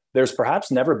 There's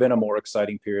perhaps never been a more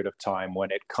exciting period of time when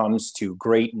it comes to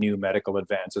great new medical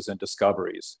advances and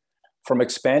discoveries, from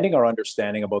expanding our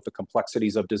understanding about the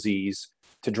complexities of disease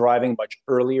to driving much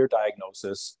earlier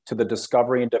diagnosis to the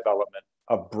discovery and development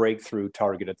of breakthrough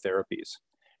targeted therapies.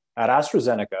 At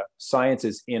AstraZeneca, science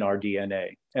is in our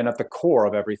DNA and at the core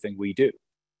of everything we do.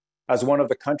 As one of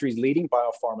the country's leading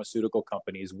biopharmaceutical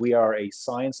companies, we are a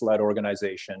science-led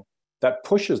organization that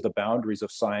pushes the boundaries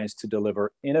of science to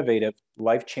deliver innovative,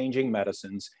 life-changing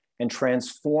medicines and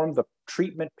transform the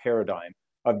treatment paradigm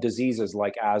of diseases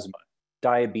like asthma,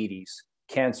 diabetes,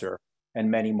 cancer, and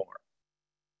many more.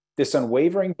 This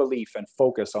unwavering belief and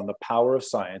focus on the power of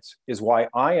science is why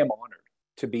I am honored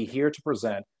to be here to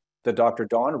present the Dr.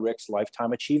 Don Ricks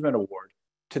Lifetime Achievement Award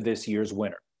to this year's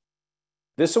winner.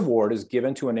 This award is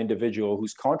given to an individual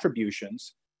whose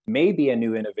contributions may be a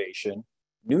new innovation,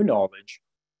 new knowledge,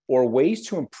 or ways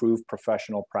to improve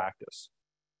professional practice.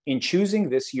 In choosing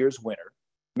this year's winner,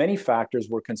 many factors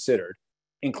were considered,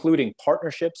 including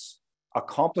partnerships,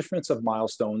 accomplishments of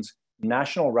milestones,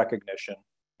 national recognition,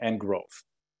 and growth.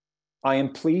 I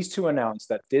am pleased to announce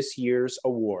that this year's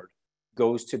award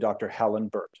goes to Dr. Helen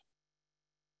Burt.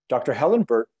 Dr. Helen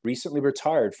Burt recently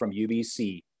retired from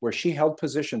UBC, where she held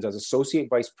positions as Associate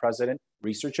Vice President,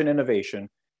 Research and Innovation,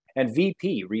 and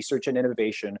VP, Research and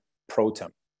Innovation, Pro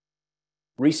Tem.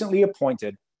 Recently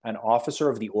appointed an Officer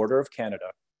of the Order of Canada,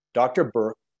 Dr.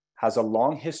 Burt has a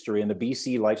long history in the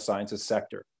BC life sciences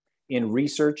sector in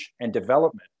research and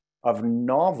development of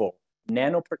novel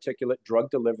nanoparticulate drug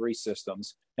delivery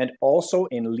systems, and also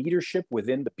in leadership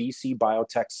within the BC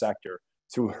biotech sector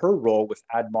through her role with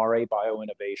Admare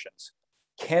Bioinnovations,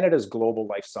 Canada's global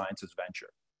life sciences venture.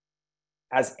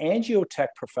 As Angiotech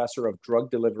Professor of Drug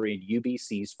Delivery in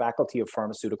UBC's Faculty of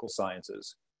Pharmaceutical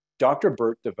Sciences, Dr.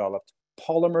 Burt developed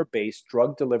polymer-based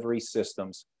drug delivery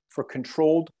systems for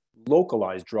controlled,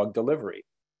 localized drug delivery.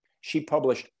 She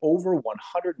published over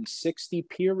 160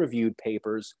 peer-reviewed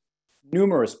papers,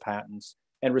 numerous patents,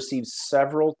 and received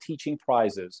several teaching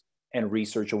prizes and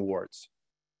research awards.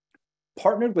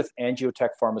 Partnered with Angiotech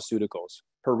Pharmaceuticals,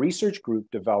 her research group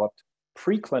developed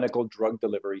preclinical drug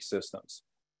delivery systems.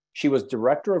 She was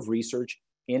Director of Research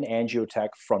in Angiotech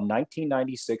from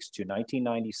 1996 to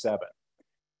 1997.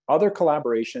 Other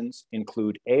collaborations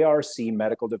include ARC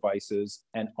Medical Devices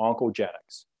and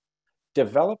Oncogenics.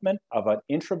 Development of an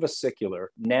intravesicular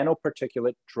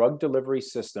nanoparticulate drug delivery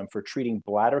system for treating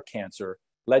bladder cancer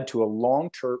led to a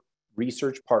long-term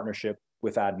research partnership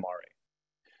with Admare.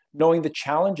 Knowing the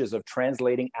challenges of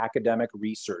translating academic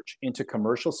research into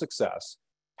commercial success,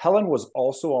 Helen was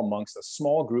also amongst a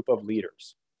small group of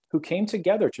leaders who came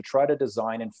together to try to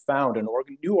design and found a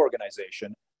new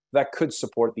organization that could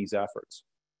support these efforts.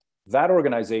 That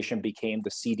organization became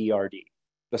the CDRD,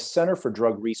 the Center for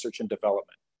Drug Research and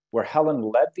Development, where Helen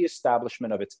led the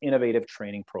establishment of its innovative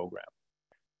training program.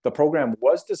 The program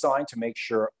was designed to make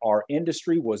sure our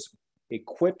industry was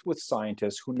equipped with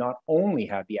scientists who not only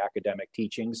had the academic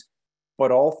teachings, but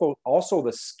also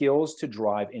the skills to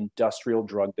drive industrial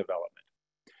drug development.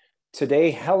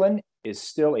 Today, Helen is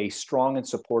still a strong and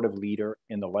supportive leader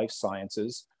in the life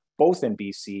sciences, both in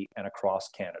BC and across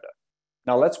Canada.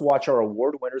 Now let's watch our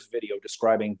award winners video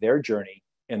describing their journey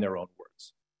in their own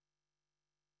words.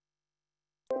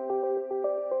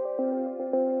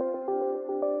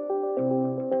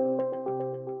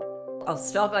 I'll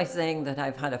start by saying that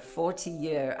I've had a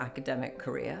 40-year academic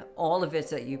career, all of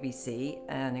it at UBC,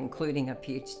 and including a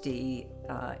PhD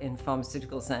in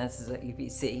pharmaceutical sciences at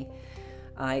UBC.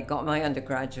 I got my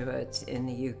undergraduate in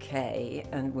the UK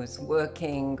and was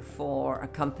working for a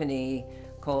company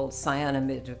called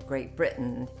Cyanamid of Great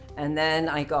Britain. And then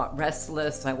I got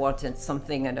restless. I wanted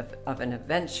something of an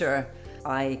adventure.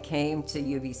 I came to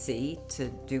UBC to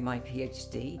do my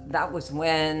PhD. That was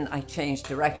when I changed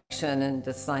direction and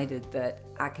decided that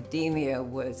academia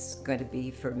was going to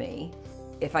be for me.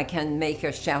 If I can make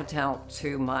a shout out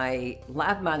to my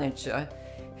lab manager,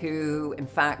 who in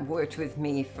fact worked with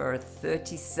me for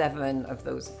 37 of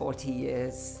those 40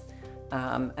 years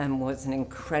and was an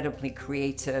incredibly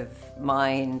creative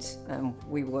mind, and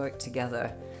we worked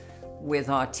together with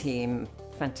our team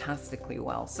fantastically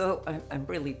well. So I'm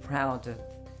really proud of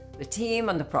the team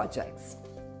and the projects.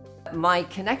 My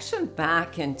connection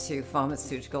back into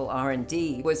pharmaceutical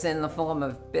R&D was in the form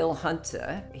of Bill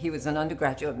Hunter. He was an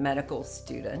undergraduate medical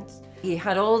student. He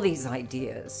had all these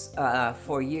ideas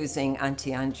for using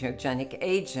anti-angiogenic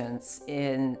agents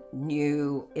in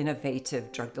new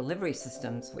innovative drug delivery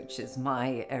systems, which is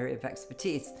my area of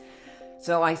expertise.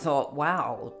 So I thought,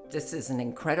 wow, this is an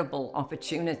incredible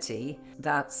opportunity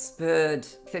that spurred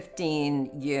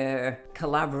 15-year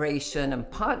collaboration and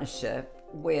partnership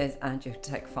with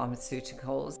Angiotech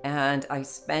Pharmaceuticals, and I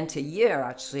spent a year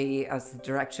actually as the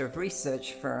director of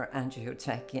research for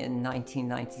Angiotech in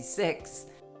 1996.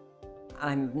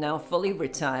 I'm now fully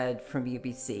retired from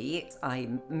UBC. I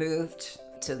moved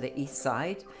to the east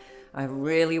side. I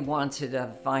really wanted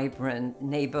a vibrant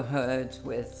neighborhood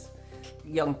with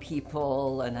young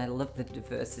people, and I love the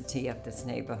diversity of this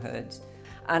neighborhood.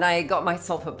 And I got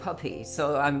myself a puppy,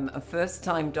 so I'm a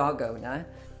first-time dog owner.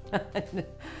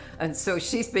 And so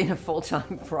she's been a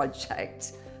full-time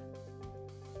project.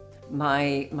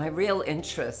 My real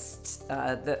interest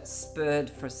that spurred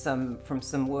from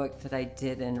some work that I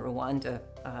did in Rwanda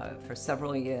for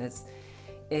several years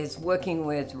is working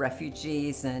with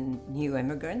refugees and new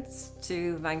immigrants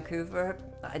to Vancouver.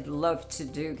 I'd love to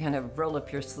do kind of roll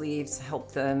up your sleeves,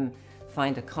 help them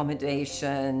find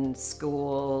accommodation,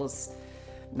 schools,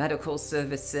 medical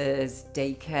services,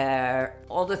 daycare,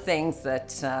 all the things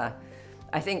that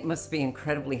I think must be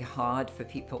incredibly hard for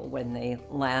people when they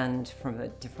land from a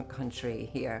different country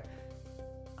here.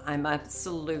 I'm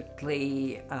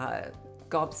absolutely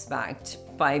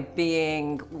gobsmacked by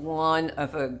being one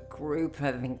of a group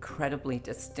of incredibly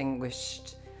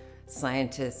distinguished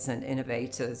scientists and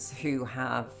innovators who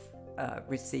have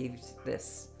received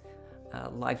this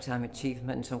Lifetime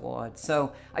Achievement Award.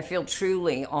 So I feel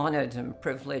truly honored and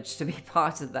privileged to be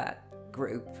part of that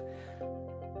group.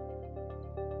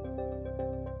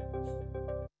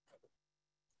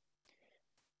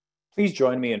 Please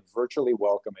join me in virtually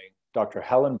welcoming Dr.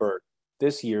 Helen Burt,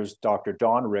 this year's Dr.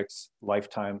 Don Ricks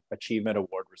Lifetime Achievement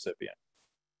Award recipient.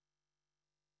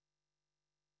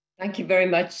 Thank you very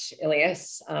much,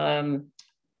 Elias.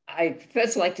 I'd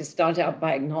first like to start out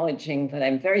by acknowledging that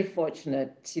I'm very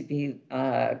fortunate to be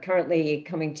currently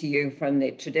coming to you from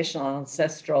the traditional,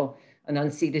 ancestral, and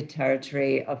unceded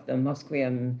territory of the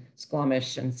Musqueam,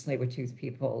 Squamish, and Tsleil-Waututh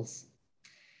peoples.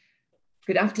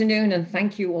 Good afternoon, and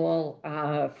thank you all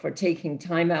for taking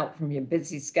time out from your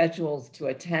busy schedules to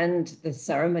attend the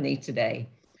ceremony today.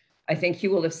 I think you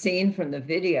will have seen from the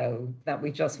video that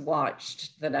we just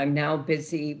watched that I'm now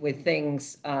busy with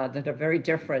things that are very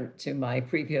different to my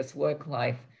previous work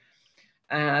life.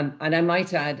 And I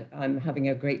might add, I'm having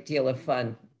a great deal of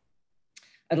fun.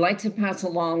 I'd like to pass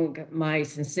along my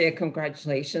sincere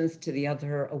congratulations to the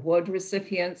other award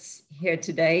recipients here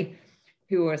today,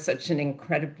 who are such an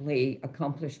incredibly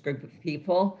accomplished group of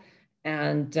people.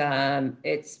 And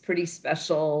it's pretty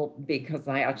special because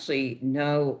I actually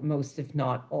know most, if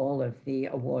not all, of the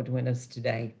award winners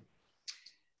today.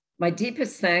 My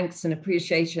deepest thanks and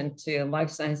appreciation to Life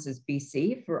Sciences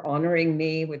BC for honoring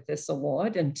me with this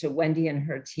award, and to Wendy and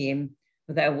her team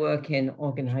for their work in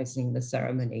organizing the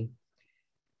ceremony.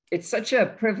 It's such a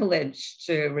privilege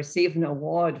to receive an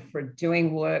award for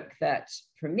doing work that,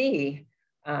 for me,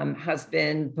 has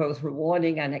been both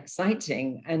rewarding and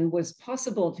exciting, and was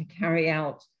possible to carry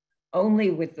out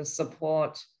only with the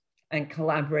support and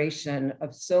collaboration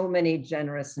of so many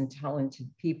generous and talented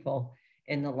people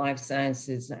in the life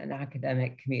sciences and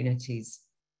academic communities.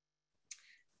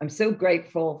 I'm so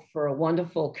grateful for a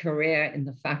wonderful career in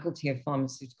the Faculty of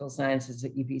Pharmaceutical Sciences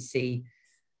at UBC,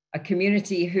 a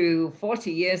community who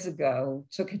 40 years ago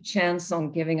took a chance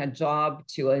on giving a job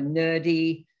to a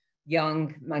nerdy,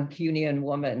 young Mancunian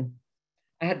woman.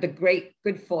 I had the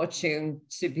good fortune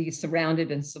to be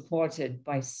surrounded and supported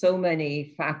by so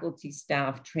many faculty,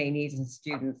 staff, trainees, and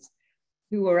students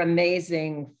who were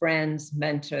amazing friends,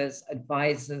 mentors,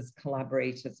 advisors,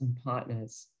 collaborators, and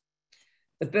partners.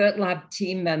 The Burt Lab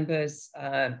team members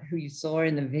who you saw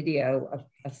in the video,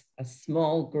 a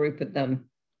small group of them,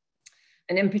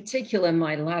 and in particular,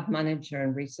 my lab manager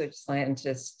and research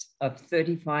scientist of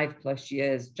 35 plus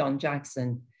years, John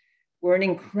Jackson, we're an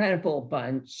incredible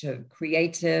bunch of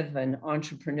creative and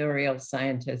entrepreneurial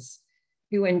scientists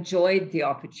who enjoyed the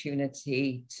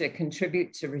opportunity to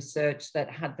contribute to research that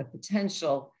had the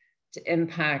potential to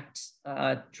impact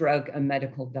drug and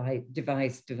medical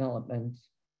device development.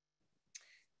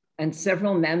 And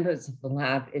several members of the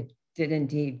lab did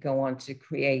indeed go on to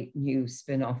create new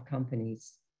spin-off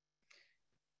companies.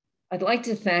 I'd like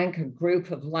to thank a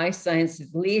group of life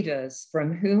sciences leaders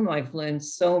from whom I've learned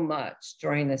so much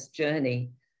during this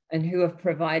journey, and who have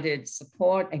provided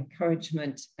support,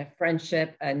 encouragement, a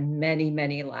friendship, and many,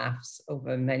 many laughs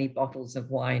over many bottles of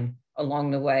wine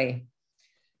along the way.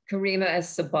 Karima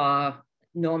Es-Sabah,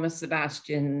 Norma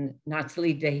Sebastian,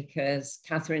 Natalie Dakers,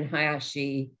 Catherine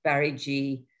Hayashi, Barry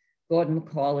G, Gordon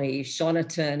McCauley, Shauna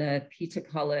Turner, Peter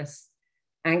Collis,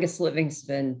 Angus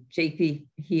Livingston, JP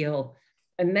Heal,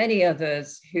 and many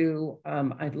others who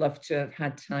I'd love to have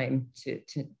had time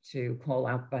to call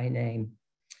out by name.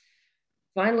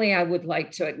 Finally, I would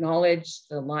like to acknowledge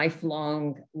the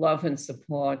lifelong love and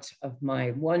support of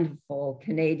my wonderful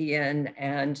Canadian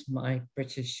and my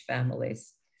British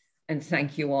families. And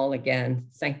thank you all again.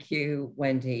 Thank you,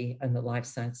 Wendy, and the Life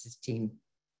Sciences team.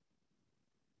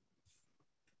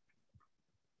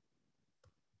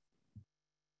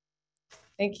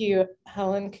 Thank you,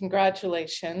 Helen.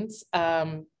 Congratulations.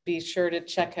 Be sure to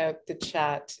check out the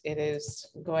chat. It is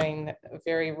going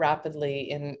very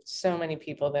rapidly in so many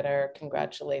people that are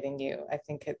congratulating you. I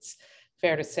think it's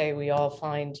fair to say we all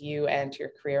find you and your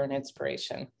career an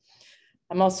inspiration.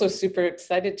 I'm also super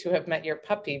excited to have met your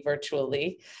puppy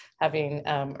virtually, having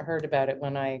heard about it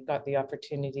when I got the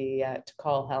opportunity to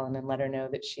call Helen and let her know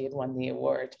that she had won the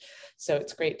award. So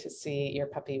it's great to see your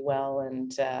puppy well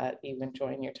and you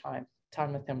enjoying your time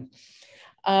with him.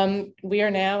 We are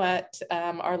now at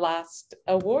our last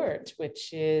award,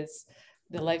 which is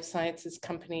the Life Sciences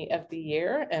Company of the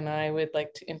Year. And I would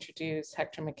like to introduce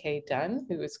Hector McKay Dunn,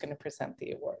 who is going to present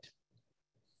the award.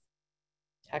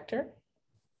 Hector?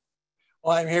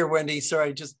 Well, I'm here, Wendy.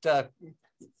 Sorry, just a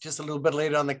little bit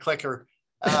late on the clicker.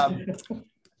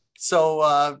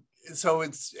 So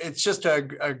it's just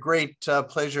a great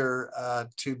pleasure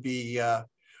to be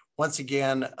once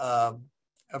again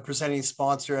a presenting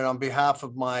sponsor, and on behalf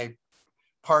of my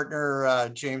partner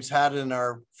James Haddon,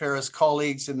 our FARRIS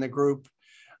colleagues in the group,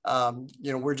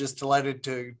 we're just delighted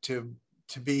to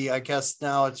be. I guess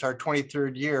now it's our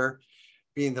 23rd year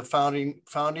being the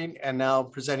founding and now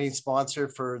presenting sponsor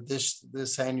for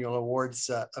this annual awards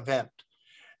event,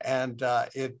 and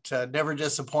it never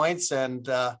disappoints. And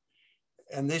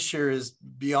this year is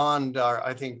beyond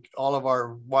I think all of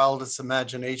our wildest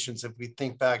imaginations if we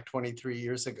think back 23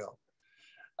 years ago.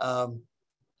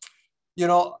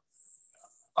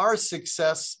 Our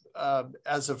success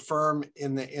as a firm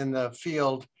in the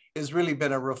field has really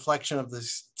been a reflection of the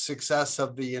success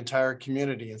of the entire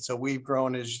community. And so we've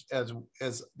grown as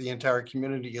the entire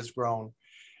community has grown.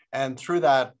 And through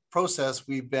that process,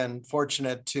 we've been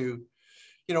fortunate to,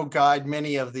 guide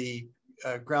many of the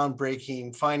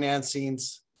groundbreaking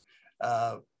financings,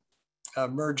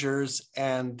 mergers,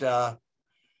 and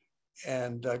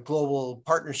global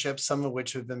partnerships, some of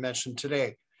which have been mentioned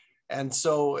today. And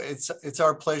so it's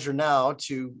our pleasure now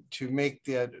to make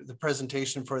the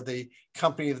presentation for the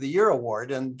Company of the Year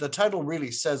Award, and the title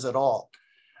really says it all.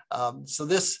 So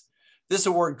this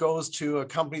award goes to a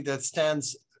company that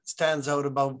stands out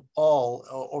above all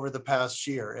over the past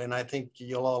year, and I think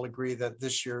you'll all agree that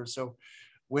this year's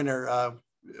winner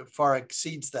far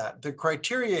exceeds that. The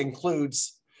criteria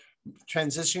includes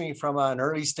transitioning from an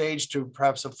early stage to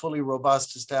perhaps a fully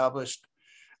robust, established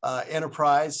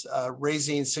enterprise,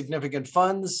 raising significant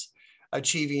funds,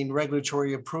 achieving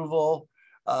regulatory approval,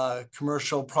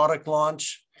 commercial product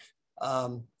launch,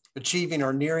 achieving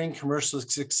or nearing commercial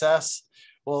success.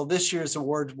 Well, this year's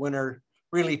award winner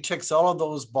really ticks all of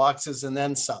those boxes and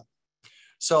then some.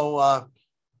 So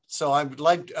I'm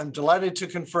delighted to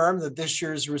confirm that this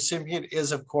year's recipient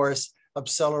is, of course,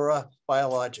 AbCellera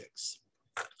Biologics.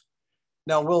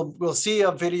 Now we'll see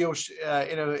a video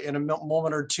in a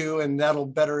moment or two, and that'll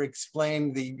better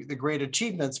explain the great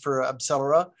achievements for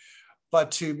AbCellera. But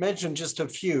to mention just a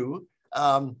few,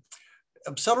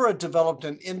 AbCellera developed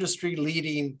an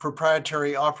industry-leading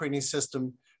proprietary operating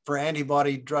system for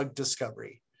antibody drug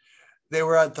discovery. They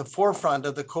were at the forefront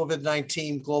of the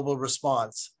COVID-19 global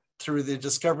response through the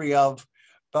discovery of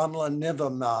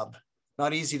bamlanivimab,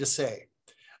 not easy to say,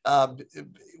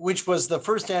 which was the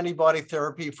first antibody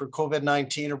therapy for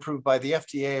COVID-19 approved by the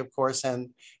FDA, of course, and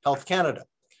Health Canada.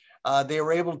 They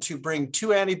were able to bring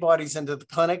 2 antibodies into the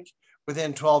clinic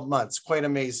within 12 months, quite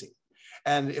amazing.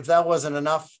 And if that wasn't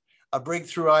enough, a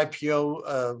breakthrough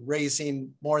IPO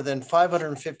raising more than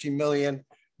 550 million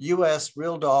US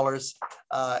real dollars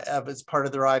as part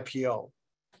of their IPO.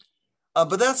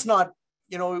 But that's not,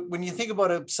 when you think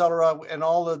about AbCellera and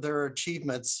all of their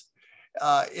achievements,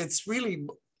 it's really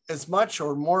as much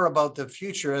or more about the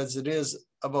future as it is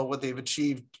about what they've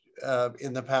achieved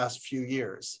in the past few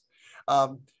years.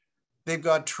 They've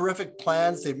got terrific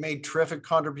plans. They've made terrific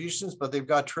contributions, but they've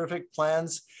got terrific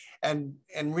plans and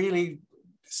really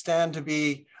stand to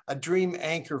be a dream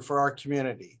anchor for our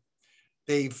community.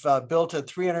 They've built a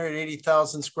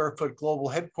 380,000 square foot global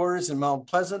headquarters in Mount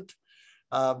Pleasant,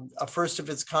 a first of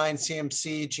its kind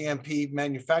CMC GMP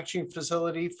manufacturing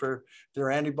facility for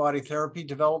their antibody therapy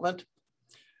development.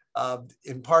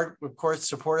 In part, of course,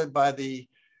 supported by the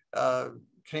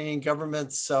Canadian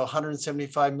government's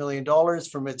 $175 million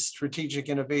from its Strategic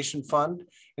Innovation Fund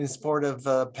in support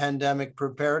of pandemic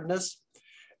preparedness.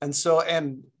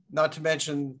 And not to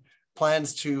mention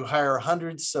plans to hire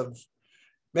hundreds of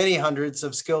many hundreds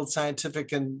of skilled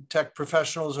scientific and tech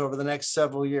professionals over the next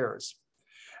several years.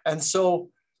 And so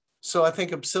I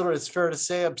think Absilera, it's fair to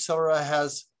say Absilera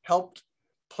has helped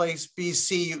place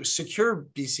BC, secure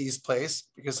BC's place,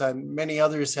 because many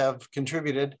others have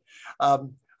contributed,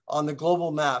 on the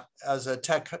global map as a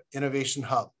tech innovation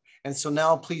hub. And so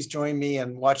now please join me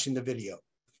in watching the video.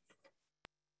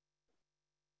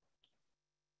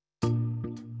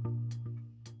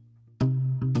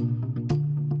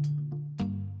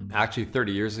 Actually,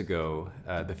 30 years ago,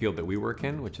 the field that we work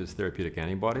in, which is therapeutic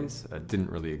antibodies, didn't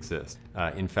really exist.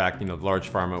 In fact, large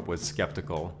pharma was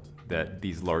skeptical that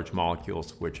these large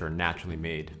molecules, which are naturally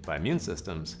made by immune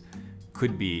systems,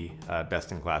 could be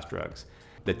best-in-class drugs.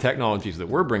 The technologies that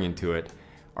we're bringing to it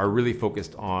are really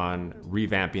focused on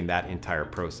revamping that entire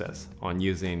process, on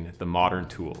using the modern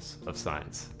tools of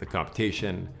science, the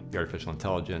computation, the artificial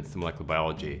intelligence, the molecular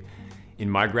biology. In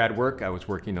my grad work, I was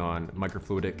working on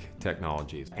microfluidic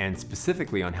technologies, and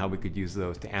specifically on how we could use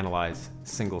those to analyze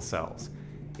single cells.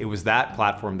 It was that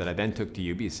platform that I then took to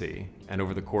UBC, and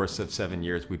over the course of 7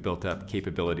 years, we built up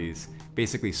capabilities,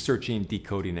 basically searching,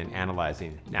 decoding, and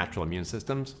analyzing natural immune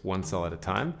systems, one cell at a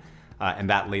time, and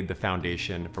that laid the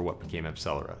foundation for what became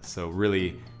Absilera. So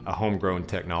really a homegrown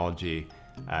technology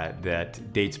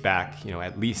that dates back,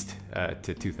 at least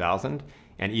to 2000,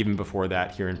 and even before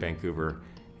that, here in Vancouver,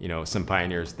 some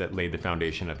pioneers that laid the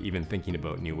foundation of even thinking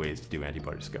about new ways to do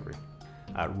antibody discovery.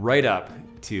 Right up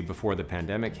to before the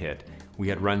pandemic hit, we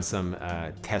had run some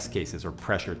test cases or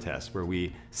pressure tests where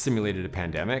we simulated a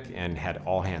pandemic and had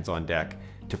all hands on deck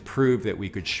to prove that we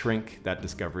could shrink that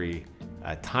discovery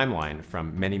timeline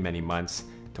from many, many months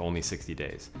to only 60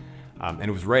 days. And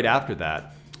it was right after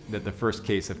that that the first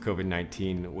case of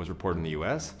COVID-19 was reported in the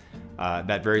US.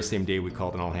 That very same day, we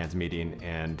called an all hands meeting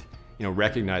and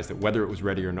recognized that whether it was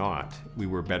ready or not, we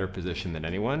were better positioned than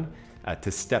anyone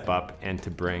to step up and to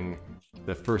bring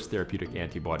the first therapeutic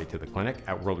antibody to the clinic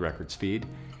at world record speed,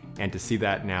 and to see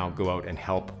that now go out and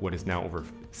help what is now over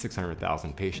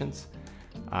 600,000 patients.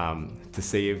 To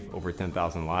save over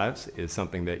 10,000 lives is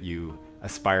something that you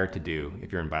aspire to do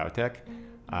if you're in biotech.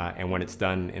 And when it's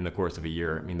done in the course of a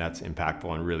year, that's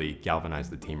impactful and really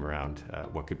galvanized the team around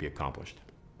what could be accomplished.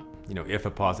 If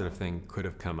a positive thing could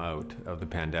have come out of the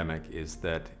pandemic is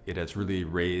that it has really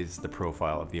raised the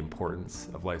profile of the importance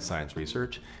of life science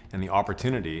research and the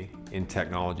opportunity in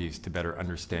technologies to better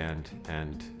understand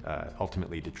and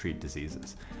ultimately to treat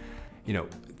diseases.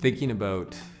 Thinking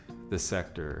about the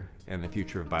sector and the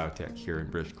future of biotech here in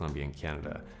British Columbia and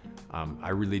Canada, I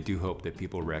really do hope that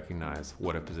people recognize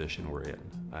what a position we're in.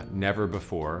 Never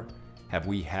before have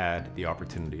we had the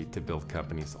opportunity to build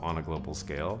companies on a global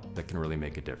scale that can really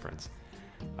make a difference.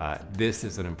 This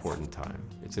is an important time.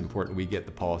 It's important we get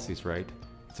the policies right.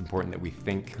 It's important that we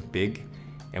think big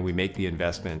and we make the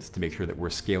investments to make sure that we're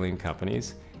scaling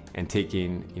companies and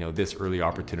taking this early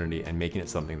opportunity and making it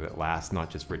something that lasts not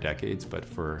just for decades, but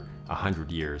for 100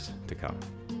 years to come.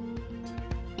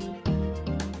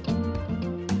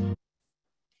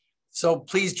 So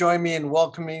please join me in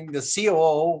welcoming the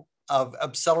COO of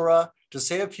Absilera to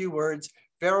say a few words,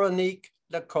 Veronique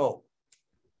Lecoq.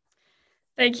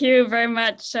 Thank you very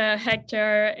much,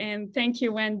 Hector, and thank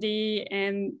you, Wendy,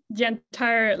 and the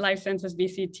entire Life Sciences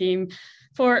BC team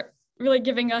for really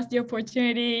giving us the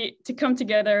opportunity to come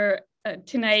together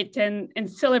tonight and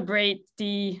celebrate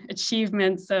the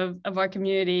achievements of our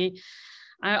community.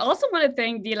 I also want to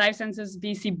thank the Life Sciences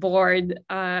BC board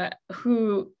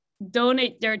who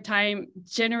donate their time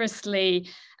generously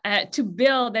to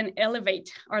build and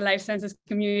elevate our life sciences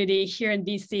community here in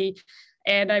BC.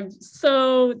 And I'm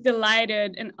so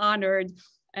delighted and honored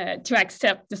to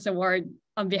accept this award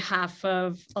on behalf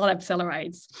of all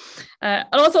Absilerites. I'd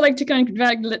also like to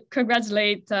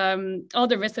congratulate all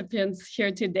the recipients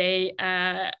here today.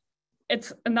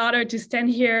 It's an honor to stand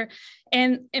here,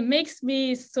 and it makes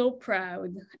me so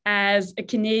proud as a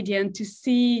Canadian to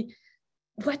see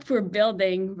what we're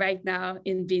building right now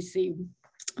in BC.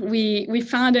 We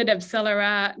founded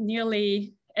Absilera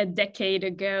nearly a decade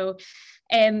ago.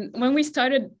 And when we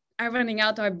started running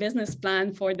out our business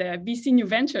plan for the BC New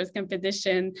Ventures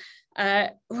competition,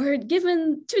 we're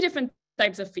given two different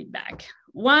types of feedback.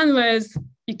 One was,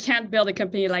 you can't build a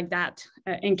company like that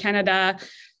in Canada.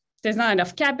 There's not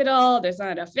enough capital, there's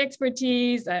not enough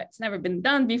expertise, it's never been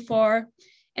done before.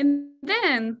 And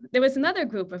then there was another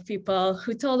group of people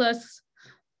who told us,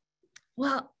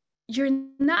 well, you're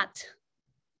not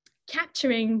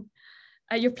capturing,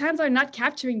 your plans are not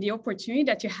capturing the opportunity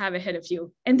that you have ahead of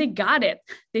you. And they got it.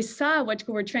 They saw what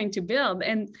we were trying to build,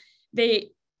 and they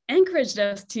encouraged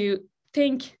us to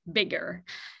think bigger.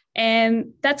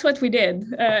 And that's what we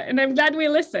did. And I'm glad we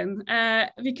listened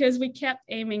because we kept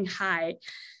aiming high.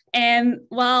 And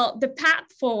while the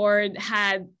path forward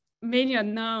had many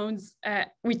unknowns,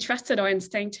 we trusted our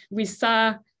instinct. We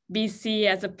saw BC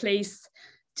as a place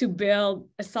to build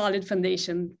a solid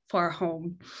foundation for our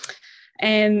home.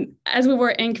 And as we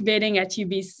were incubating at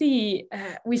UBC,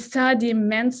 we saw the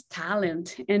immense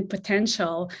talent and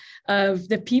potential of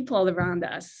the people around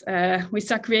us. We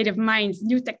saw creative minds,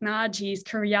 new technologies,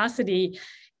 curiosity,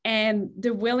 and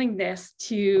the willingness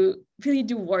to really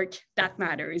do work that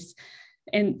matters.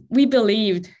 And we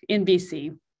believed in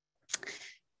BC.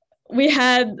 We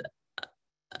had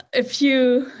a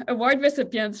few award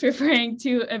recipients referring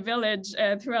to a village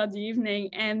throughout the evening,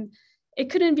 and it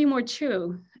couldn't be more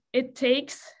true. It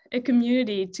takes a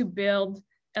community to build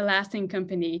a lasting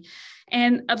company.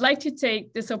 And I'd like to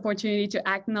take this opportunity to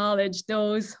acknowledge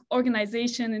those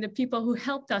organizations and the people who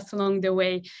helped us along the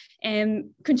way and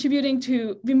contributing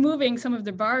to removing some of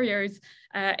the barriers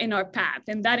in our path.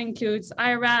 And that includes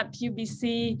IRAP,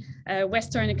 UBC,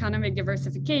 Western Economic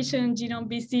Diversification, Genome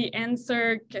BC,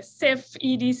 NSERC, SIF,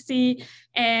 EDC,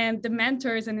 and the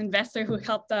mentors and investors who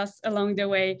helped us along the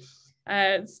way.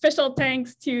 Special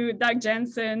thanks to Doug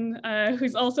Jensen,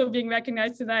 who's also being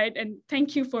recognized tonight. And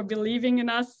thank you for believing in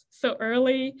us so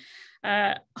early.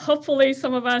 Hopefully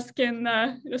some of us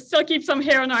can still keep some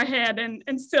hair on our head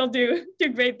and still do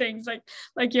great things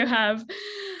like you have.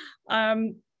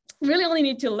 Really only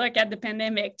need to look at the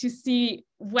pandemic to see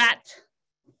what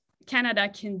Canada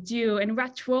can do and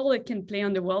what role it can play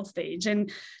on the world stage.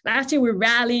 And last year we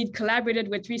rallied, collaborated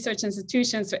with research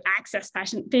institutions to access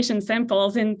patient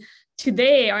samples. And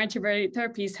today our antibiotic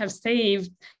therapies have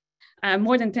saved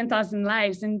more than 10,000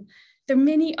 lives. And there are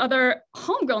many other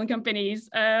homegrown companies,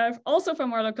 also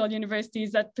from our local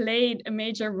universities, that played a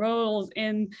major role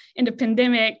in the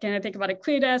pandemic. And I think about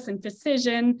Equitas and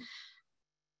Precision.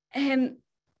 And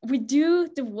we do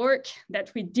the work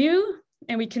that we do,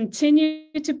 and we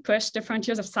continue to push the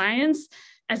frontiers of science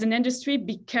as an industry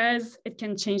because it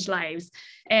can change lives.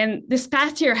 And this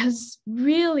past year has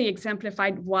really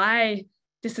exemplified why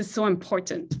this is so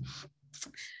important.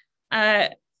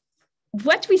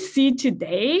 What we see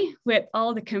today with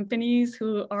all the companies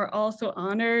who are also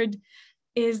honored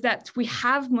is that we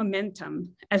have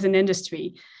momentum as an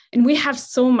industry, and we have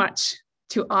so much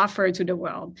to offer to the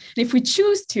world. And if we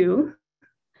choose to,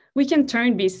 we can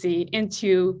turn BC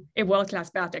into a world-class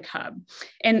biotech hub.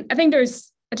 And I think there's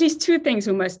at least two things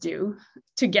we must do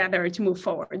together to move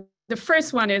forward. The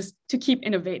first one is to keep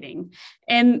innovating.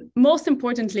 And most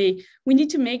importantly, we need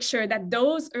to make sure that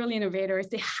those early innovators,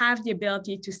 they have the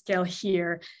ability to scale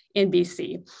here in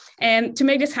BC. And to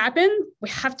make this happen, we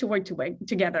have to work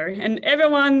together. And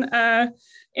everyone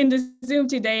in the Zoom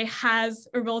today has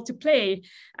a role to play.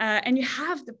 And you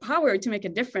have the power to make a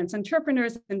difference.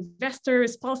 Entrepreneurs,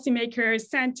 investors, policymakers,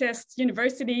 scientists,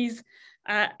 universities,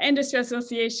 industry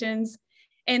associations.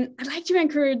 And I'd like to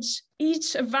encourage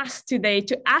each of us today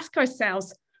to ask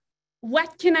ourselves,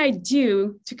 what can I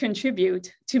do to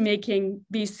contribute to making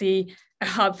BC a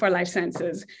hub for life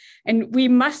sciences? And we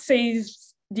must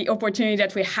seize the opportunity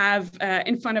that we have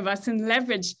in front of us and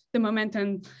leverage the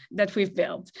momentum that we've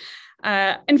built.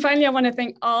 And finally, I want to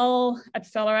thank all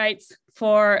Accelerites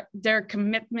for their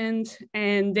commitment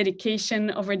and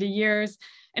dedication over the years,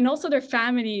 and also their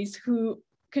families who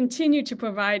continue to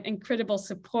provide incredible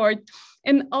support,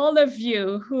 and all of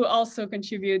you who also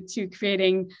contribute to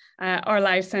creating our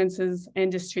life sciences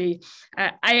industry.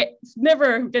 I've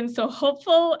never been so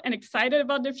hopeful and excited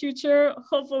about the future.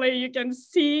 Hopefully you can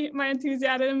see my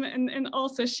enthusiasm and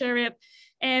also share it.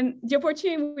 And the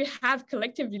opportunity we have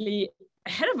collectively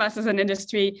ahead of us as an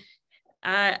industry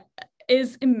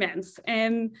is immense.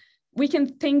 And we can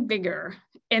think bigger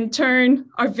and turn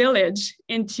our village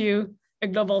into a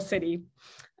global city.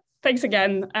 Thanks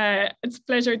again. It's a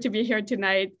pleasure to be here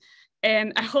tonight.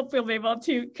 And I hope we'll be able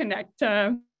to connect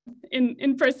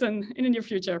in person in the near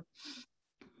future.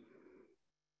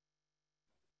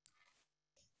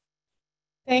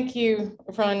 Thank you,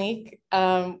 Veronique.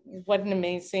 What an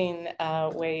amazing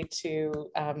way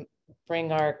to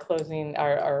bring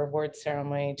our award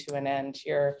ceremony to an end.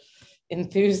 Your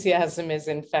enthusiasm is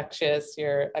infectious.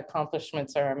 Your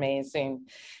accomplishments are amazing.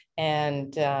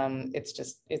 And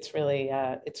it's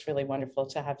really wonderful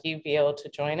to have you be able to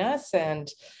join us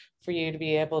and for you to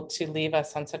be able to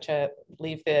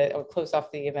close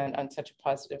off the event on such a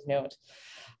positive note.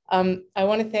 I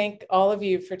want to thank all of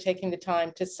you for taking the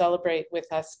time to celebrate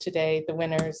with us today, the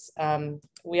winners.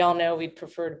 We all know we'd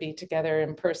prefer to be together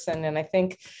in person, and I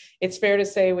think it's fair to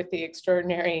say with the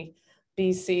extraordinary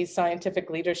BC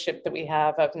scientific leadership that we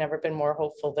have, I've never been more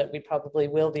hopeful that we probably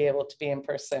will be able to be in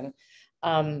person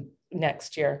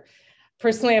next year.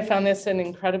 Personally, I found this an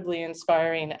incredibly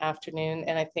inspiring afternoon,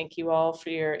 and I thank you all for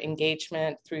your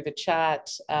engagement through the chat.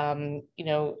 You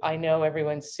know, I know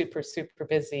everyone's super, super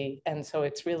busy, and so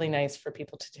it's really nice for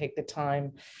people to take the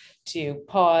time to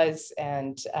pause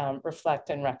and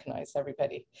reflect and recognize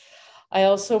everybody. I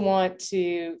also want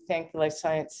to thank the Life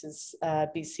Sciences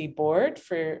BC Board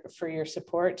for your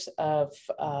support of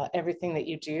everything that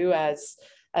you do. As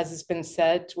has been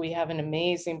said, we have an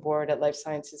amazing board at Life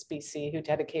Sciences BC who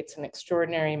dedicates an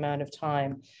extraordinary amount of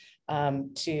time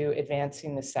to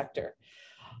advancing the sector.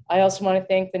 I also want to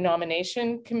thank the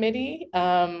nomination committee,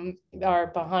 our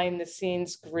behind the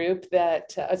scenes group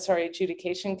that,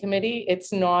 adjudication committee.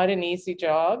 It's not an easy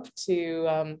job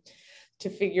to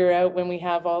figure out when we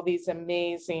have all these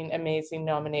amazing, amazing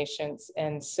nominations.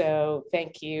 And so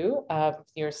thank you.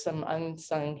 You're some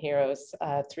unsung heroes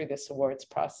through this awards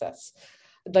process.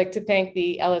 I'd like to thank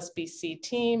the LSBC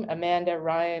team, Amanda,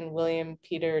 Ryan, William,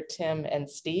 Peter, Tim, and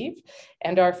Steve,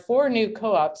 and our 4 new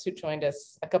co-ops who joined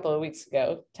us a couple of weeks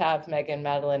ago, Tav, Megan,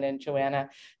 Madeline, and Joanna.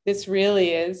 This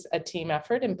really is a team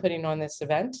effort in putting on this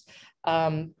event.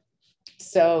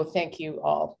 So thank you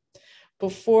all.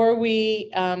 Before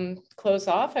we close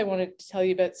off, I wanted to tell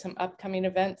you about some upcoming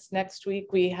events. Next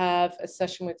week, we have a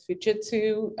session with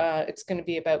Fujitsu. It's going to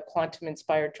be about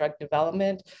quantum-inspired drug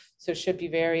development, so it should be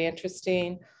very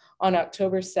interesting. On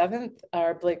October 7th,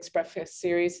 our Blake's Breakfast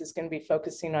series is going to be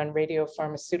focusing on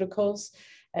radiopharmaceuticals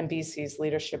and BC's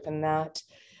leadership in that.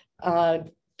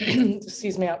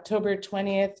 Excuse me, October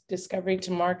 20th, Discovery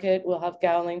to Market. We'll have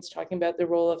Gowlings talking about the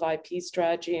role of IP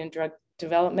strategy in drug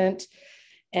development.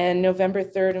 And November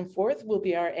 3rd and 4th will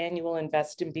be our annual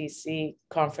Invest in BC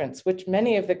conference, which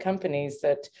many of the companies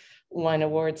that won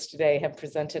awards today have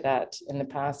presented at in the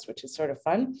past, which is sort of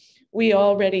fun. We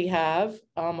already have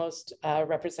almost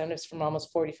representatives from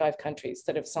almost 45 countries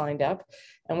that have signed up,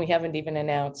 and we haven't even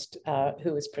announced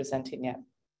who is presenting yet.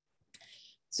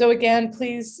 So again,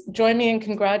 please join me in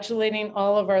congratulating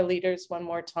all of our leaders one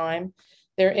more time.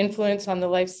 Their influence on the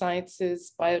life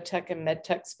sciences, biotech, and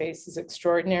medtech space is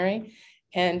extraordinary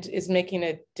and is making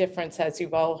a difference, as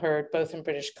you've all heard, both in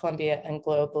British Columbia and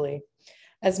globally.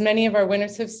 As many of our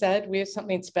winners have said, we have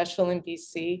something special in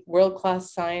BC: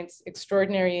 world-class science,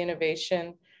 extraordinary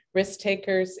innovation, risk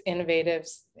takers,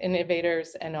 innovators,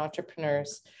 and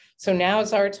entrepreneurs. So now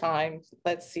is our time.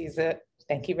 Let's seize it.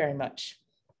 Thank you very much.